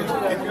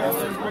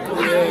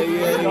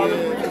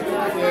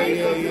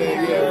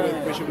Yeah,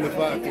 with Bishop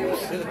Nafatu.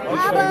 He's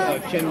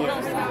from Kenya.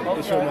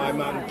 He's from my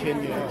mountain,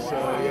 Kenya. So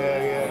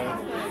yeah.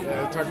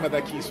 Talking about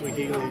that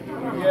Kiswahili.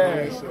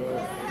 So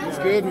it's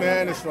good,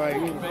 man. It's like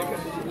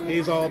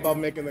he's all about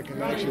making the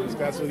connections.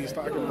 That's what he's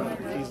talking about.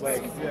 He's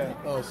like,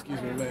 oh,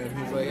 excuse me, man.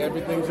 He's like,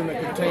 everything's in a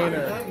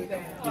container.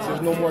 He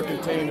says, no more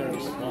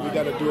containers. We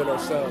got to do it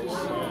ourselves.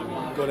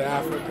 Go to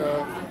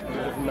Africa,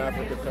 from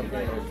Africa, come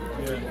here.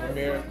 From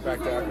here, back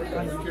to Africa.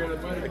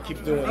 I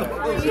keep doing that.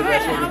 So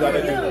that's what we got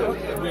to do.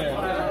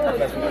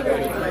 That's what we got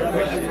to do.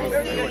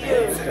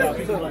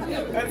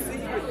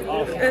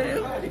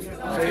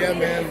 So yeah,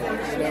 man.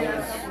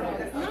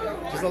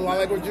 Just a lot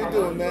like what you're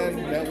doing, man.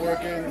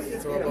 Networking.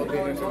 It's all about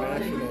being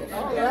international. You know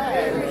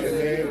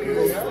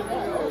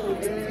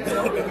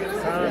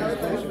what I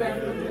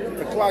mean?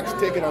 The clock's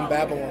ticking on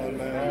Babylon,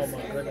 man. Oh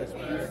my goodness,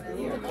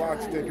 man. The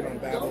clock's ticking on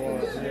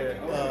Babylon.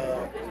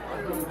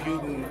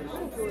 Putin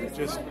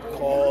just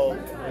called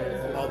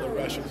all the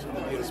Russians from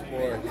the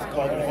diaspora. He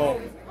called them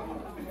home.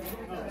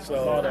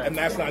 So, and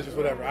that's not just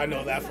whatever. I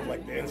know that from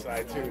like the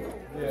inside too.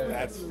 Yeah.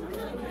 That's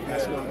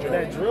no joke.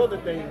 That drill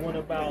that they went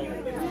about.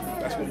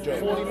 That's no joke.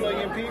 40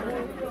 million people.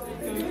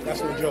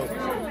 That's no joke.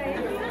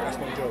 That's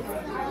no joke.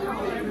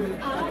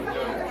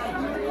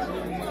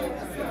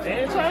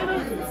 And China.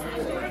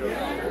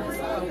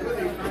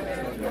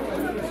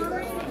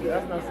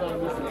 That's not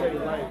something we should take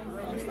light.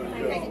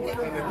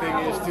 And the thing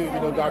is too, you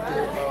know, Dr.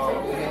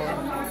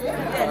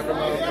 talking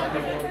about.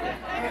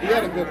 He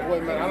had a good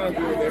point, man. I don't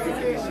agree with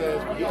everything he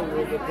says, but he had a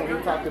real good point. He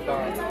talked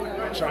about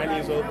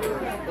Chinese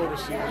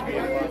overseas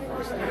being a lot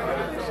worse than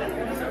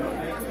overseas.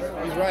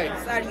 He's right.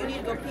 Sorry, you need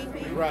to go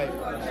pee-pee? Right.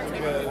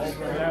 Because,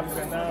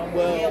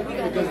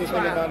 because the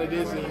thing about it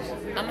is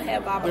I'm gonna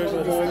have Bob there's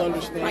a whole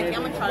understanding. Like,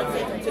 I'm gonna try to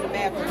take him to the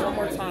bathroom one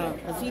more time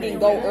because he didn't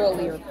go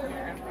earlier.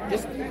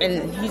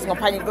 And he's gonna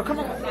probably go. Come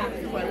on.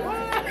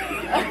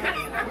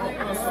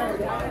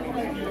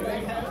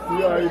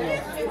 You already know.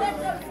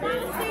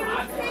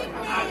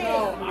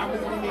 I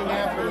was in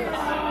Indianapolis.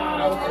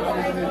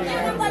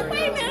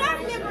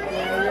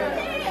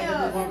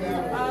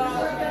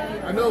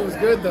 I know it was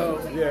good though.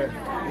 Yeah,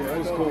 it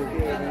was cool.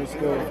 It was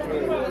cool.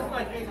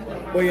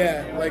 But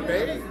yeah, like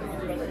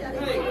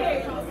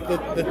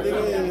the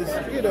thing is,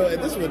 you know,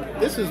 and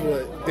this is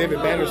what David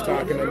Banner's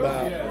talking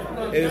about.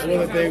 And it's one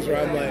of the things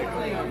where I'm like,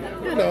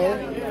 you know,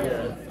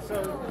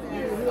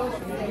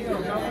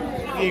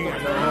 you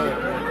got no hope.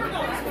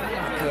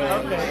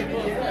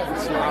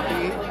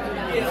 Sloppy,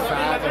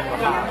 fat,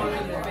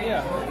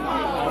 Yeah.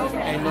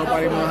 Ain't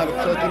nobody know how to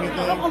cook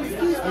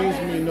anything. Excuse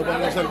me, nobody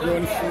knows how to grow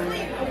any food.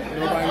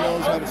 Nobody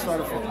knows how to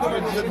start a farm.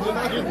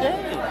 You're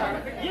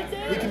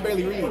dead. We can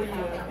barely read.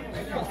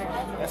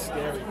 That's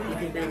scary. We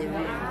can barely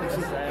read.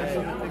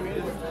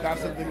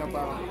 That's the thing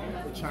about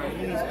the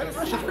Chinese.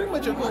 It's pretty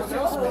much everyone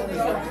else, man. Is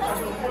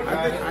like, I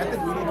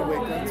think we need to wake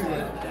up to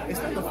it.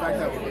 It's not the fact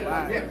that we're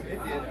black. You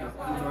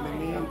know what I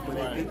mean? But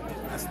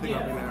that's the thing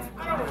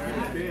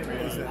about being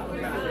African. Is that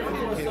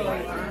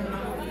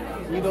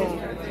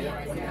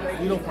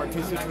we don't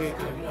participate in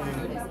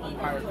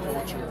pirate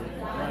culture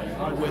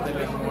the way that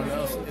everyone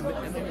else. And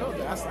they know that.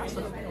 That's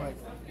the thing. Like,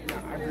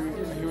 I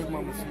agree with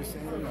Mama Sue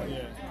saying.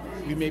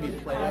 Like, we maybe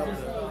play out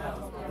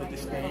the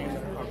disdain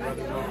of our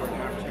brothers over in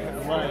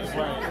Africa. Right.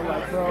 We're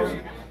like, bro.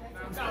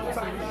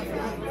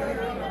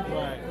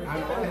 Right. I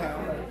know how.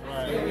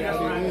 Right. The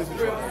reality is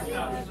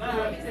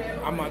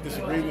like, I'm not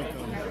disagreeing with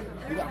them.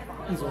 We got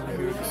problems over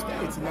here in the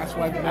States, and that's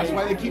why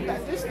they keep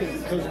that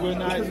distance. Because we're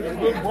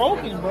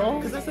broken, bro.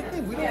 Because that's the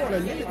thing, we don't want to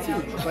admit it to.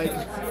 Like,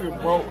 we're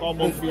broke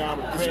almost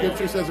beyond the repair.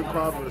 scripture says in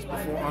Proverbs,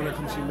 before honor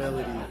comes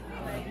humility. You know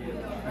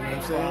what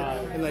I'm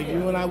saying? And like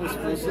you and I was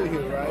supposed to sit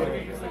here,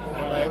 right?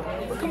 Like,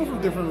 we're coming from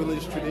different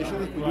religious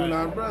traditions, but you and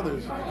I are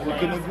brothers. We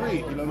can agree,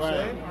 you know what I'm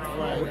saying?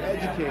 We're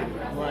educated.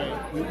 Right.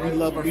 We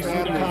love our families.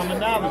 See the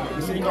commonality.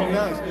 We see the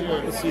commonality.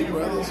 Let's see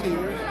brothers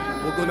here.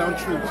 We'll go down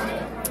truth.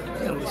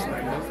 You don't listen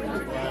like that.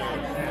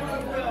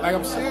 Like,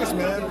 I'm serious,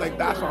 man. Like,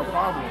 that's our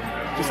problem.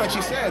 Just like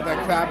she said,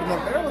 that crab in the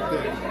barrel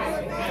thing.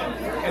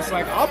 It's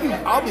like, I'll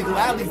be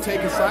gladly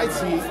taking side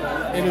seat,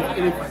 and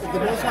if the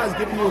Most High is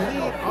giving you a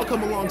lead, I'll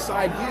come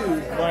alongside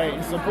you.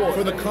 Right, support.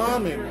 For the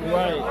common.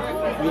 Right.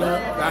 You know,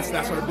 that's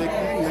our big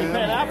thing,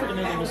 man.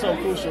 Pan-Africanism is so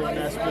crucial in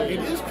that space. It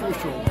is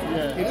crucial.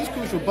 Yeah. It is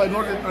crucial. But in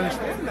order to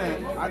understand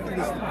that, I think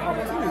this is the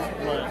problem too.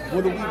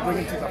 What do we bring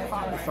into the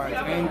pot besides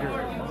anger?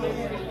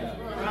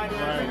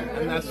 Right.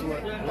 And that's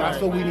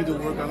what we need to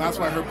work on. That's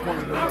why her point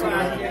is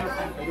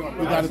mentoring.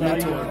 We got to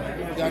mentor.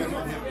 We got to.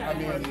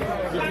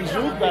 Get these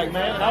youth back,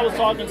 man. And I was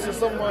talking to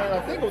someone,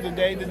 I think it was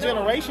today, the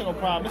generational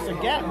problem. It's a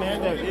gap,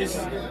 man.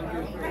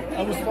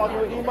 I was talking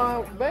with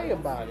Iman Bay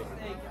about it.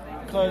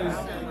 Because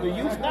the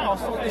youth now are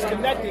so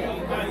disconnected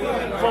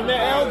from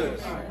their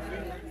elders.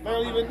 They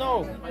don't even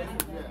know.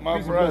 My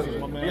brother.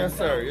 My man. Yes,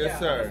 sir. Yes,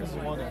 sir. This is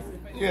wonderful.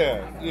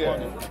 Yeah.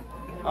 Wonderful.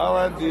 All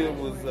I did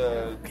was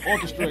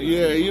orchestrate.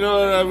 Yeah, you know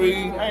what I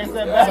mean? Hey, it's in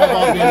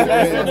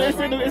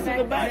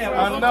the back. I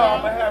know, I'm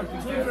gonna have to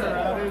get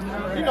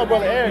her. You know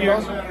Brother Eric,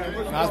 don't you?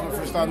 That's my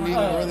first time meeting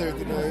him earlier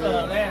today.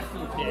 Yeah,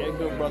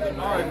 good brother,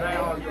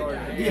 man.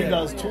 He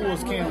does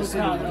tours, Kansas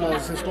City,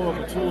 does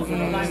historical tours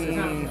and all that.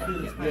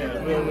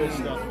 Yeah, real rich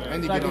stuff, man.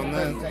 And you get on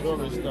that. Real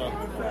rich stuff.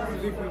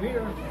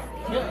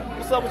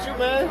 What's up with you,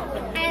 man?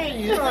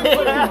 Hey! What's up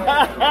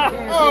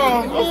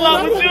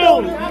with you?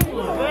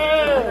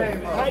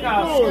 How you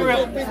doing? From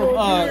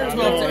 12 to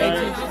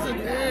 18.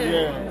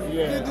 Yeah.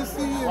 Good to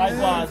see you,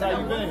 Likewise, how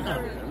you been?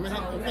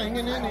 I'm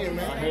hanging in here,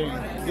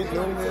 man. Getting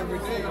older every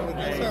day.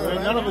 Hey,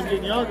 none of us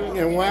getting younger.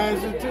 And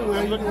wiser too.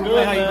 I'm looking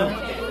good, man.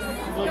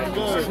 Looking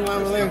good.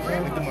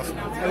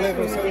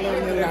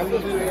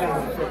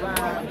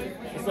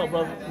 What's up,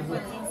 brother?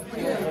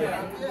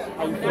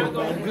 How you feeling,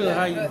 man? Good,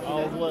 how you?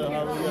 All well,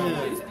 how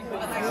are you?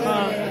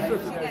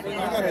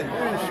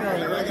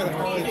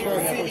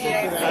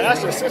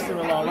 That's your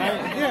sister-in-law,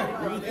 right? Yeah.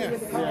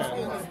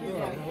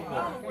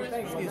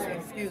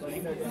 Excuse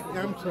me.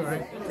 I'm sorry.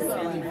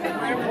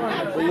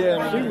 But yeah,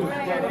 man.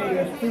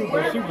 She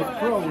was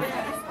pro.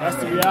 That's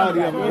the reality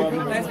of it,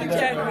 brother. Nice to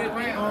chat with you.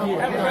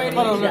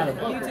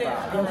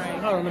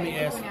 Hold on, let me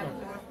ask you.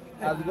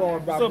 How's it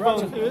going, What's up,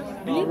 brother?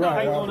 Do you know how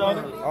you doing,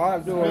 brother? All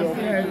I'm doing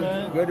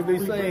okay. Good to be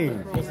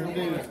seen. Yes,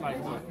 indeed.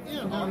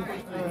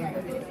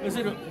 Is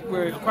it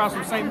we're across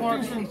from St.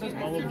 Mark's?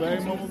 Mama Bay.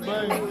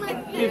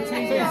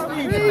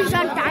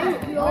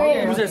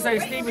 15. Was it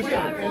St. Stephen's?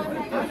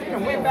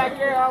 Went back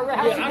there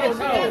already. I don't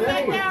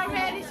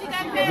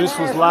know. This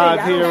was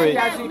live here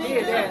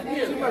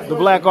at the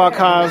Black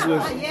Archives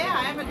with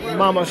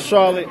Mama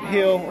Charlotte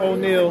Hill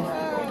O'Neal.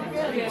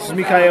 This is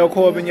Mikael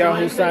Corbin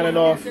Yahoo signing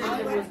off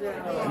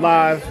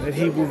live at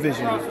Hebrew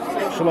Vision.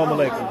 Shalom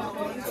Aleichem.